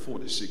wife of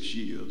 46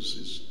 years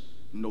is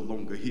no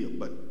longer here,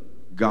 but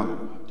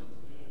God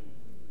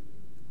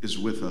is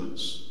with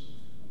us.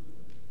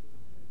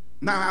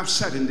 Now, I've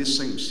sat in this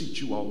same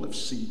seat you all have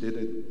seated,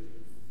 and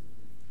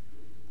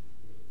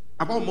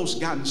I've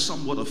almost gotten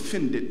somewhat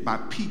offended by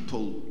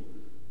people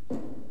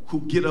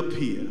who get up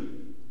here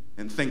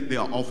and think they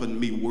are offering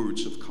me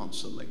words of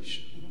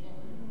consolation.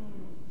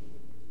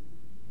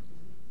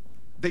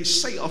 They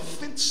say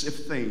offensive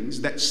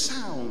things that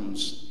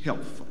sounds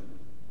helpful.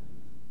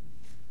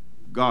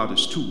 God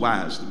is too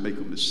wise to make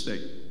a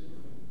mistake,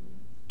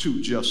 too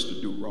just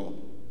to do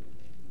wrong.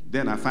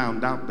 Then I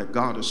found out that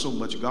God is so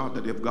much God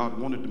that if God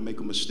wanted to make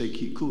a mistake,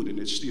 he could, and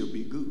it'd still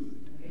be good.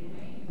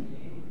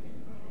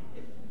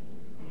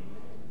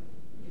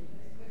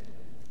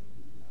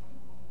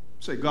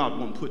 Say, God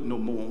won't put no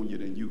more on you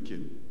than you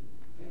can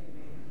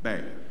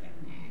bear.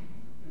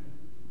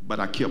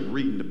 But I kept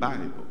reading the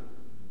Bible.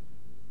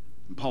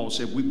 And Paul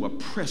said we were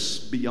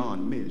pressed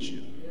beyond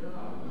measure,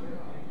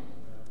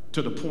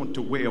 to the point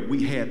to where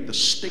we had the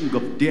sting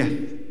of death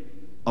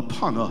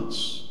upon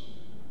us.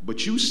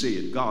 But you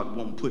said God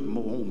won't put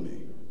more on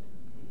me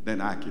than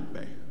I can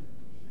bear.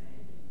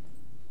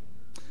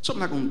 So I'm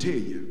not going to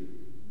tell you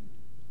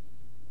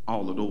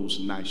all of those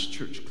nice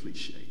church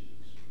cliches.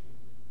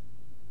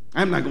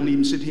 I'm not going to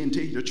even sit here and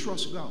tell you to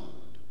trust God,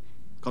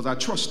 because I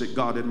trusted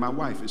God and my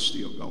wife is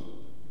still gone.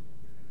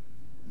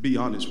 Be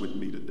honest with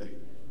me today.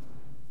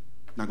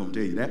 Not going to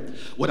tell you that.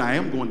 What I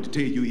am going to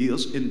tell you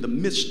is, in the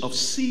midst of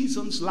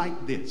seasons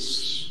like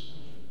this,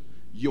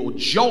 your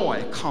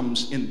joy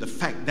comes in the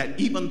fact that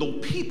even though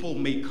people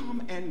may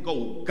come and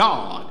go,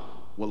 God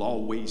will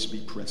always be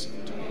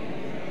present.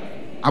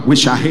 I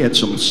wish I had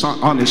some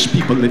honest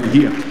people in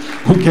here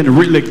who can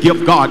really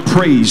give God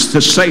praise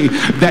to say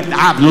that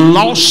I've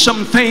lost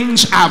some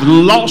things, I've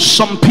lost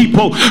some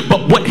people,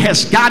 but what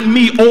has gotten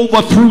me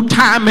over through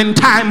time and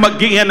time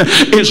again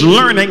is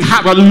learning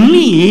how to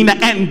lean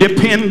and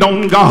depend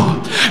on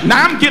God.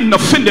 Now I'm getting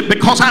offended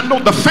because I know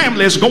the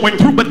family is going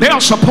through, but there are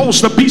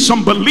supposed to be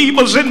some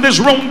believers in this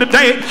room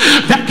today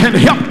that can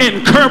help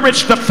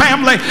encourage the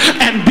family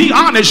and be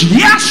honest.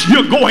 Yes,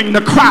 you're going to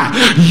cry.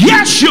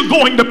 Yes, you're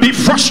going to be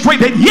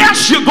frustrated.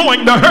 Yes, you're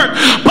going to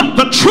hurt, but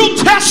the true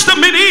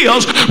testament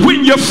is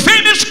when you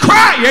finish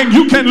crying,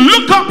 you can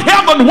look up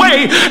heaven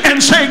way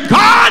and say,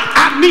 God,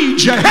 I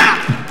need your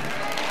help.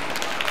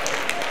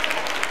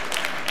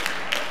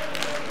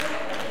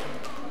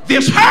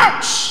 This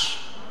hurts.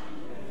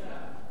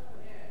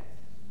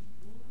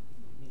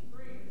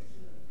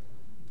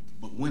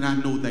 But when I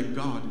know that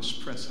God is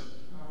present,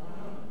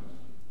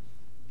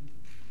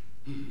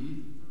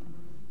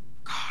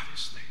 God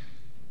is there.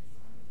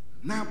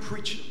 Now,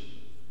 preacher,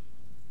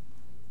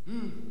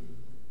 you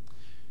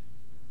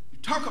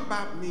talk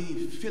about me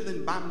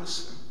feeling by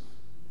myself.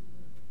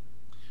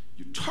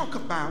 You talk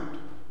about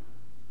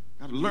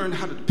I gotta learn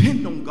how to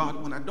depend on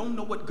God when I don't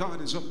know what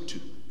God is up to.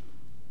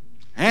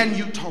 And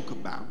you talk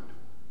about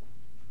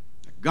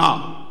that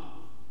God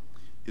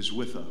is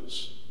with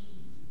us.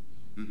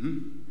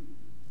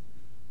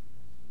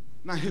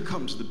 Now here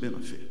comes the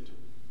benefit.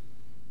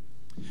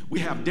 We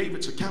have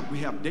David's account, we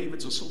have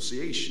David's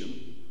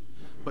association,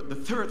 but the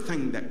third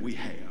thing that we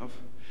have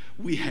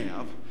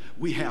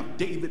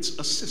David's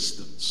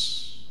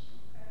assistance,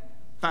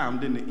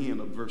 found in the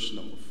end of verse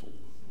number 4.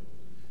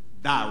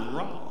 Thy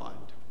rod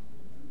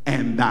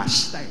and thy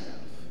staff,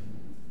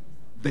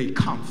 they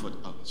comfort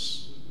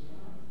us.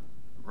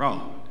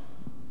 Rod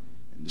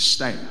and the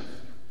staff,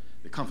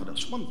 they comfort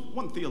us.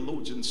 One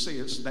theologian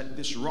says that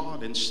this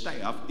rod and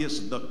staff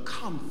is the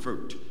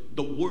comfort,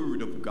 the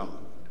word of God.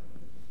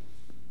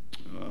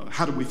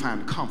 How do we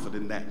find comfort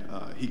in that?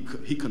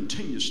 He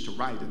continues to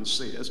write and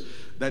says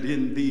that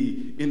in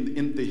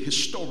the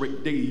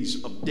historic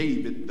days of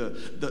David,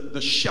 the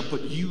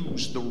shepherd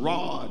used the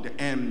rod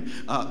and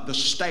the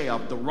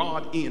staff. The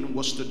rod end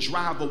was to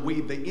drive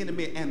away the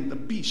enemy and the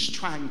beast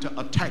trying to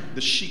attack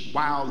the sheep,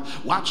 while,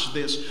 watch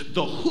this,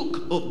 the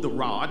hook of the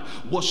rod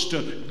was to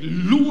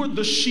lure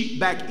the sheep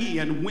back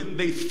in when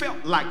they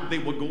felt like they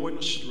were going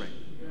astray.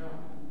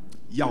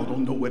 Y'all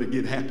don't know where to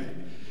get happy.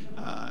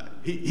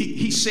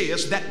 He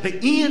says that the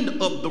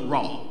end of the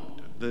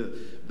rod,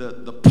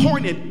 the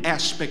pointed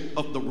aspect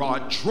of the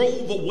rod,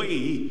 drove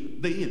away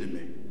the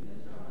enemy.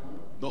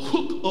 The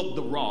hook of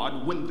the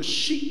rod, when the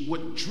sheep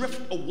would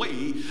drift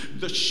away,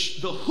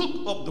 the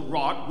hook of the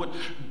rod would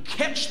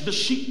catch the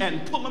sheep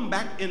and pull them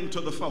back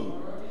into the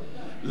fold.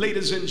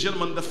 Ladies and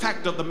gentlemen, the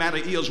fact of the matter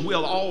is we're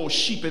all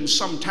sheep and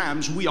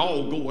sometimes we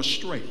all go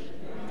astray.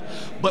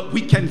 But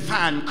we can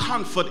find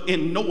comfort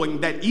in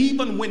knowing that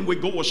even when we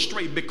go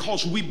astray,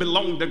 because we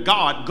belong to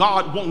God,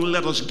 God won't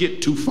let us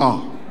get too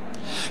far.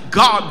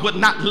 God would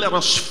not let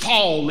us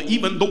fall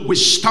even though we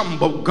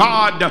stumble.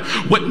 God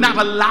would not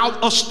allow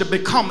us to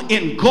become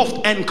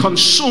engulfed and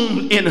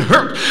consumed in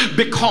hurt,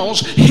 because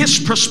his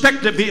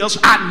perspective is,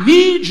 I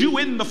need you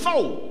in the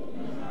fold.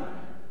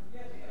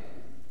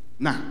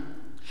 Now,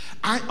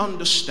 I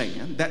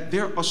understand that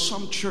there are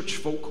some church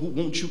folk who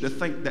want you to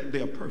think that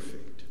they're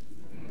perfect.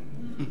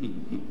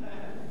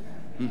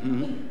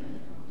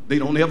 They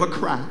don't ever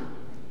cry.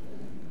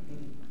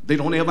 They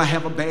don't ever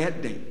have a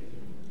bad day.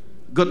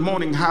 Good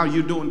morning, how are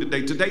you doing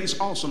today? Today's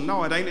awesome.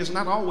 No, it ain't. It's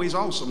not always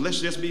awesome. Let's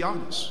just be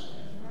honest.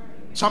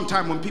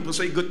 Sometimes when people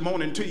say good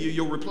morning to you,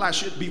 your reply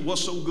should be,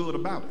 what's so good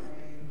about it?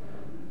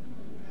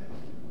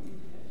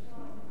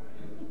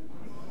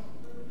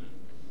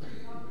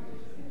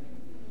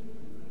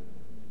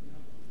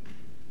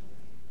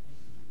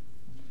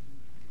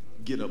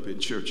 Get up in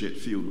church at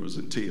funerals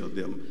and tell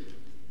them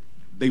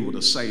they were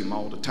the same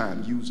all the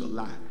time. Use a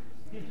lie.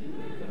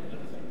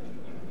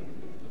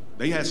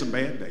 They had some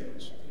bad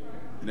days.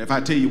 And if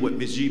I tell you what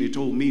Miss Gennie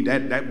told me,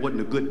 that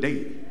wasn't a good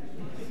day.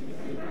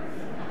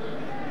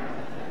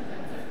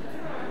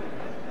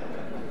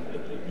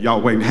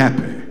 Y'all ain't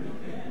happy.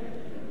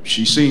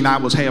 She seen I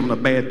was having a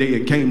bad day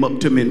and came up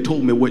to me and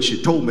told me what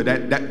she told me.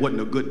 That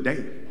wasn't a good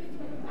day.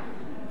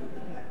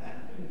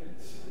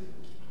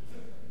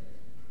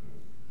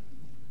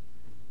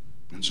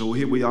 And so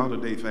here we are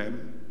today, family.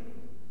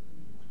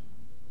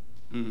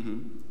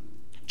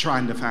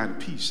 Trying to find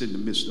peace in the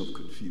midst of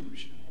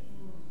confusion.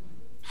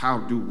 How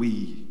do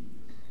we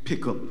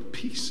pick up the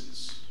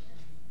pieces?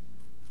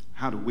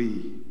 How do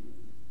we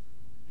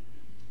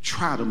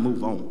try to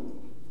move on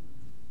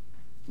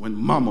when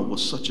mama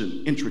was such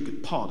an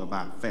intricate part of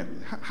our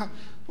family?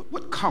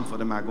 What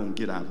comfort am I going to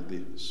get out of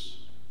this?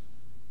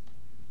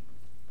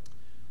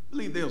 I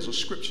believe there's a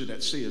scripture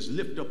that says,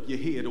 lift up your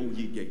head, O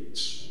ye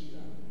gates,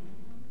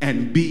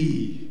 and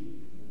be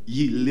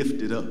ye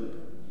lifted up.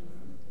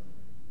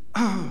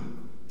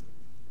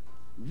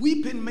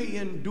 Weeping may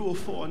endure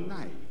for a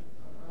night,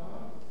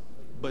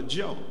 but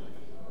joy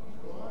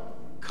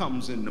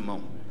comes in the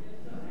morning.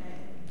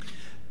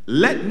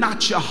 Let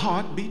not your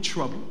heart be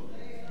troubled.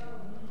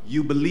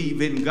 You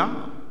believe in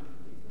God,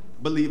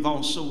 believe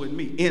also in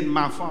me. In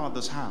my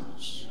Father's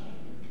house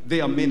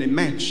there are many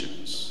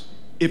mansions.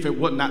 If it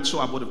were not so,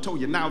 I would have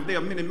told you. Now, if there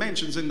are many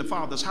mansions in the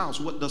Father's house,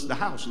 what does the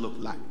house look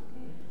like?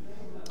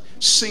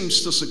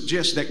 Seems to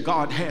suggest that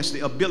God has the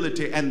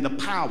ability and the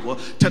power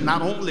to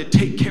not only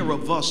take care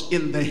of us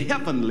in the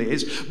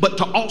heavenlies, but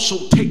to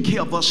also take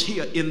care of us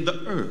here in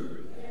the earth.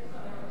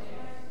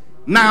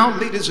 Now,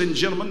 ladies and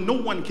gentlemen, no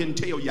one can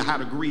tell you how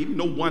to grieve.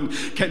 No one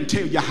can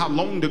tell you how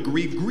long to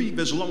grieve. Grieve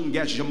as long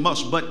as you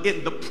must. But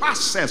in the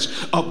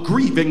process of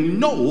grieving,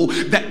 know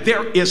that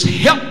there is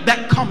help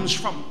that comes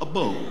from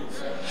above.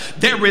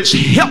 There is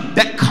help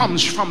that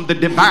comes from the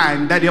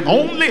divine, that if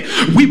only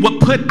we would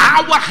put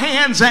our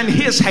hands in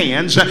his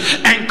hands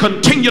and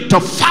continue to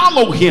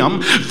follow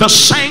him, the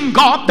same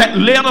God that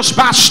led us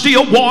by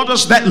still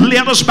waters, that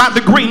led us by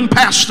the green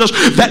pastures,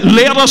 that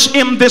led us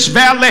in this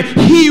valley,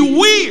 he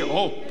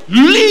will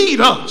lead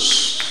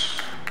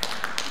us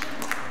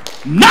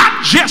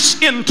not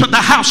just into the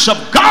house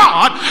of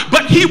God,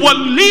 but he will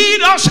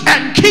lead us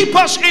and keep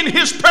us in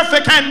his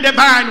perfect and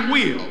divine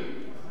will.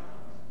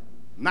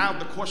 Now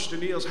the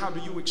question is, how do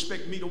you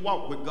expect me to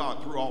walk with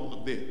God through all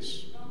of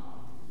this?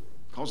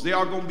 Because there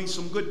are going to be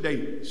some good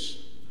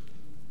days.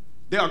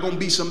 There are going to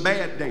be some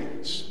bad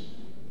days.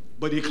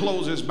 But he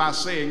closes by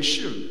saying,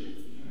 surely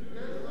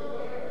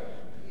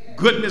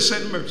goodness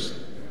and mercy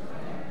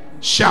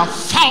shall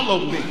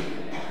follow me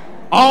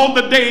all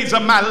the days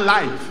of my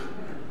life,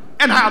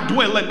 and I'll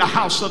dwell in the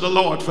house of the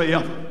Lord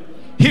forever.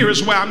 Here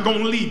is where I'm going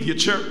to leave you,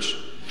 church.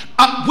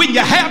 When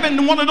you're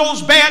having one of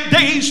those bad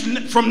days,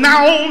 from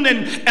now on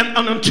and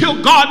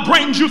until God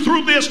brings you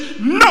through this,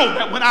 know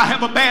that when I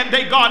have a bad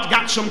day, God's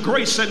got some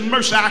grace and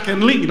mercy I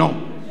can lean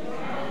on.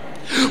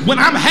 When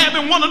I'm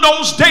having one of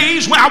those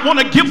days where I want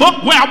to give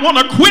up, where I want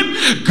to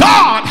quit,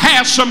 God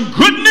has some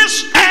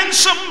goodness and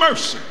some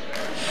mercy.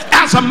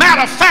 As a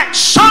matter of fact,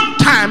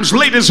 sometimes,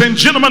 ladies and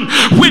gentlemen,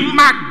 when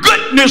my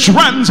goodness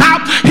runs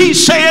out, he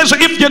says,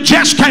 if you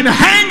just can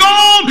hang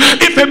on,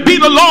 if it be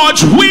the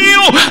Lord's will,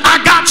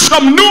 I got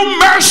some new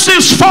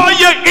mercies for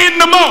you in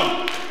the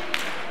moment.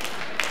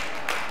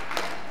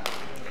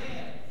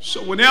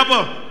 So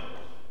whenever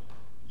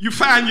you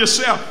find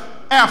yourself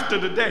after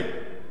the day,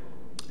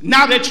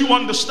 now that you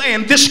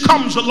understand this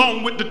comes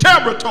along with the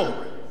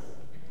territory.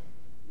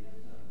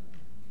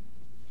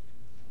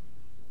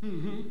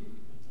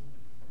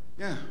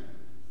 Yeah.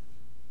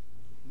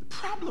 The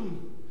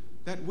problem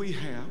that we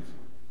have,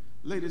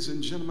 ladies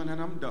and gentlemen,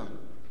 and I'm done,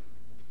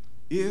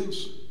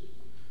 is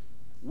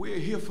we're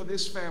here for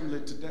this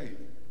family today.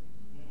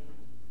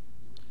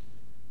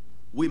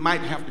 We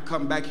might have to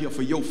come back here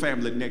for your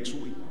family next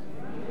week.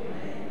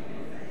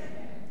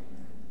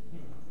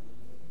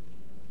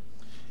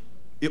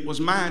 It was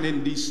mine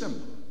in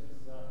December.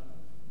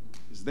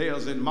 It's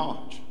theirs in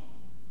March.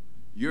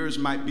 Yours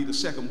might be the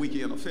second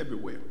weekend of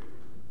February.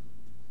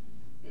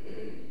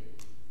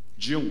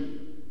 June.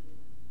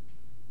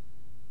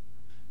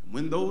 And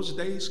when those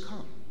days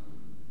come,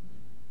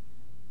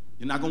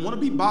 you're not going to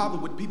want to be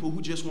bothered with people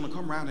who just want to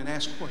come around and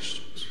ask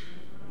questions.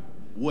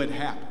 What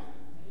happened?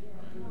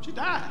 She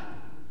died.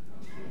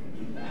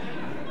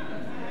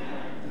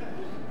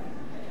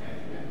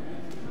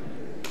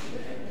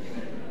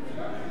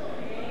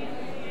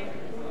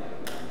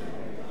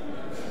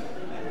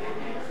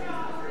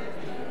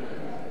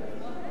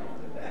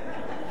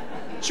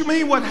 What you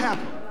mean, what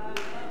happened?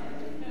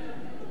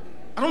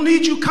 I don't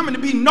need you coming to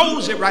be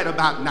nosy right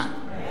about now.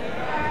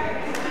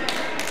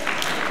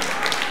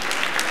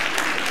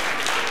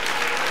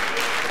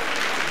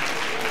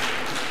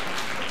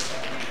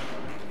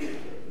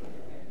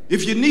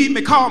 If you need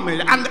me, call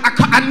me.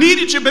 I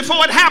needed you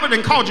before it happened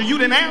and called you. You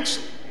didn't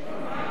answer.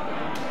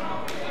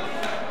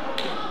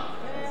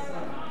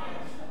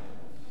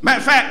 Matter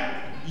of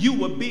fact, you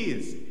were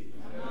busy.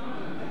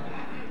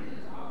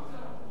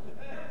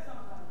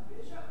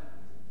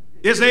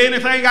 Is there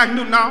anything I can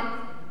do now?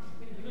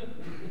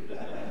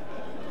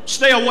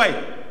 Stay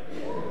away.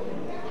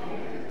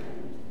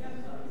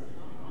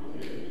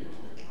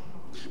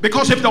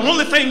 Because if the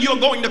only thing you're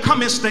going to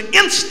come is to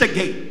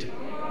instigate,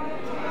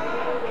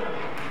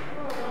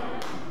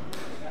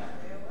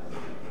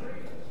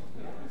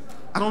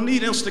 I don't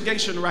need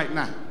instigation right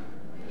now.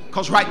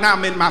 Because right now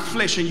I'm in my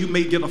flesh and you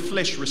may get a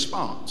flesh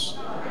response.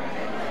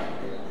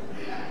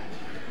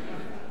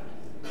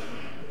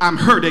 I'm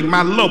hurting,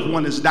 my loved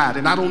one has died,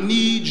 and I don't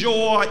need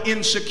your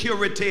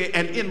insecurity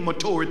and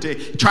immaturity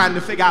trying to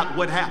figure out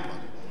what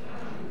happened.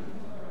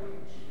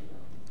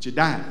 She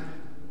died.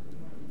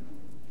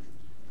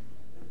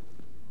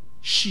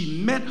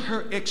 She met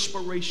her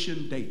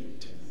expiration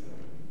date,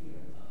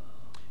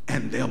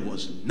 and there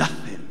was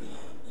nothing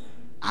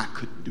I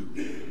could do.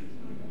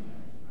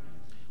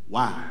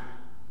 Why?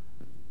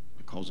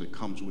 Because it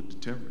comes with the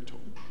territory.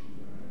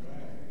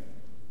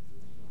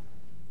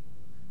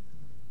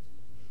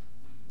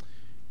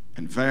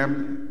 And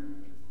family,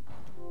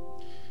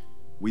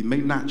 we may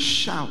not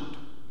shout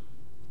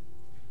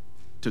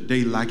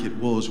today like it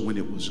was when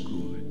it was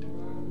good.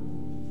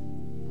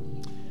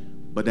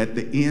 But at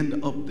the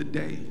end of the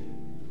day,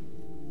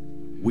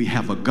 we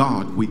have a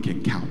God we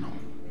can count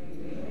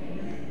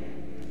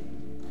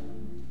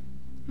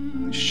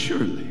on.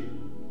 Surely,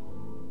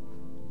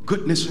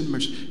 goodness and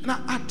mercy. And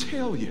I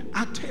tell you,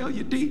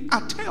 D, I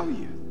tell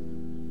you,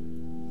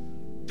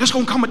 there's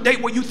going to come a day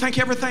where you think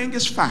everything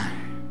is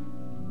fine.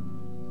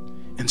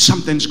 And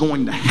something's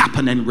going to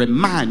happen and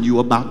remind you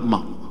about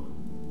mama.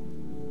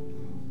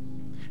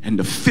 And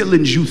the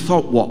feelings you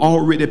thought were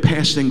already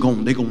past and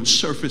gone, they're going to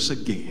surface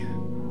again.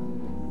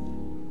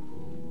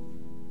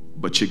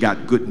 But you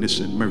got goodness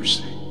and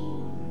mercy.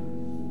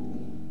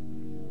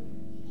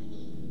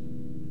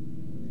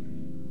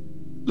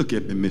 Look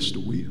at me, Mr.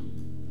 Will.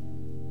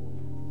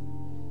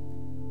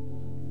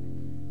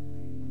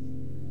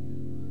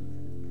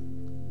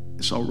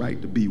 It's all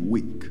right to be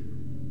weak.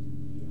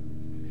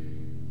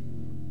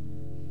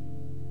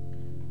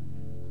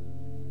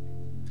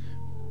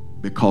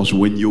 Because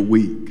when you're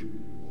weak,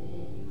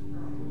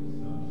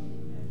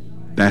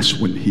 that's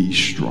when he's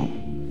strong.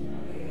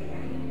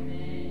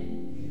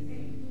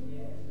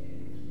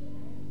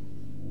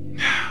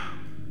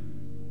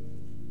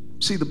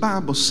 See, the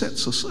Bible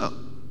sets us up.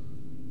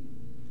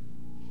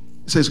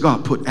 It says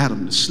God put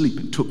Adam to sleep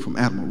and took from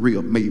Adam a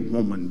real made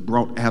woman,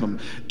 brought Adam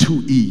to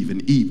Eve,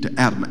 and Eve to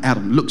Adam.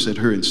 Adam looks at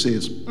her and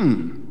says,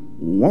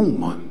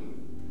 woman.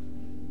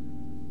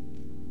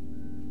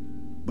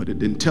 But it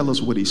didn't tell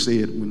us what he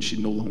said when she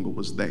no longer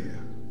was there.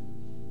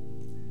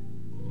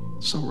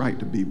 It's all right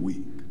to be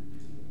weak.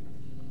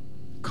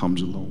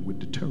 Comes along with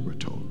the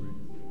territory.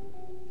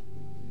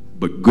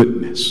 But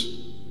goodness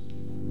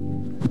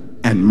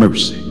and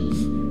mercy.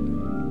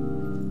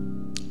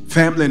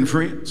 Family and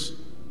friends,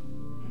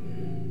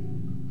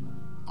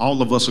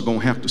 all of us are going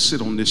to have to sit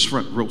on this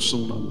front row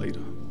sooner or later.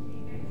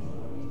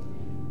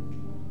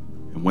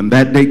 And when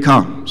that day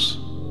comes,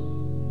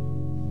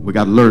 we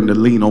got to learn to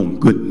lean on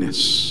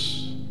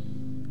goodness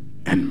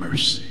and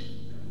mercy.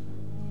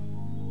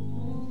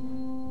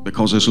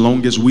 Because as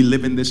long as we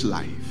live in this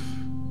life,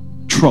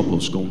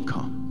 trouble's going to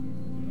come.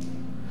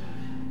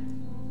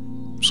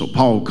 So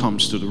Paul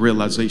comes to the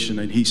realization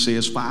and he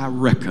says, for I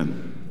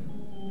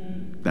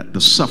reckon that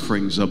the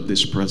sufferings of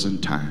this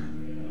present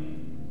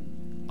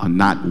time are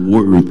not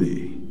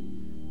worthy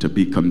to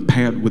be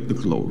compared with the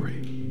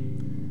glory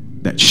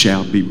that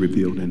shall be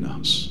revealed in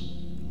us.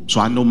 So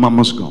I know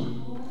mama's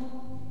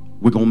gone.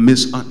 We're going to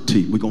miss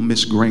auntie. We're going to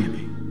miss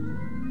granny.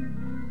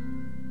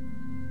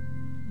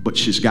 But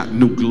she's got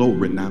new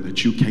glory now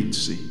that you can't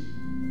see.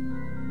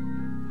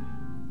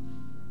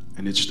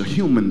 And it's the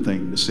human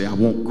thing to say, I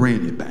want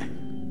granny back.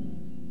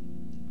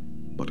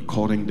 But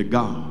according to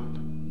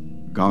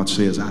God, God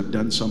says, I've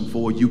done something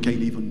for you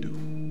can't even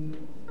do.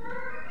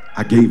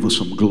 I gave her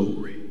some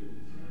glory.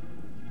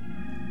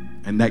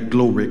 And that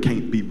glory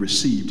can't be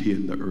received here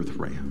in the earth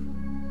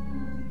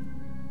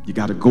realm. You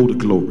got to go to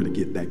glory to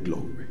get that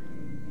glory.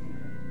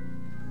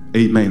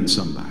 Amen,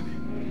 somebody.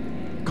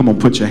 Come on,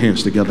 put your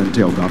hands together and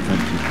tell God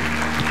thank you.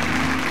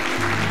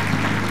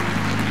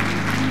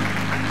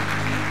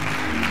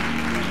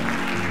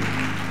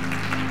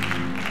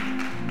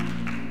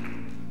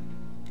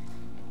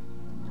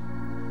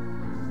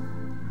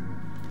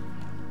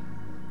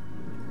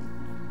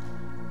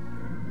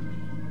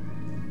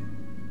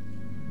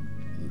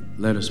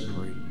 Let us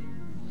pray.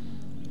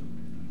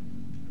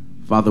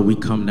 Father, we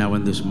come now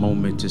in this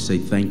moment to say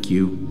thank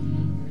you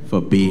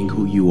for being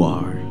who you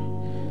are.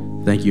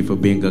 Thank you for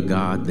being a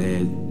God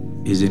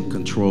that is in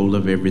control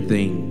of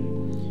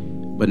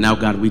everything. But now,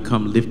 God, we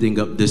come lifting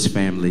up this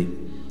family,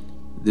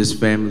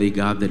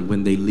 God, that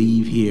when they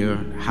leave here,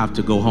 have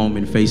to go home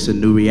and face a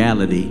new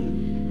reality.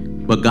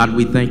 But God,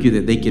 we thank you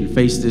that they can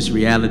face this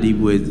reality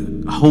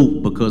with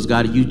hope because,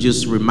 God, you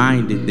just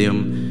reminded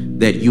them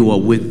that you are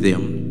with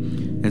them.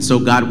 And so,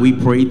 God, we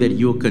pray that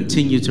you'll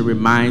continue to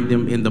remind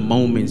them in the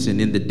moments and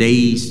in the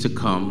days to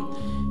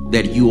come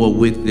that you are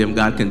with them.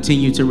 God,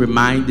 continue to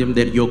remind them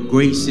that your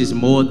grace is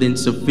more than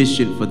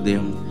sufficient for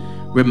them.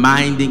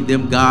 Reminding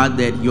them, God,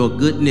 that your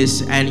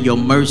goodness and your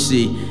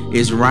mercy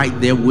is right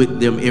there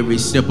with them every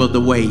step of the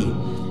way.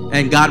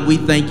 And God, we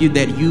thank you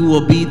that you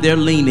will be their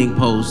leaning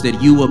post,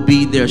 that you will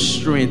be their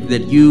strength,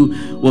 that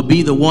you will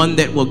be the one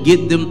that will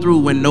get them through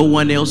when no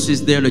one else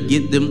is there to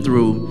get them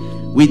through.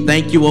 We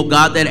thank you, oh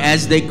God, that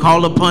as they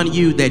call upon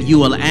you, that you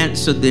will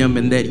answer them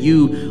and that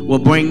you will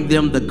bring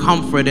them the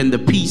comfort and the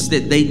peace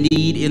that they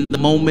need in the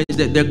moments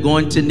that they're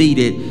going to need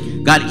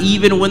it. God,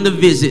 even when the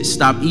visits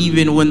stop,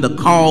 even when the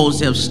calls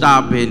have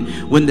stopped and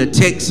when the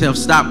texts have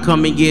stopped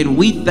coming in,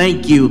 we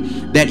thank you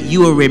that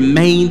you will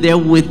remain there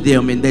with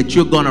them and that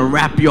you're going to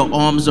wrap your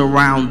arms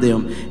around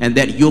them and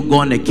that you're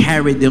going to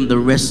carry them the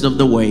rest of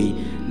the way.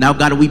 Now,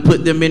 God, we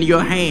put them in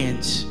your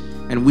hands.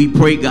 And we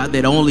pray, God,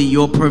 that only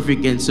your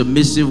perfect and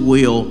submissive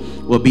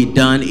will be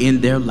done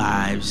in their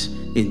lives.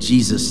 In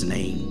Jesus'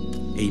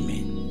 name,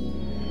 amen.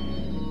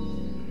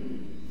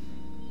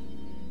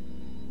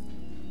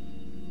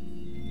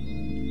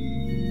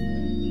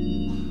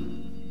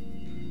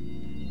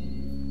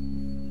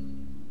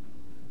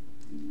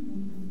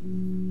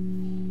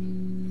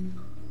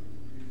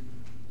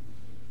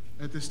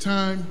 At this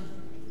time,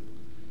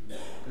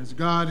 as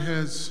God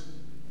has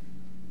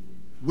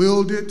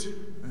willed it,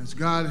 as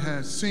God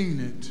has seen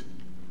it,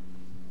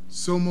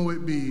 so may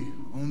it be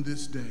on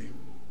this day.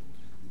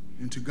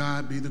 And to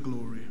God be the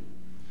glory.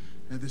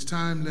 At this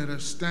time, let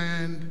us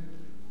stand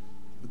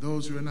for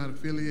those who are not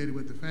affiliated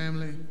with the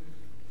family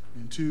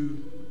and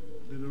to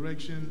the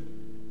direction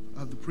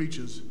of the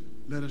preachers.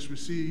 Let us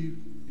receive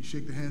and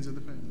shake the hands of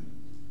the family.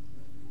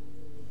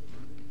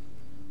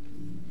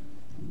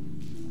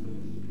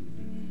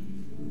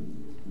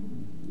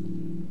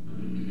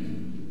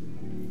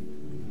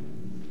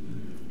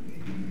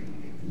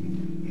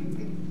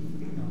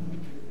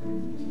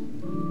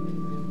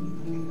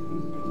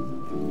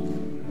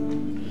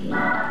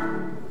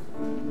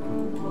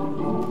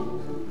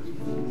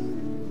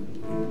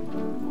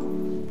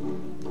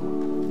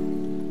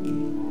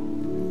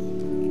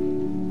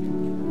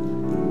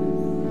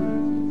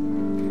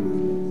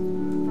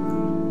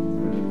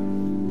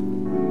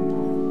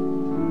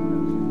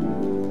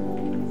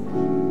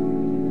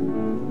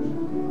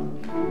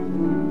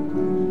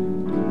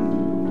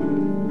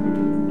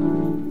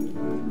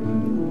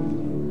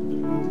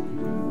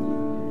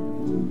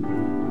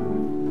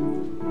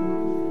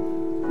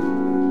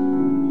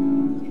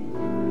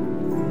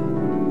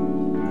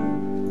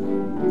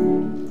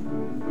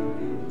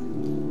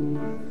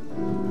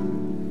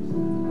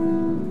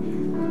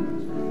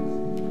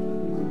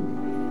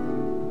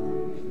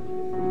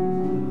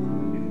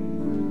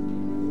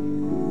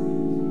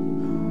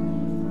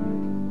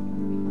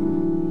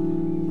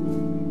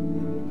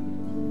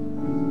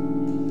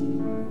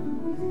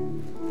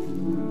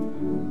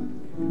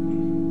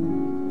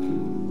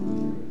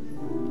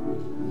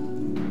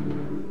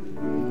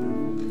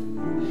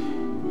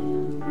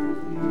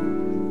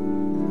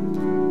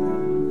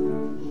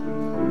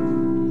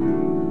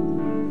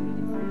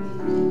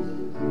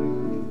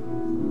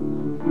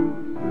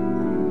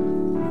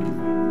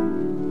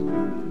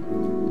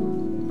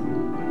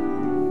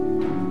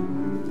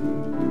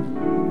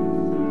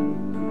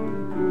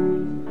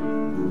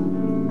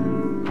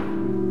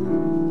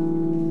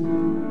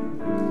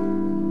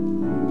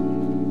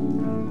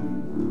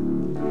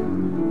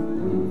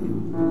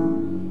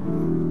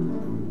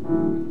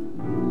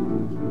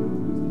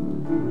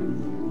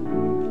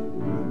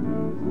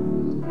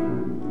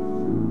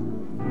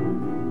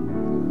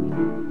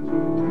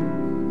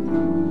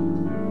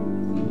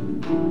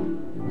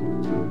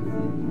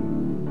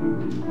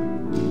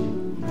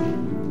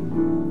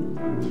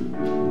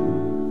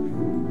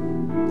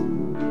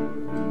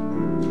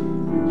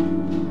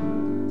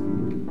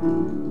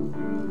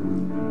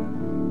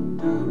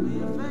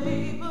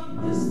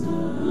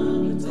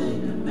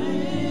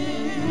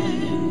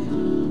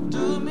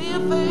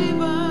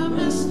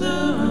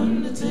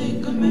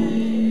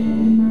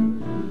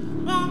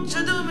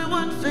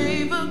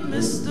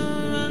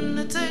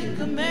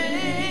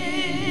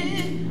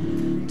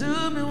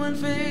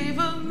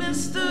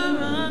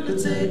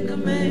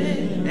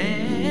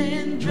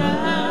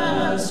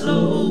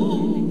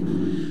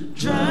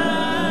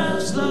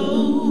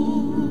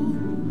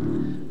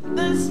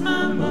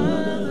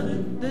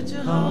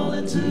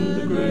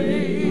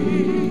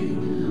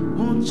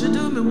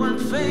 me one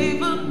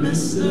favor,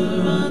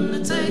 Mr.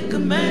 Undertaker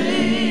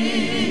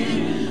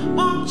Man?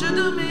 Won't you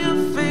do me a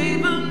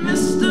favor,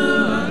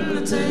 Mr.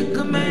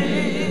 Undertaker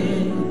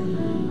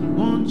Man?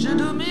 Won't you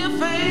do me a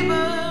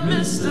favor,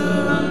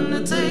 Mr.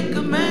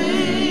 Undertaker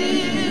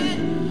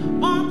Man?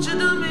 Won't you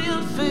do me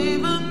a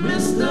favor,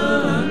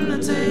 Mr.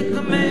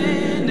 Undertaker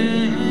Man?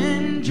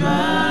 And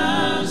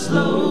drive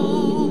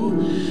slow,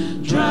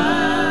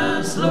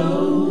 drive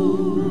slow.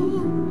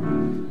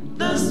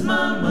 That's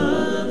my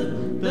mother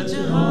that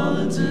you're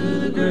hauling to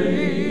the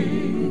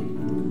grave.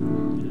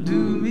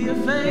 Do me a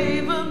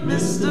favor,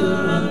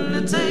 Mr.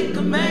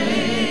 Undertaker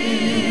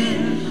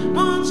Man.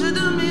 Won't you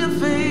do me a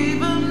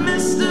favor,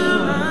 Mr.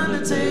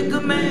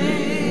 Undertaker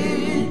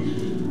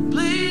Man?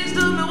 Please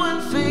do me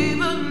one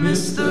favor,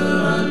 Mr.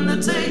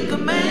 Undertaker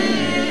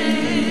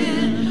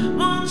Man.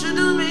 Won't you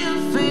do me a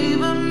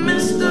favor,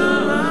 Mr.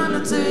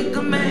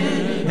 Undertaker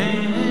Man?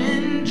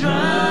 And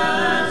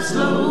drive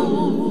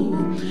slow,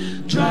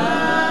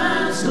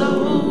 drive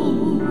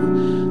slow,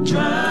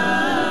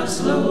 drive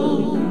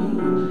slow,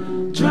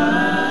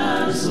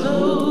 drive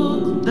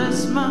slow.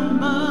 That's my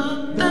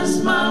mother,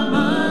 that's my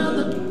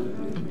mother,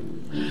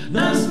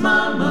 that's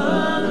my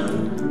mother,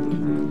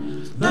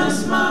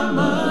 that's my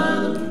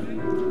mother,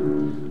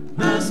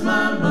 that's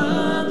my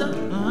mother,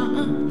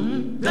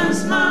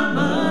 that's my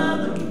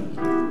mother,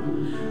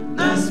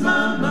 that's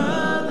my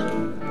mother,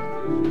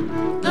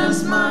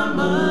 that's my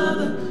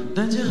mother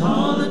that you're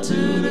hauling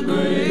to the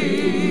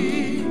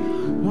grave.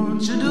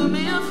 Won't you do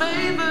me a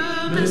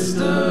favor,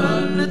 Mr.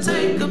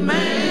 Undertaker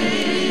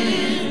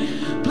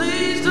Man?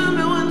 Please do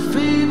me one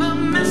favor,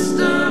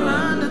 Mr.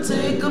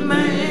 Undertaker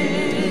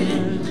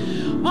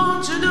Man.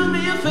 Won't you do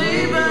me a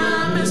favor,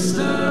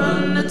 Mr.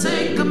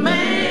 Undertaker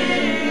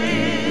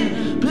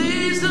Man?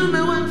 Please do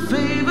me one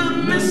favor,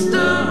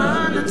 Mr.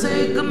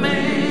 Undertaker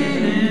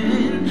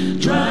Man.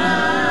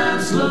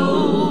 Drive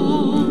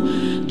slow,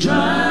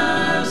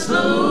 drive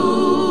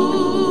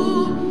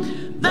slow.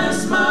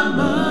 That's my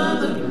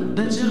mother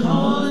that you're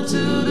hauling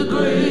to the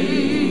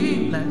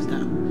grave. Last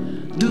time.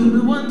 Do me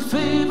one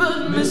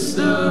favor,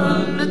 Mr.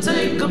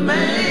 Undertaker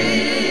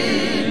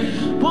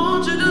Man.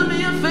 Won't you do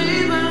me a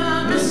favor,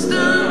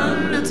 Mr.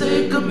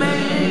 Undertaker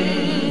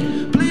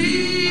Man?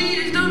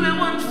 Please do me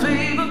one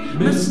favor,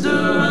 Mr.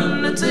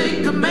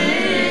 Undertaker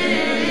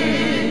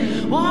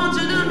Man. Won't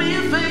you do me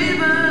a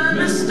favor,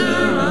 Mr.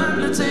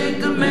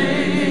 Undertaker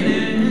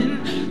Man?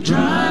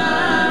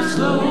 Drive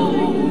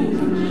slow,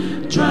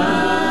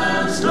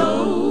 drive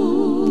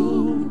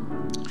slow.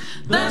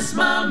 That's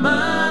my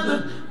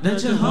mother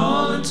that you're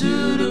hauling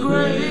to the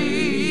grave.